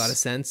sense. Makes a lot of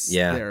sense.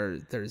 Yeah.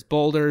 There's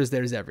boulders,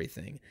 there's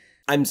everything.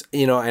 And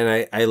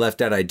I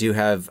left out, I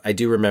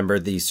do remember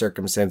the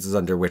circumstances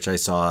under which I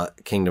saw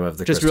Kingdom of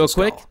the Just Crystal real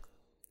Skull. quick,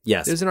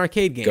 Yes. there's an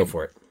arcade game. Go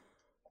for it.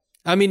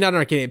 I mean, not an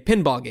arcade,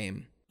 pinball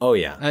game. Oh,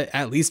 yeah.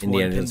 At least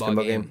Indiana one Jones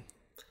pinball game.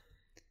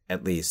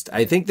 At least.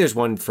 I think there's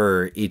one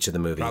for each of the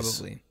movies.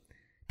 Probably.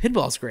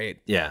 Pinball's great.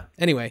 Yeah.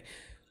 Anyway,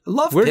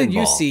 Love where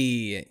pinball.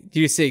 did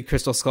you see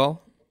Crystal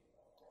Skull?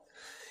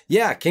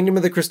 Yeah, Kingdom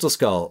of the Crystal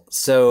Skull.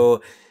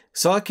 So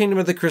saw Kingdom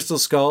of the Crystal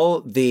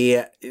Skull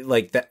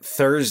that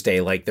Thursday,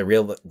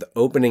 the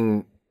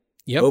opening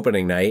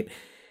opening night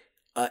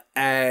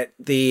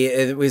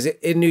it was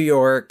in New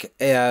York,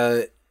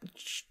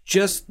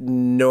 just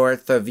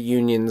north of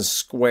Union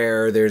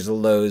Square. There's a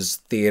Lowe's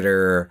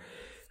Theater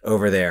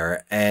over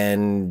there,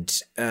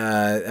 and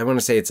I want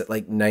to say it's at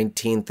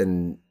 19th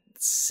and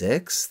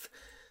 6th.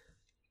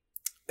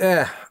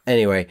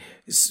 Anyway,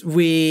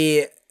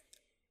 we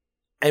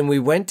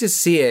went to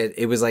see it.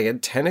 It was like a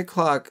 10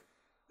 o'clock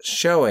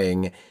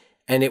showing,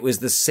 and it was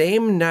the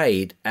same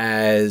night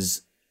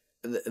as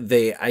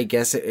I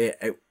guess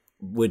it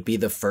would be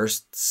the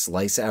first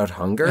Slice Out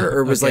Hunger, or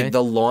it was Okay. like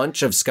the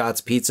launch of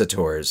Scott's Pizza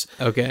Tours.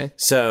 Okay.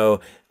 So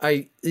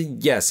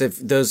if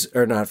those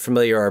are not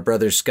familiar, our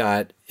brother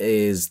Scott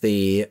is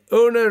the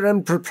owner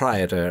and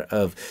proprietor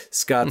of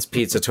Scott's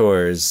Pizza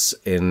Tours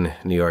in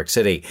New York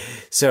City.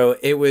 So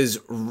it was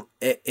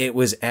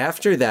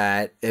after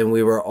that, and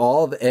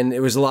and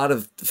there was a lot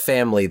of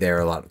family there,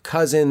 a lot of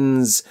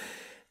cousins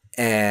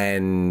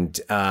and,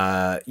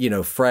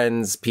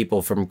 friends,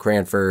 people from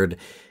Cranford.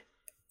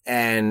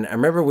 And I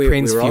remember we were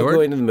all Fjord?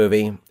 going to the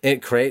movie.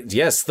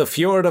 Yes, the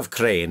Fjord of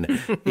Crane.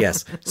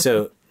 Yes.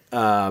 So,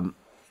 and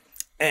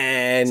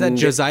Is that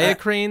Josiah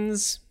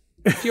Crane's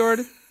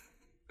fjord?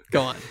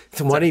 Go on.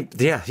 the one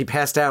he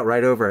passed out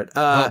right over it.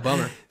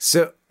 Bummer.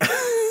 So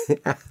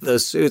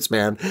those suits,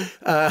 man.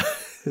 And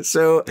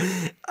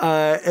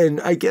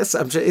I guess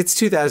it's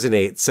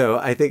 2008, so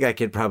I think I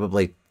could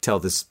probably tell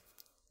this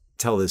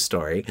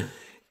story.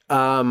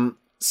 And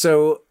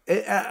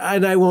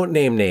I won't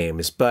name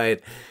names,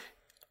 but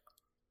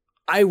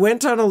I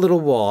went on a little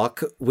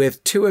walk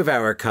with two of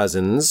our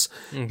cousins,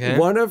 Okay.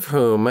 one of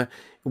whom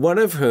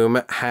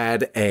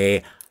had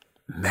a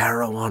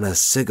marijuana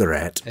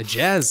cigarette. A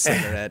jazz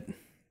cigarette.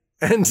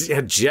 And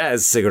a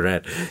jazz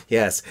cigarette,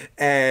 yes.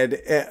 And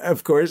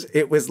of course,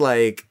 it was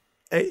like,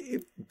 I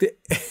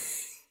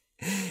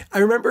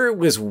remember it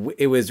was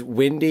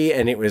windy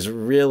and it was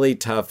really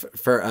tough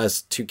for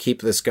us to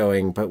keep this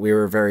going, but we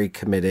were very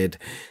committed.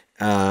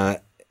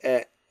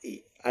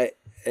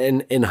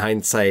 In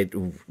hindsight,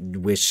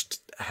 wished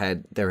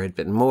there had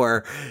been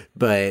more,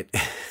 but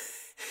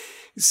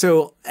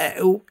so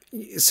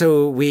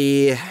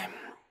we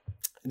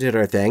did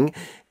our thing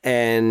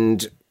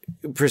and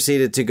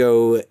proceeded to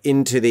go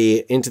into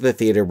the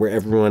theater where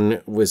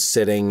everyone was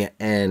sitting,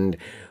 and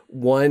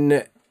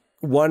one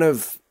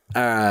of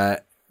I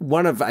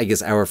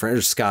guess our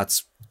friend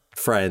Scott's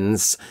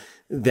friends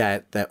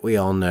that we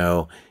all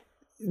know,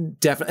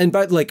 definitely, and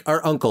but like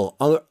our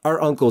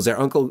uncle's there,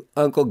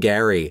 Uncle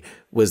Gary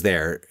was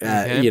there,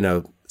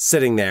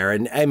 sitting there,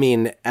 and I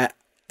mean,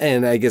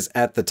 and I guess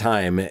at the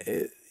time,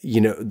 it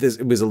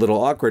was a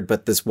little awkward,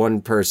 but this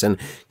one person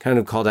kind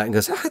of called out and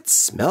goes, it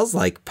smells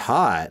like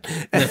pot.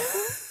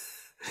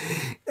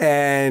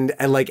 and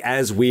like,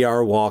 as we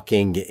are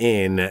walking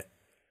in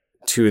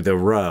to the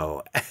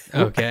row.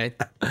 Okay.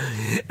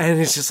 And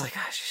it's just like,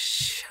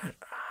 shut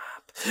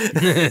up.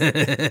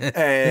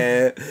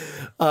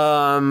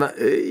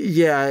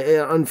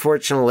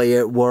 Unfortunately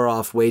it wore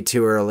off way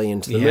too early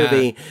into the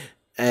movie.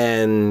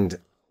 And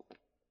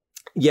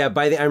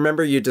I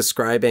remember you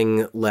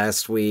describing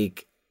last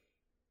week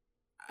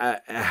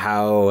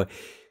how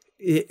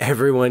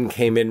everyone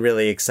came in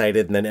really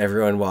excited and then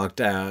everyone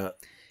walked out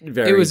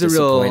very It was a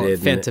disappointed. real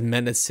Phantom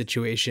Menace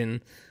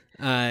situation.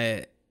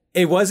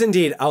 It was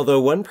indeed,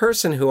 although one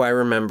person who I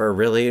remember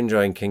really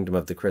enjoying Kingdom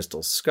of the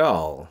Crystal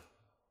Skull,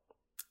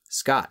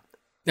 Scott.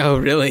 Oh,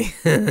 really?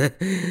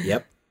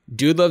 Yep.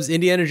 Dude loves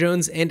Indiana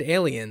Jones and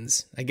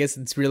aliens. I guess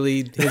it's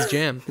really his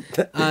jam.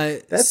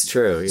 That's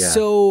true, yeah.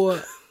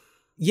 So,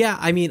 yeah,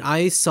 I mean,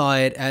 I saw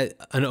it at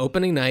an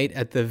opening night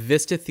at the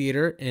Vista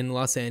Theater in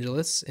Los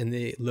Angeles in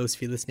the Los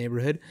Feliz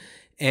neighborhood.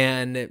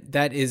 And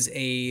that is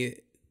a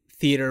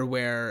theater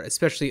where,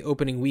 especially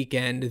opening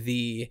weekend,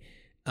 the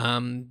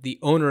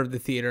owner of the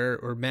theater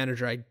or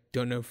manager, I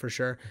don't know for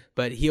sure,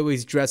 but he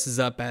always dresses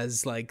up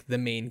as like the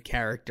main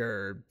character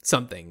or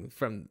something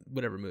from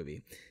whatever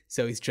movie.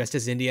 So he's dressed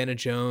as Indiana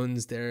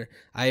Jones there.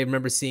 I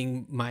remember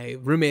seeing my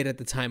roommate at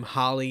the time,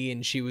 Holly,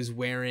 and she was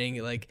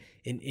wearing like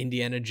an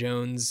Indiana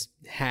Jones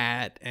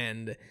hat,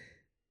 and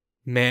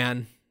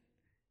man,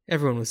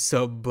 everyone was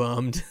so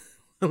bummed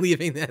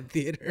leaving that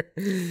theater.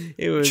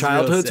 It was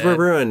Childhoods real were sad.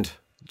 ruined.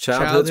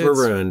 Childhoods were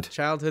ruined.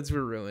 Childhoods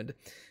were ruined.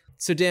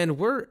 So Dan,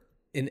 we're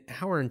an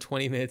hour and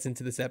 20 minutes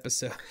into this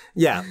episode.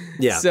 Yeah.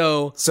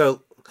 So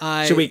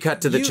should we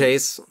cut to the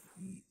chase?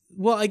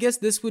 Well, I guess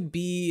this would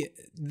be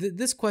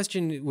this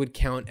question would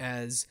count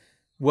as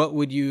what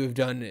would you have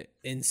done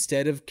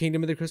instead of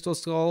Kingdom of the Crystal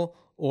Skull,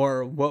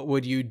 or what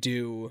would you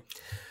do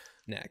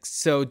next?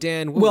 So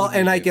Dan,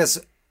 I guess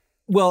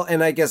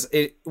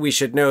we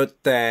should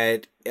note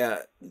that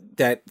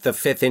that the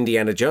fifth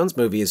Indiana Jones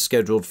movie is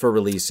scheduled for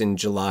release in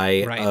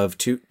July of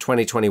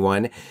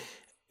 2021,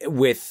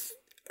 with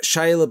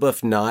Shia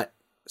LaBeouf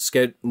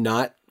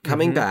not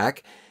coming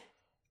back.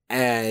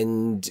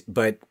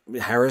 But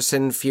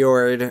Harrison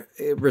Ford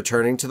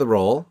returning to the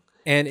role,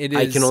 and it is.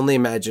 I can only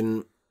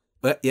imagine.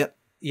 But yeah,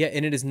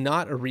 and it is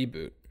not a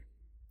reboot.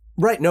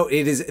 Right? No,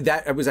 it is.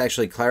 That was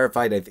actually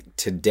clarified. I think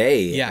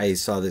today. Yeah. I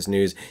saw this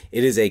news.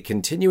 It is a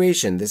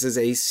continuation. This is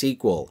a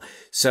sequel.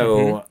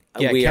 So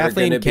we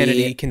Kathleen are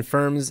Kennedy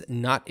confirms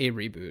not a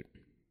reboot.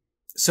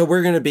 So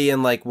we're going to be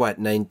in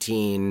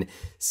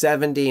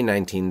 1970,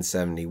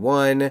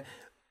 1971.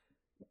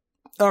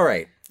 All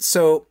right.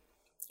 So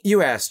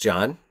you asked,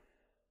 John.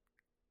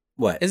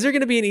 What? Is there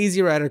going to be an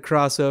Easy Rider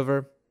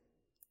crossover?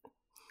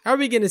 Are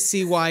we going to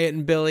see Wyatt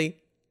and Billy?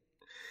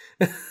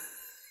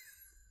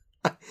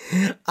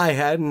 I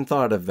hadn't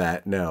thought of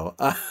that, no.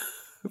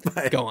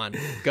 Go on.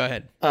 Go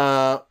ahead.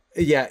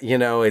 Yeah,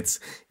 it's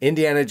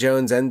Indiana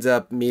Jones ends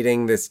up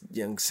meeting this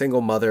young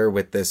single mother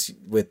with this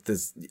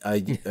a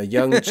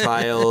young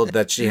child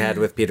that she had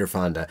with Peter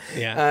Fonda.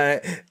 Yeah.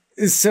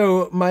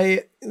 So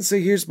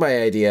here's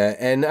my idea,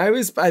 and I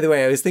was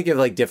thinking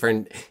of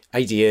different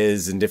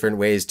ideas and different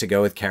ways to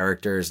go with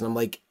characters, and I'm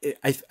like,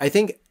 I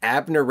think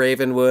Abner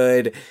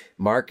Ravenwood,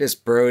 Marcus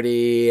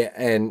Brody,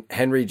 and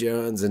Henry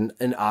Jones and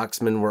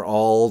Oxman were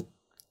all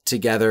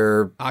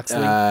together.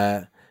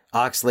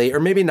 Oxley, or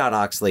maybe not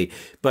Oxley,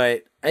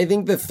 but I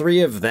think the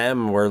three of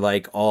them were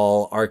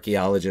all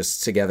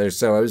archaeologists together.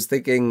 So I was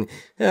thinking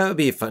it would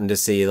be fun to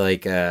see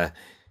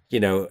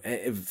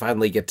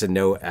finally get to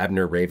know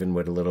Abner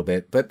Ravenwood a little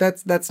bit, but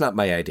that's not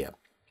my idea.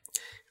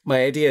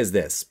 My idea is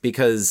this,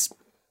 because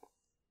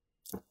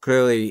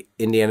clearly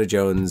Indiana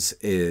Jones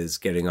is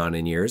getting on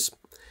in years,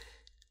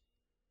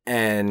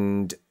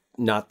 and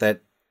not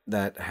that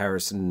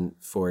Harrison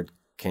Ford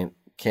can't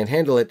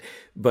handle it,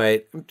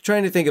 but I'm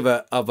trying to think of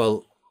a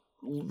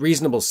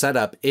reasonable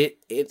setup.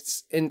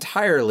 It's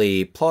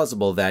entirely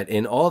plausible that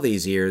in all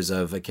these years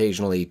of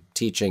occasionally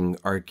teaching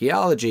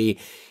archaeology,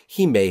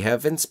 he may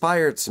have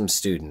inspired some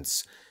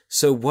students.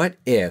 So what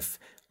if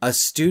a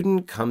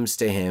student comes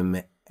to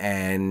him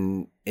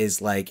and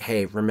is like,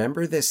 hey,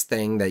 remember this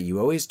thing that you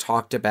always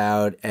talked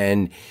about?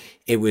 And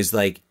it was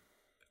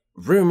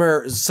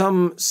rumor,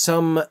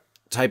 some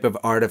type of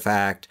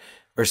artifact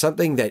or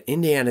something that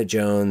Indiana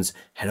Jones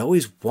had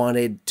always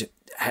wanted to,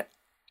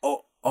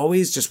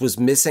 always just was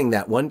missing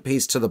that one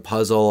piece to the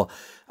puzzle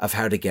of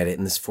how to get it.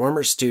 And this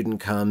former student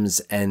comes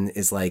and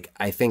is like,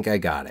 I think I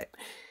got it.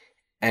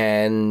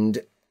 And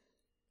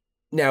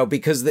now,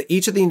 because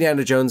each of the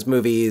Indiana Jones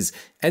movies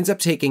ends up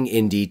taking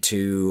Indy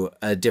to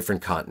a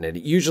different continent,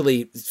 it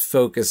usually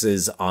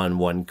focuses on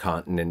one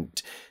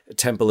continent,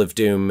 Temple of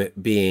Doom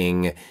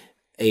being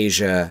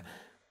Asia,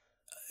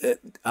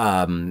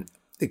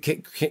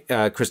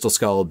 Crystal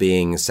Skull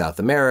being South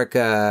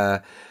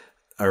America,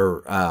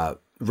 or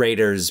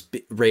Raiders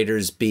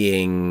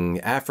being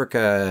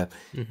Africa.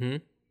 Mm-hmm.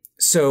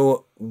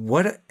 So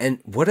what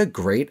a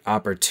great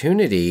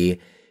opportunity.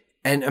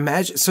 And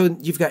imagine, so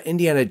you've got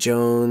Indiana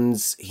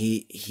Jones.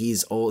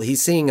 He's old.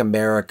 He's seeing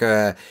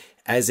America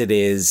as it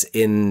is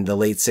in the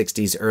late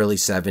 60s, early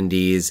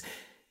 70s.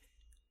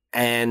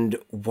 And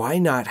why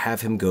not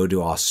have him go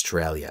to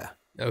Australia?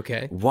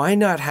 Okay. Why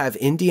not have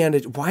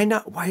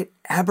why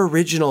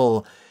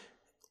Aboriginal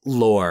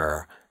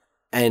lore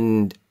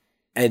and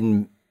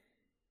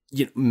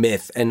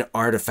myth and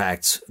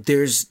artifacts?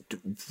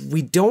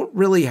 We don't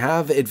really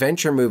have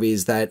adventure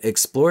movies that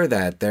explore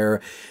that.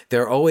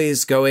 They're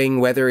always going,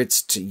 whether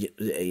it's to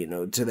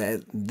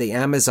the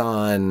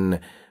Amazon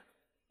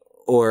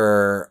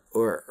or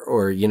down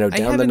the Nile. I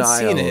haven't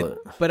seen it,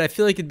 but I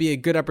feel like it'd be a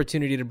good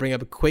opportunity to bring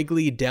up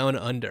Quigley Down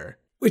Under,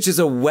 which is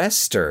a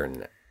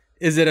Western.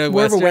 Is it a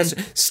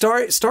Western?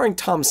 Starring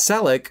Tom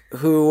Selleck,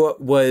 who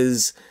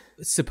was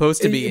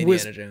supposed to be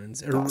Indiana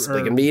Jones. Or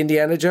going to be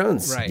Indiana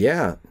Jones. Right.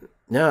 Yeah.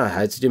 No, I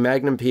had to do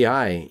Magnum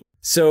PI.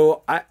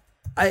 So I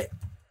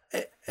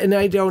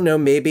don't know,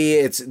 maybe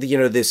it's,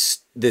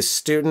 this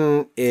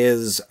student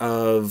is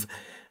of,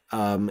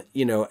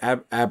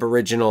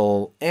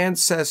 Aboriginal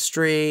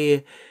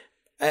ancestry,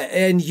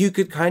 and you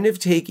could kind of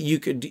take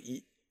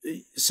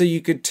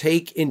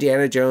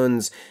Indiana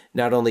Jones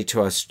not only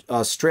to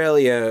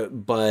Australia,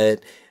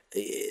 but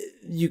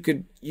you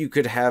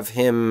could have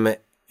him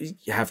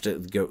have to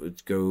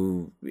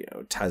go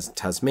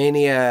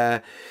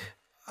Tasmania,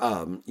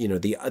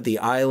 the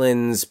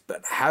islands,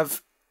 but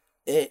have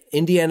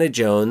Indiana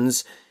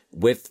Jones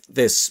with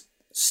this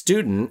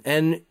student,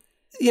 and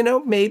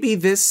maybe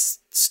this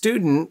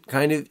student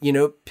kind of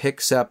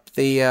picks up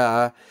the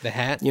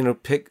hat,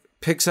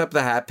 picks up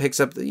the hat, picks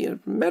up the,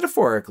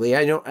 metaphorically.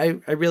 I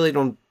really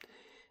don't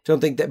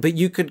think that, but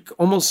you could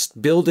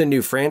almost build a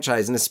new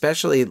franchise. And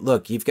especially,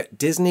 look, you've got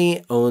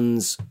Disney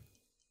owns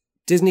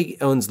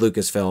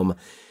Lucasfilm.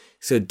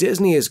 So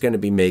Disney is going to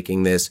be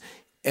making this,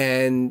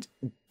 and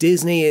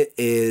Disney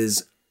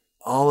is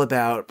all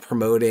about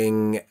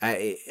promoting.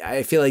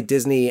 I feel like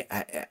Disney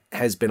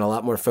has been a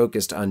lot more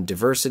focused on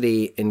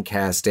diversity in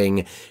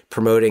casting,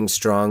 promoting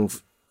strong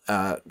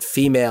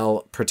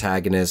female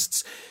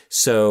protagonists.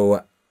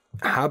 So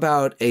how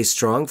about a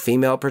strong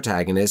female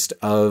protagonist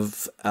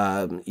of,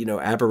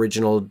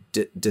 Aboriginal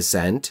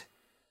descent,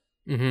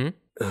 who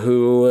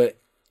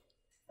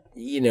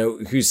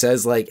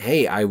says like,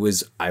 hey, I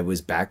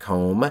was back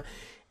home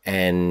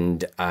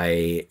and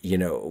I,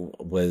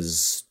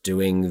 was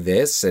doing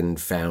this and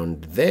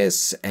found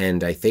this,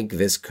 and I think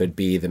this could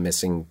be the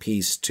missing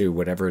piece to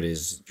whatever it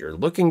is you're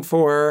looking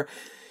for.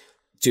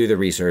 Do the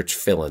research,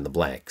 fill in the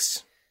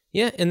blanks.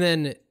 Yeah, and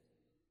then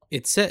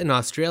it's set in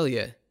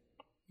Australia.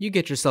 You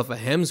get yourself a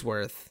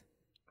Hemsworth.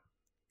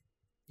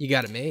 You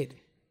got it made.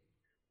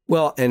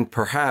 Well, and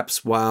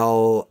perhaps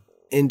while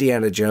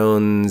Indiana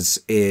Jones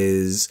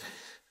is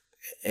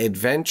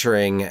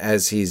adventuring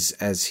as he's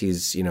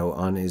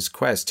on his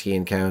quest, he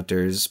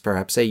encounters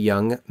perhaps a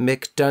young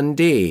Mick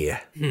Dundee.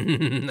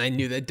 I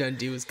knew that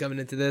Dundee was coming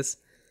into this.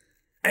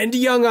 And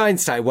young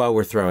Einstein. While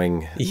we're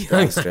throwing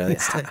Australia,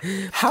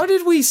 how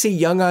did we see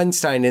young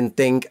Einstein and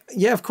think,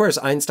 yeah, of course,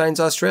 Einstein's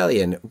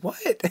Australian?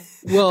 What?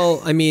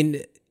 Well, I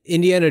mean,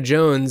 Indiana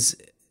Jones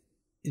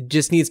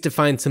just needs to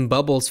find some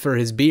bubbles for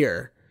his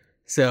beer.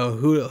 So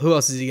who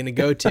else is he going to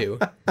go to?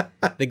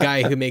 The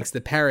guy who makes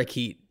the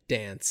parakeet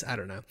dance. I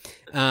don't know.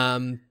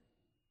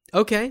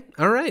 Okay.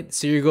 All right.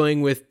 So you're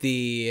going with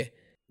the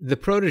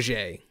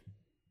protege,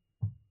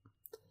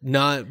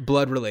 not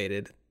blood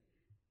related.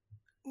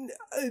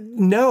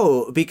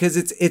 No, because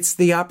it's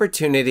the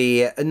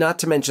opportunity, not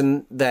to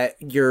mention that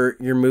you're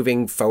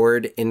moving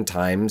forward in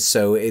time,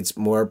 so it's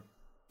more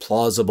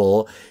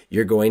plausible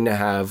you're going to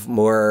have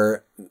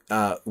more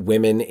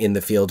women in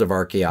the field of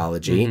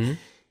archaeology.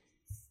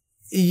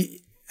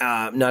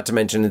 Not to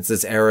mention it's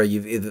this era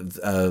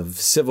of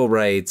civil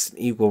rights,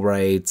 equal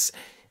rights.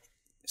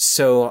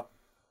 So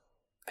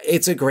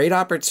it's a great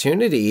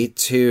opportunity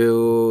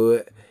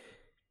to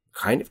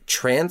kind of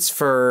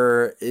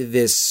transfer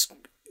this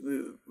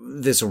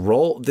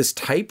role, this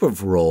type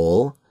of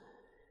role,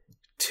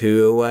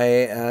 to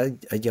a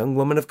young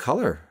woman of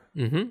color.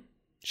 Mm-hmm.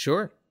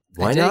 Sure.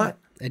 Why not?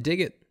 I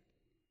dig it.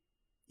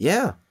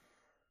 Yeah.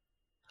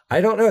 I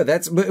don't know.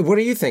 What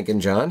are you thinking,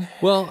 John?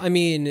 Well, I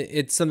mean,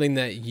 it's something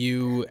that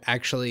you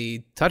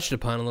actually touched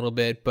upon a little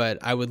bit, but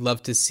I would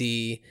love to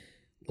see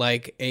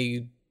like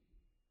a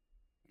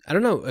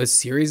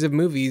series of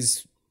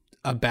movies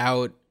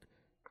about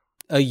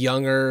a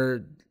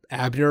younger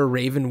Abner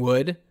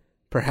Ravenwood,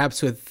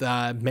 perhaps with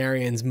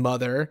Marion's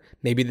mother.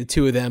 Maybe the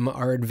two of them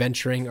are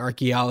adventuring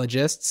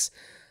archaeologists.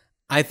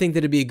 I think that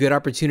it'd be a good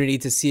opportunity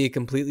to see a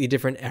completely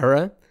different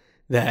era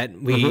that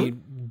we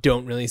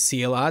don't really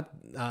see a lot.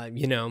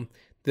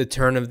 The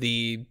turn of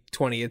the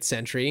 20th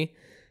century.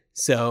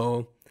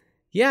 So,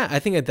 yeah, I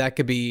think that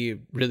could be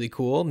really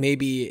cool.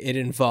 Maybe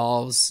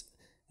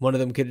one of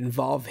them could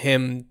involve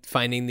him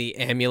finding the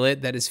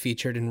amulet that is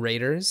featured in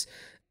Raiders.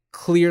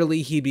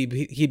 Clearly,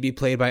 he'd be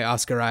played by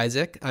Oscar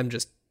Isaac. I'm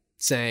just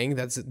saying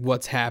that's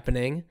what's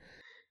happening.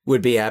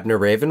 Would be Abner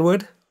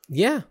Ravenwood?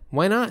 Yeah,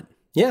 why not?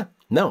 Yeah,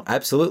 no,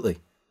 absolutely.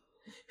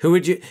 Who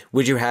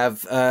would you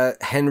have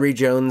Henry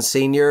Jones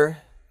Sr.?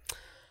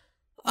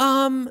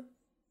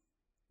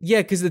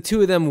 Yeah, because the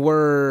two of them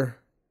were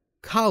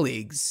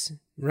colleagues,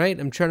 right?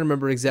 I'm trying to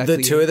remember exactly.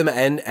 The two of them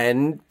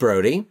and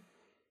Brody.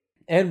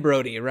 And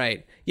Brody,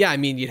 right. Yeah, I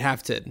mean, you'd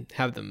have to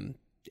have them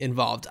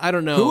involved. I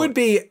don't know. Who would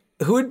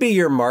be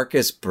your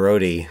Marcus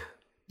Brody?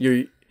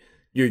 Your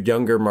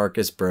younger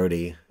Marcus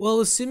Brody? Well,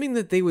 assuming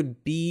that they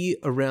would be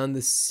around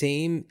the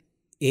same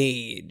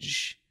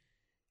age.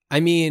 I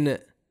mean,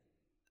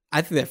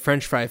 I think that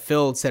French Fry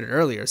Phil said it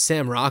earlier,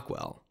 Sam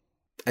Rockwell.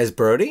 As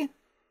Brody?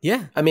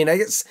 Yeah. I mean, I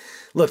guess,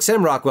 look,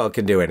 Sam Rockwell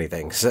can do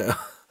anything. So,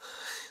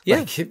 yeah.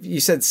 Like, if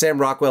you said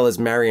Sam Rockwell as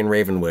Marion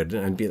Ravenwood,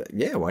 I'd be like,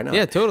 yeah, why not?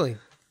 Yeah, totally.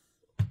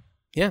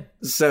 Yeah.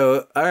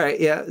 So, all right,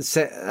 yeah,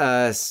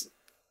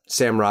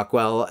 Sam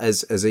Rockwell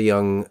as a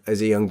young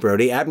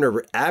Brody.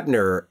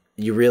 Abner,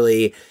 you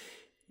really,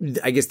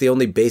 I guess the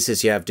only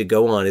basis you have to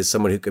go on is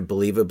someone who could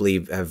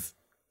believably have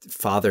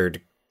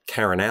fathered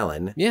Karen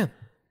Allen. Yeah.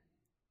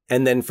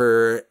 And then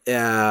for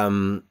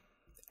Henry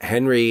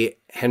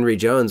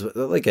Jones,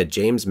 like a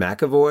James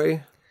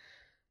McAvoy.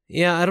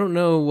 Yeah, I don't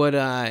know what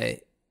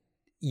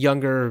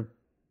younger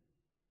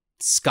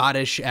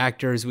Scottish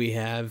actors we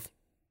have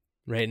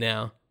right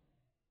now.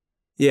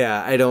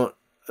 Yeah, I don't.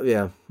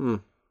 Yeah,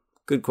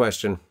 good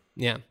question.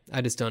 Yeah,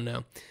 I just don't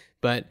know.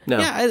 But no.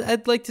 Yeah,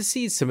 I'd like to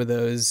see some of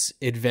those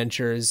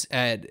adventures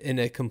in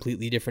a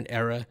completely different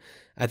era.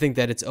 I think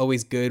that it's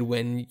always good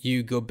when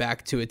you go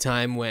back to a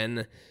time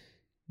when,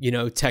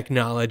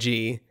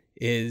 technology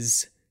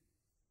is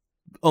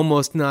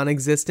almost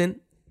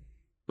non-existent.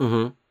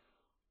 Mm-hmm.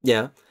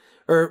 Yeah.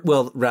 Or,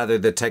 well, rather,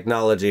 the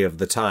technology of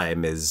the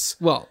time is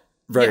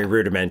very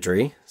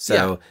rudimentary.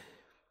 So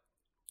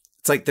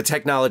it's like the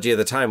technology of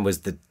the time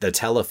was the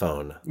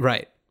telephone.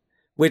 Right.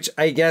 Which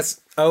I guess,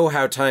 oh,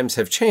 how times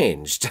have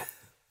changed.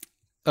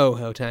 Oh,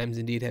 how times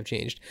indeed have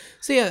changed.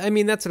 So yeah, I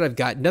mean, that's what I've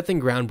got. Nothing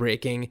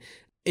groundbreaking.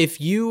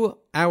 If you,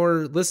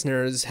 our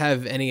listeners,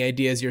 have any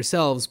ideas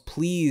yourselves,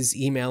 please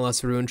email us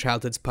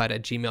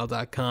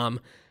ruinedchildhoodspod@gmail.com.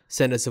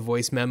 Send us a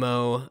voice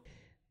memo.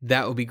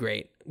 That would be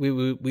great. We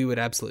would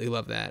absolutely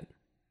love that.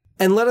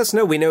 And let us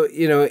know. We know,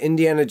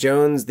 Indiana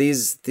Jones,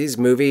 these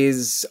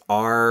movies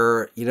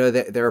are,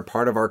 they're a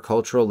part of our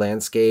cultural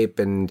landscape.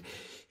 And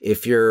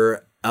if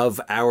you're of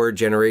our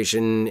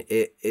generation,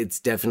 it's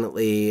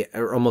definitely,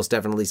 or almost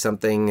definitely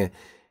something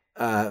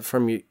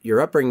from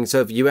your upbringing.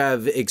 So if you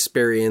have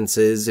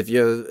experiences, if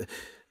you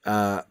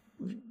have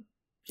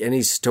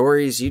any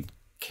stories you'd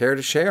care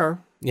to share,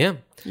 you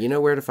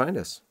know where to find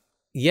us.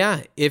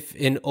 Yeah, if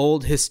an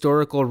old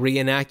historical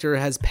reenactor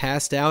has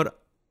passed out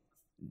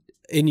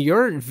in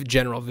your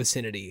general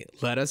vicinity,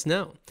 let us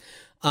know.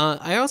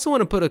 I also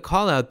want to put a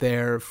call out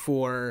there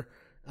for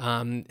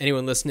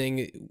anyone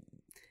listening.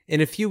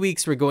 In a few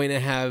weeks, we're going to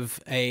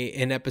have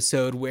an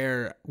episode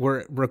where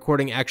we're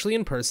recording actually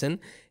in person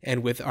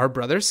and with our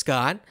brother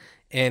Scott,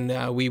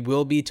 and we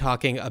will be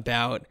talking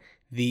about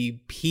the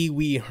Pee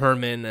Wee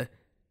Herman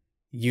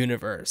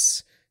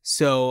universe.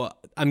 So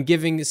I'm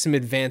giving some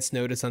advance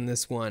notice on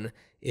this one.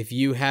 If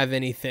you have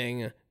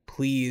anything,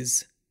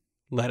 please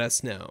let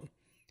us know.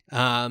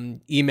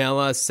 Email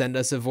us, send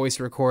us a voice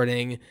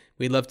recording.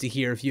 We'd love to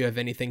hear if you have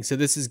anything. So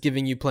this is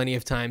giving you plenty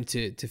of time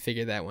to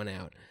figure that one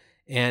out.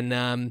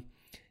 And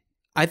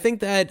I think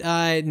that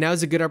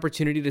now's a good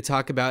opportunity to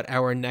talk about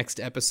our next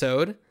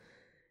episode.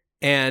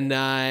 And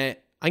I'm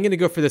going to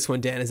go for this one,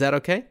 Dan. Is that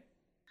okay?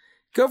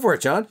 Go for it,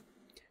 John.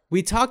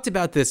 We talked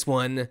about this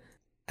one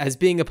as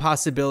being a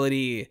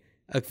possibility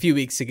a few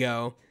weeks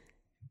ago.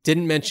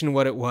 Didn't mention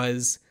what it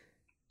was.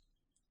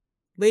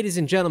 Ladies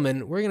and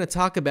gentlemen, we're going to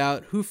talk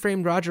about Who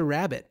Framed Roger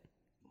Rabbit.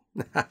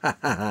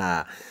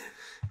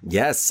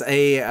 Yes,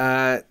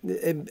 a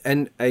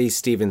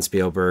Steven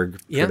Spielberg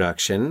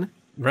production.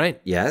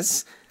 Right.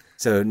 Yes.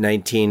 So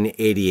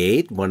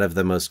 1988, one of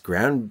the most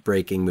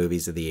groundbreaking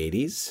movies of the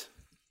 80s.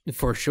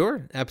 For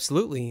sure.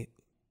 Absolutely.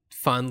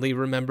 Fondly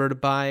remembered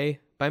by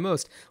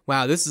most.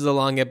 Wow, this is a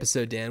long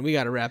episode, Dan. We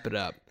got to wrap it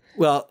up.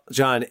 Well,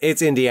 John,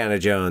 it's Indiana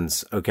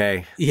Jones,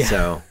 okay? Yeah.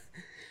 So,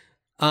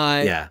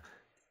 yeah.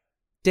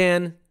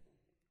 Dan,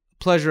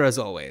 pleasure as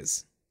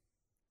always.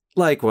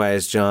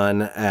 Likewise,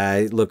 John.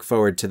 I look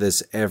forward to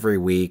this every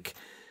week.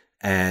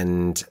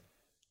 And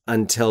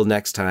until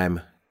next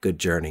time, good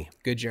journey.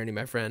 Good journey,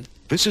 my friend.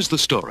 This is the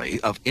story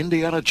of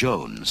Indiana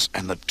Jones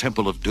and the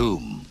Temple of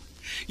Doom.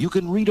 You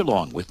can read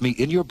along with me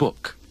in your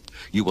book.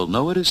 You will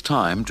know it is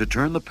time to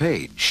turn the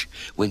page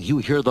when you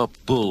hear the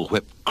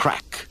bullwhip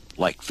crack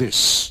like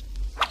this.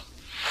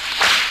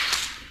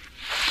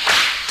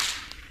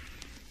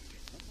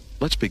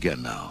 Let's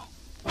begin now.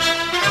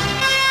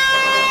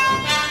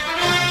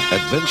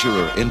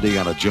 Adventurer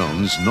Indiana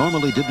Jones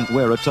normally didn't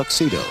wear a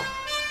tuxedo,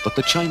 but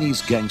the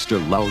Chinese gangster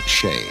Lao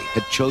Che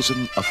had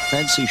chosen a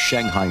fancy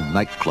Shanghai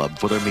nightclub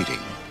for their meeting.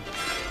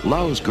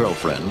 Lao's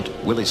girlfriend,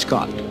 Willie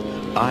Scott,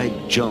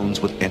 eyed Jones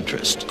with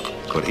interest,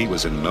 but he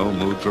was in no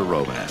mood for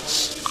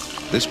romance.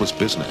 This was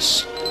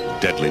business,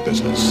 deadly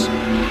business.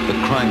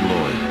 The crime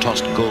lord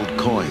tossed gold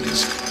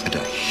coins and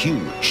a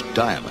huge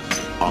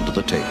diamond onto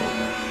the table.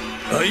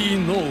 I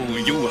know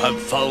you have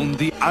found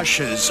the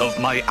ashes of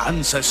my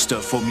ancestor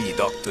for me,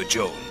 Dr.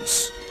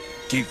 Jones.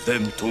 Give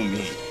them to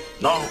me,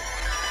 now.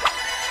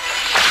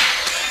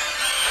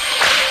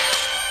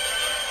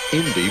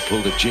 Indy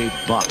pulled a jade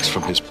box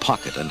from his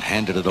pocket and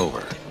handed it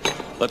over.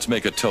 Let's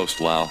make a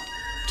toast, Lao.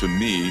 To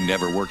me,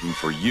 never working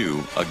for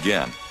you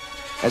again.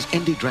 As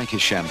Indy drank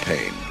his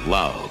champagne,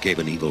 Lao gave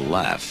an evil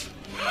laugh.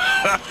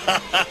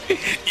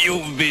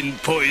 You've been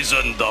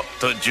poisoned,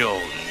 Dr.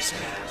 Jones.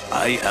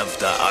 I have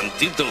the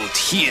antidote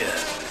here,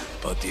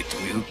 but it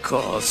will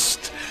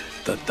cost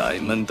the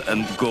diamond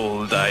and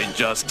gold I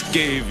just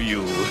gave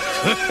you.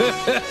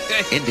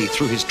 Indy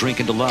threw his drink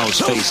into Lao's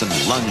face and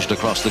lunged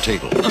across the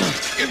table.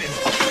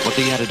 But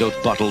the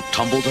antidote bottle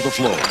tumbled to the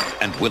floor,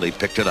 and Willie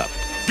picked it up.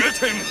 Get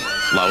him!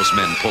 Lao's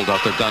men pulled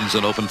out their guns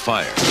and opened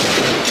fire.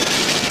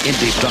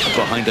 Indy ducked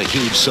behind a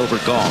huge silver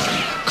gong,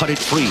 cut it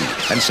free,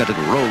 and sent it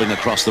rolling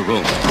across the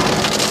room.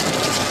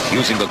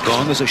 Using the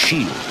gong as a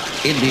shield,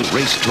 Indy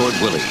raced toward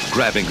Willie,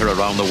 grabbing her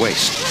around the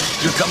waist.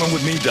 You're coming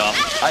with me, Doc.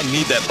 I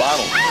need that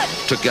bottle.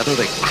 Together,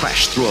 they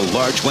crashed through a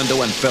large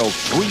window and fell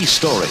 3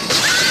 stories,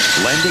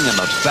 landing in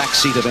the back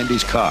seat of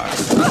Indy's car.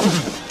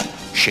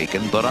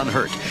 Shaken but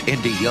unhurt,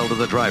 Indy yelled at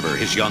the driver,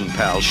 his young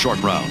pal,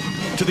 Short Round.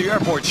 To the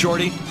airport,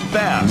 Shorty.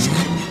 Fast.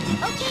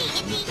 Okay,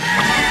 Indy.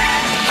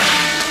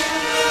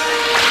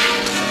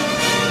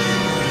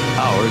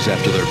 Hours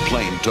after their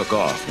plane took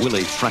off,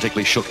 Willie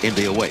frantically shook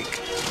Indy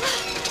awake.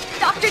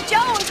 Dr.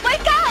 Jones,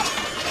 wake up!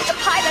 The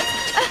pilots,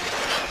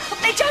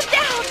 they jumped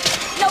out!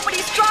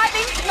 Nobody's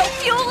driving, no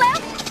fuel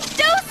left!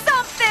 Do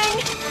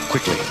something!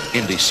 Quickly,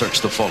 Indy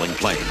searched the falling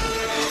plane.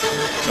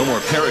 No more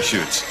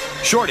parachutes.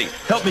 Shorty,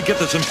 help me get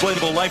this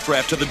inflatable life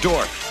raft to the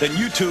door. Then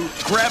you two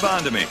grab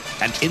onto me.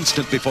 An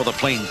instant before the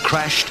plane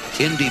crashed,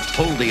 Indy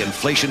pulled the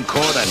inflation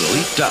cord and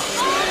leaped out.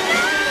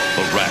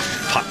 The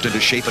raft popped into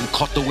shape and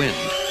caught the wind.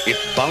 It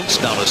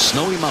bounced down a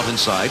snowy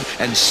mountainside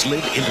and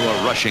slid into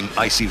a rushing,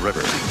 icy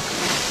river.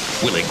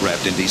 Willie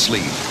grabbed Indy's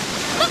sleeve.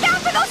 Look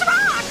out for those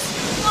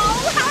rocks!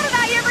 Oh, how did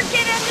I ever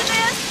get into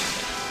this?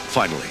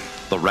 Finally,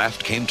 the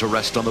raft came to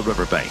rest on the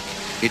riverbank,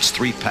 its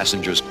 3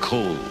 passengers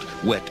cold,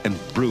 wet, and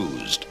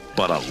bruised,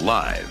 but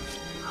alive.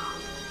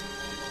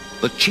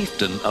 The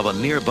chieftain of a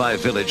nearby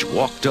village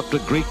walked up to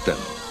greet them.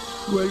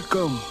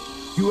 Welcome.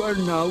 You are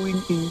now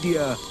in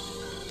India.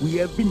 We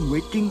have been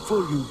waiting for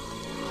you.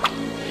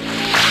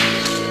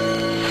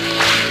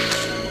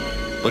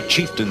 The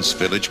chieftain's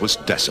village was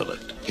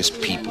desolate, his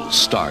people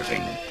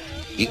starving.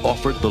 He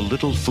offered the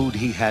little food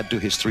he had to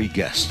his 3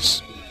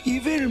 guests.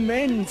 Evil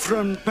men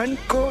from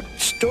Pankot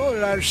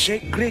stole our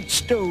sacred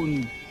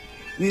stone.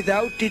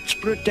 Without its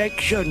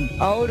protection,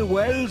 our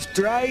wells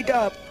dried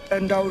up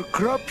and our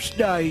crops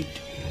died.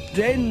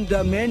 Then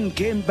the men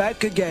came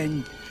back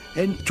again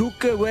and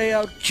took away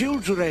our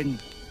children.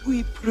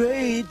 We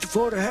prayed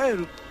for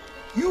help.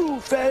 You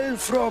fell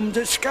from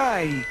the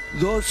sky.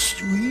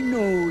 Thus we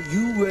know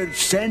you were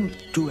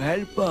sent to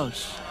help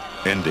us.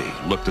 Indy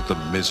looked at the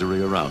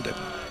misery around him.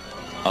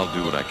 I'll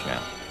do what I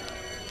can.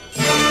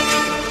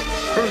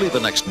 Early the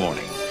next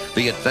morning,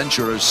 the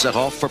adventurers set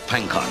off for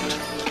Pankot.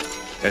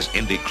 As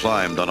Indy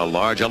climbed on a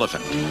large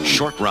elephant,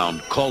 Short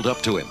Round called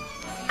up to him.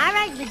 I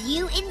ride with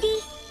you, Indy?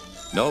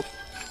 Nope.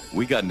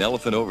 We got an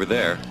elephant over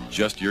there,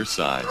 just your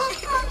size.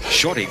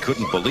 Shorty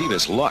couldn't believe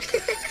his luck.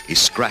 He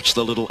scratched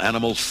the little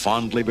animal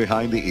fondly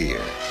behind the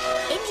ear.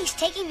 Indy's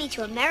taking me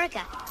to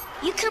America.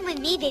 You come with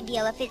me, baby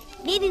elephant.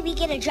 Maybe we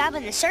get a job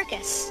in the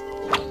circus.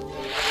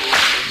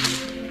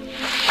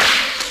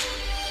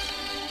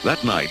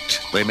 That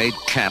night, they made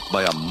camp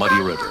by a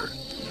muddy river.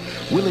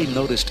 Willie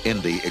noticed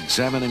Indy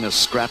examining a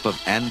scrap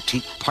of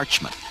antique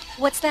parchment.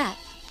 What's that?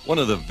 One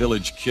of the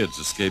village kids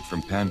escaped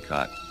from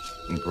Pankot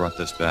and brought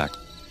this back.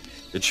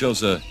 It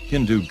shows a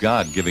Hindu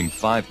god giving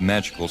 5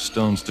 magical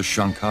stones to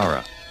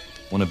Shankara,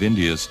 one of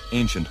India's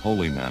ancient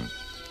holy men.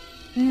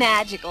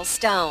 Magical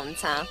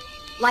stones, huh?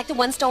 Like the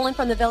one stolen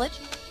from the village?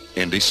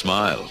 Indy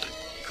smiled.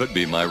 Could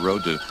be my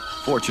road to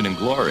fortune and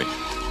glory.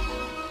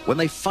 When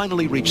they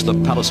finally reached the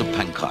palace of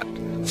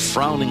Pankot,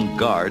 frowning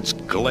guards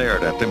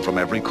glared at them from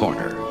every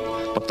corner.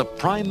 But the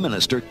Prime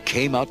Minister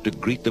came out to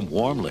greet them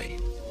warmly.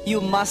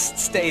 You must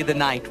stay the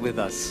night with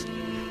us.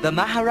 The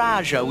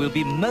Maharaja will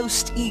be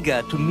most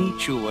eager to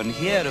meet you and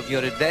hear of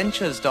your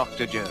adventures,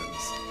 Dr.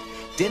 Jones.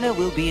 Dinner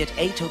will be at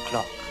 8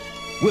 o'clock.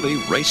 Willie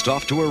raced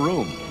off to her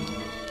room.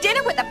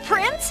 Dinner with the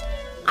prince?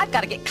 I've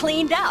got to get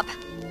cleaned up.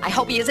 I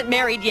hope he isn't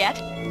married yet.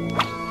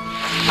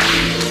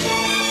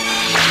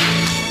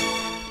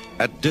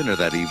 At dinner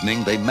that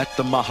evening, they met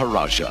the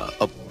Maharaja,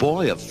 a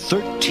boy of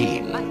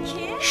 13. A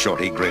kid?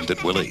 Shorty grinned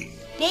at Willie.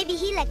 Maybe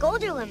he like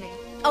older women.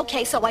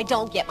 Okay, so I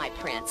don't get my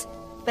prince.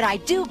 But I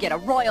do get a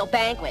royal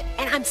banquet,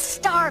 and I'm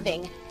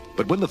starving.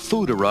 But when the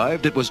food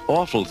arrived, it was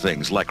awful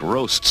things like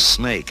roast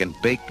snake and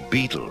baked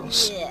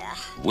beetles. Yeah.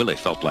 Willie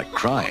felt like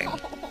crying.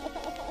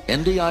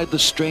 Indy eyed the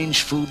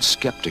strange food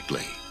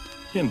skeptically.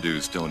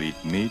 Hindus don't eat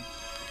meat.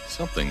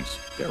 Something's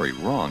very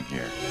wrong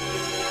here.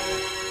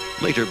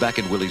 Later, back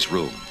in Willie's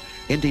room,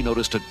 Indy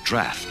noticed a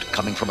draft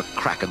coming from a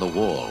crack in the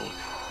wall.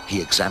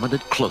 He examined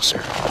it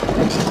closer.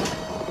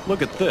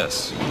 Look at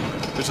this.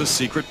 There's a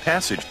secret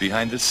passage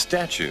behind this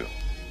statue.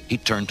 He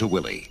turned to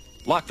Willie.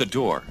 Lock the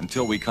door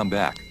until we come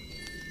back.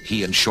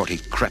 He and Shorty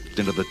crept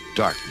into the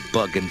dark,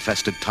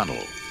 bug-infested tunnel.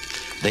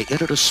 They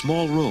entered a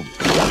small room.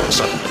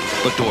 Suddenly,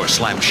 the door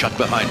slammed shut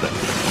behind them,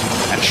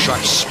 and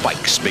sharp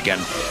spikes began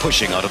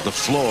pushing out of the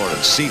floor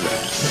and ceiling.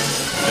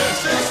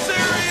 This is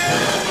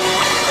serious!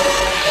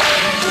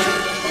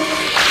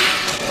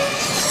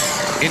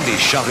 Indy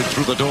shouted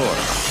through the door.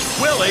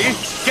 Willie,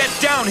 get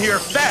down here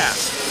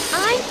fast!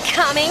 I'm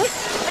coming,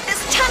 but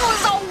this tunnel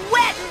is all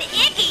wet and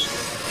icky.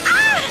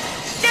 Ah!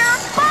 There are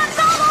bugs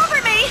all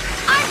over me!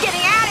 I'm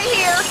getting out of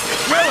here!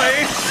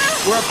 Willie,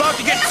 we're about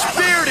to get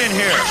speared in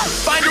here!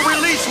 Find a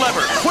release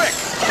lever, quick!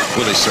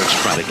 Willie searched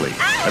frantically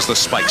as the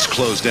spikes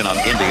closed in on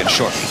Indy and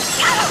Shorty.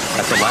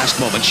 At the last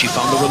moment, she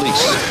found the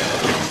release.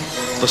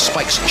 The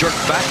spikes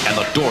jerked back and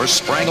the door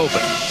sprang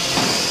open.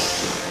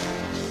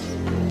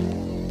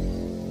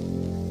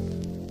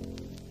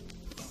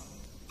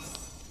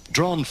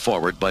 Drawn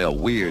forward by a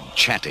weird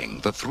chanting,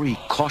 the 3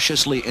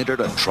 cautiously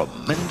entered a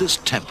tremendous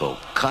temple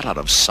cut out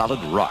of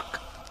solid rock.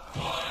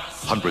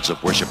 Hundreds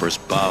of worshippers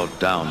bowed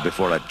down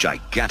before a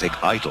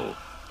gigantic idol.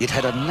 It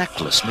had a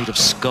necklace made of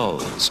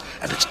skulls,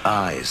 and its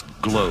eyes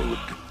glowed.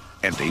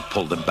 Indy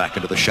pulled them back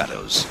into the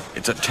shadows.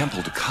 It's a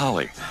temple to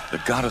Kali,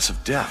 the goddess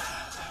of death.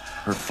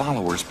 Her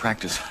followers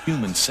practice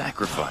human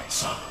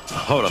sacrifice.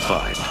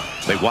 Horrified,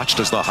 they watched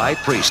as the high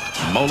priest,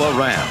 Mola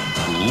Ram,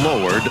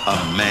 lowered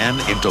a man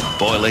into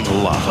boiling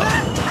lava.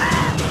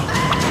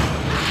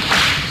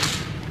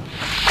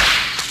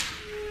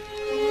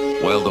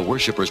 While the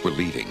worshippers were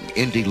leaving,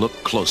 Indy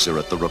looked closer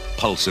at the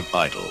repulsive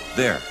idol.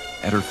 There,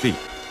 at her feet,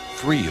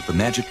 3 of the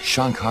magic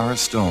Shankara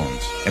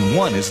stones, and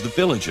 1 is the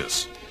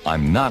village's.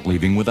 I'm not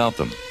leaving without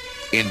them.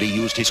 Indy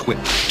used his whip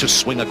to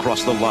swing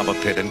across the lava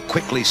pit and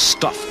quickly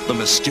stuffed the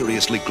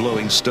mysteriously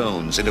glowing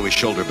stones into his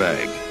shoulder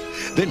bag.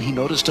 Then he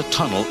noticed a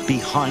tunnel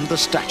behind the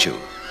statue.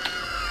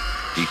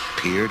 He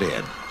peered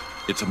in.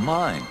 It's a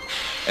mine,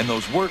 and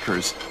those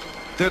workers,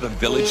 they're the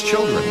village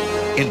children.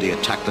 Indy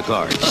attacked the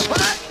guards,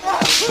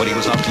 but he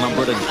was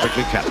outnumbered and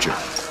quickly captured.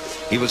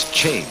 He was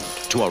chained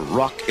to a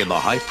rock in the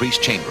high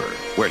priest's chamber,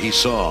 where he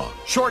saw...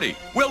 Shorty,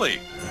 Willie,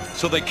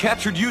 so they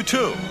captured you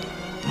too.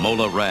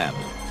 Mola Ram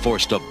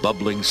forced a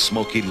bubbling,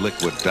 smoky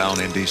liquid down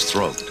Indy's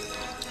throat.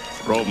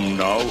 From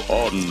now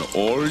on,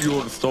 all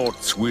your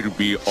thoughts will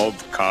be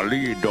of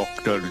Kali,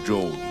 Dr.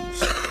 Jones.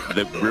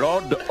 The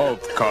blood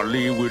of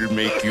Kali will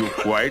make you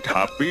quite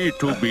happy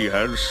to be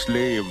her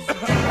slave.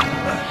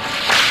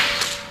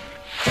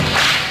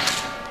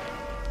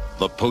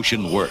 The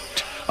potion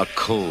worked. A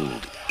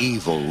cold,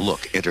 evil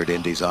look entered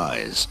Indy's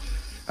eyes.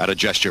 At a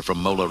gesture from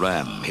Mola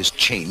Ram, his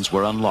chains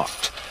were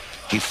unlocked.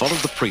 He followed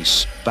the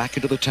priests back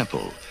into the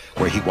temple,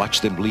 where he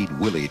watched them lead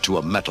Willie to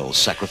a metal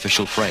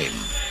sacrificial frame.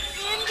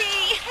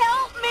 Indy,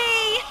 help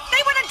me!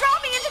 They want to draw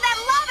me into that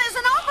lava as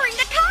an offering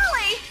to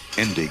Kali!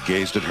 Indy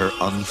gazed at her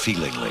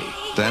unfeelingly,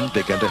 then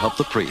began to help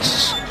the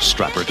priests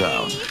strap her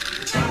down.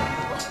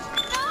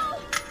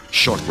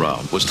 Short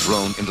Round was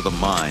thrown into the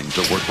mine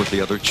to work with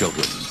the other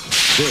children.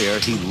 There,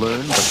 he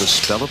learned that the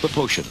spell of the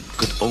potion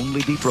could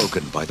only be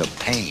broken by the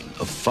pain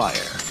of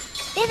fire.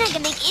 Then I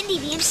can make Indy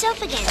be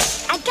himself again.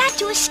 I got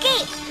to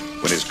escape.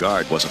 When his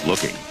guard wasn't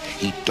looking,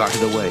 he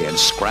darted away and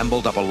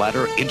scrambled up a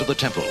ladder into the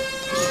temple.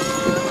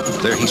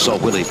 There he saw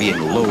Willie being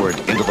lowered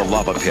into the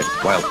lava pit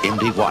while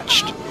Indy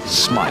watched,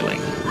 smiling.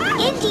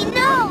 Indy,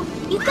 no!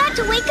 You've got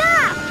to wake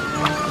up!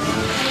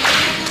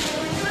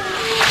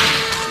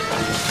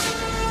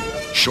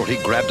 Shorty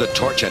grabbed a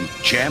torch and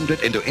jammed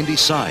it into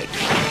Indy's side.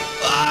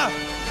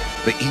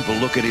 The evil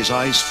look in his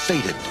eyes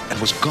faded and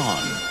was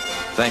gone.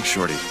 Thanks,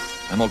 Shorty.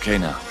 I'm okay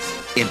now.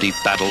 Indy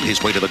battled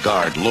his way to the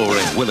guard,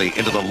 lowering Willie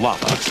into the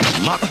lava,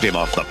 knocked him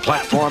off the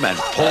platform, and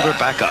pulled her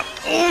back up.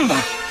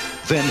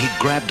 Then he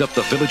grabbed up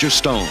the villager's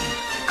stone.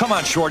 Come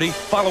on, Shorty,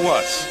 follow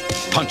us.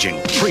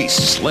 Punching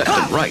priests left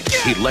and right,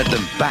 he led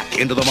them back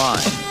into the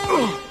mine.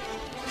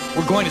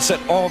 We're going to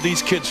set all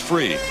these kids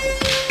free.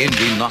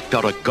 Indy knocked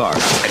out a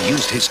guard and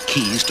used his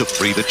keys to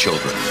free the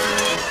children.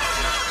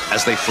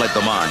 As they fled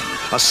the mine,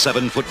 a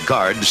 7-foot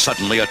guard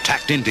suddenly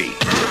attacked Indy.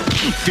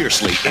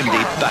 Fiercely,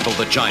 Indy battled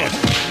the giant,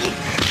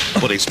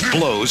 but his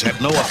blows had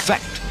no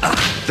effect.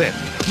 Then,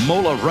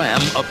 Mola Ram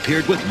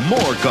appeared with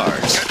more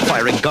guards,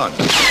 firing guns.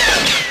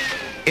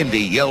 Indy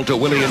yelled to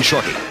Willie and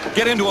Shorty,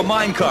 "Get into a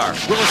mine car.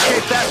 We'll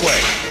escape that way."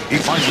 He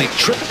finally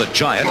tripped the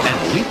giant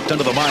and leaped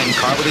into the mine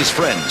car with his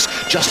friends,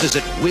 just as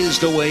it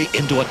whizzed away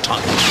into a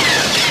tunnel.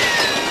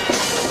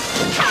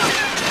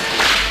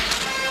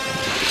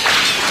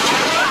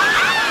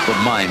 The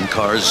mine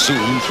car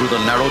zoomed through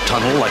the narrow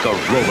tunnel like a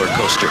roller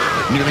coaster,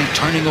 nearly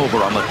turning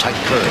over on the tight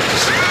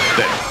curves.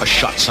 Then a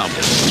shot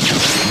sounded.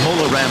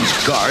 Mola Ram's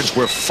guards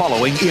were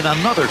following in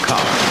another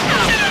car.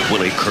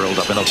 Willie curled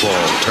up in a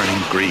ball,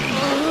 turning green.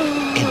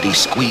 Indy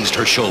squeezed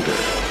her shoulder.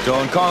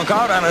 Don't conk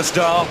out on us,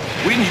 doll.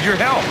 We need your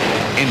help.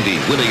 Indy,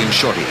 Willie, and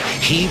Shorty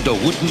heaved a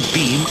wooden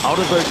beam out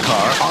of their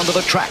car onto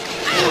the track.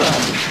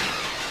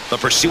 The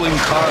pursuing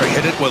car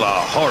hit it with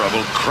a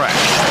horrible crash.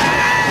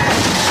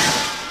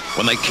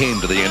 When they came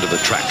to the end of the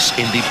tracks,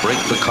 Indy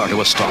braked the car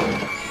to a stop.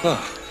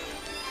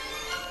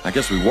 I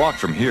guess we walk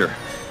from here.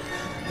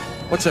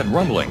 What's that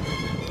rumbling?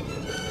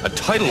 A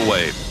tidal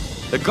wave.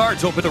 The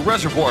guards opened a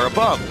reservoir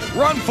above.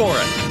 Run for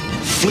it!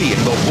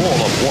 Fleeing the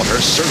wall of water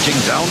surging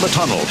down the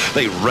tunnel,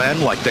 they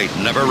ran like they'd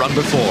never run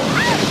before.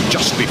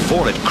 Just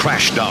before it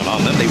crashed down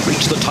on them, they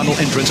reached the tunnel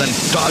entrance and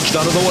dodged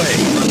out of the way.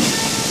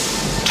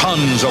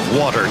 Tons of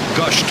water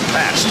gushed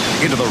past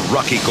into the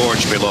rocky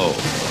gorge below.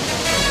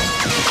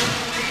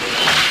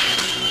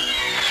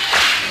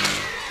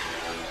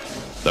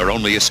 Their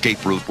only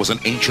escape route was an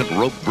ancient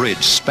rope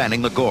bridge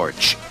spanning the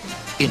gorge.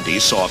 Indy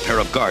saw a pair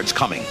of guards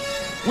coming.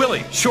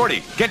 Willie,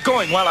 Shorty, get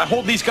going while I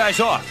hold these guys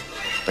off.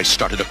 They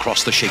started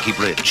across the shaky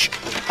bridge.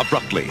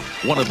 Abruptly,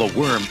 one of the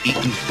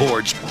worm-eaten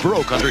boards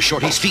broke under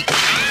Shorty's feet.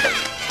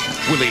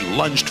 Willie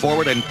lunged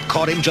forward and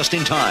caught him just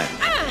in time.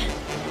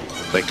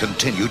 They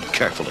continued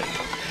carefully.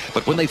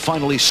 But when they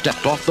finally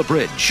stepped off the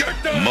bridge,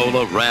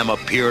 Mola Ram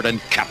appeared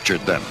and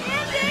captured them.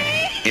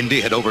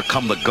 Indy had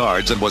overcome the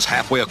guards and was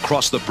halfway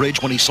across the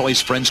bridge when he saw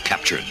his friends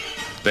captured.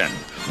 Then,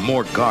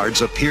 more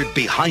guards appeared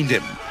behind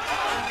him.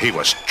 He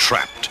was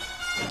trapped.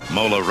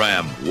 Mola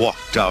Ram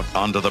walked out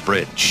onto the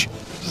bridge.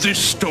 The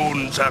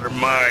stones are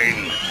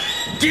mine.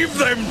 Give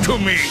them to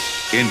me.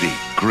 Indy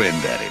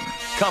grinned at him.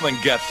 Come and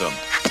get them.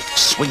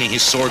 Swinging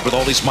his sword with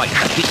all his might,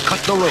 he cut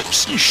the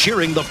ropes,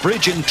 shearing the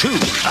bridge in two.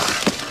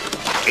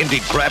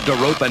 Indy grabbed a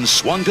rope and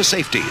swung to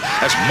safety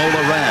as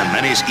Mola Ram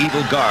and his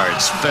evil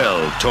guards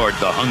fell toward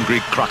the hungry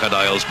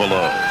crocodiles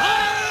below.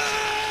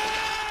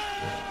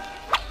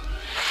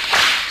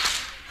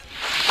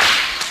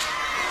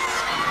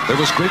 There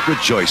was great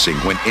rejoicing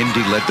when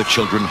Indy led the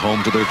children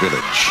home to their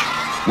village.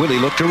 Willie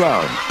looked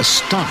around,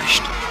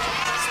 astonished.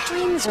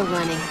 Streams are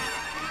running.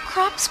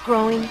 Crops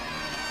growing.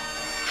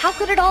 How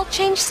could it all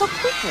change so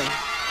quickly?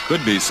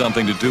 Could be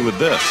something to do with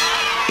this.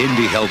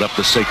 Indy held up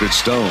the sacred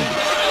stone,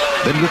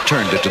 then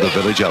returned it to the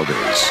village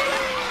elders.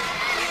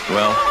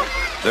 Well,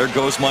 there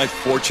goes my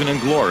fortune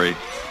and glory.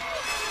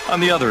 On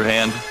the other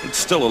hand, it's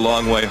still a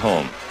long way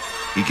home.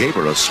 He gave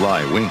her a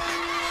sly wink.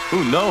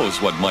 Who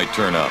knows what might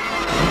turn up?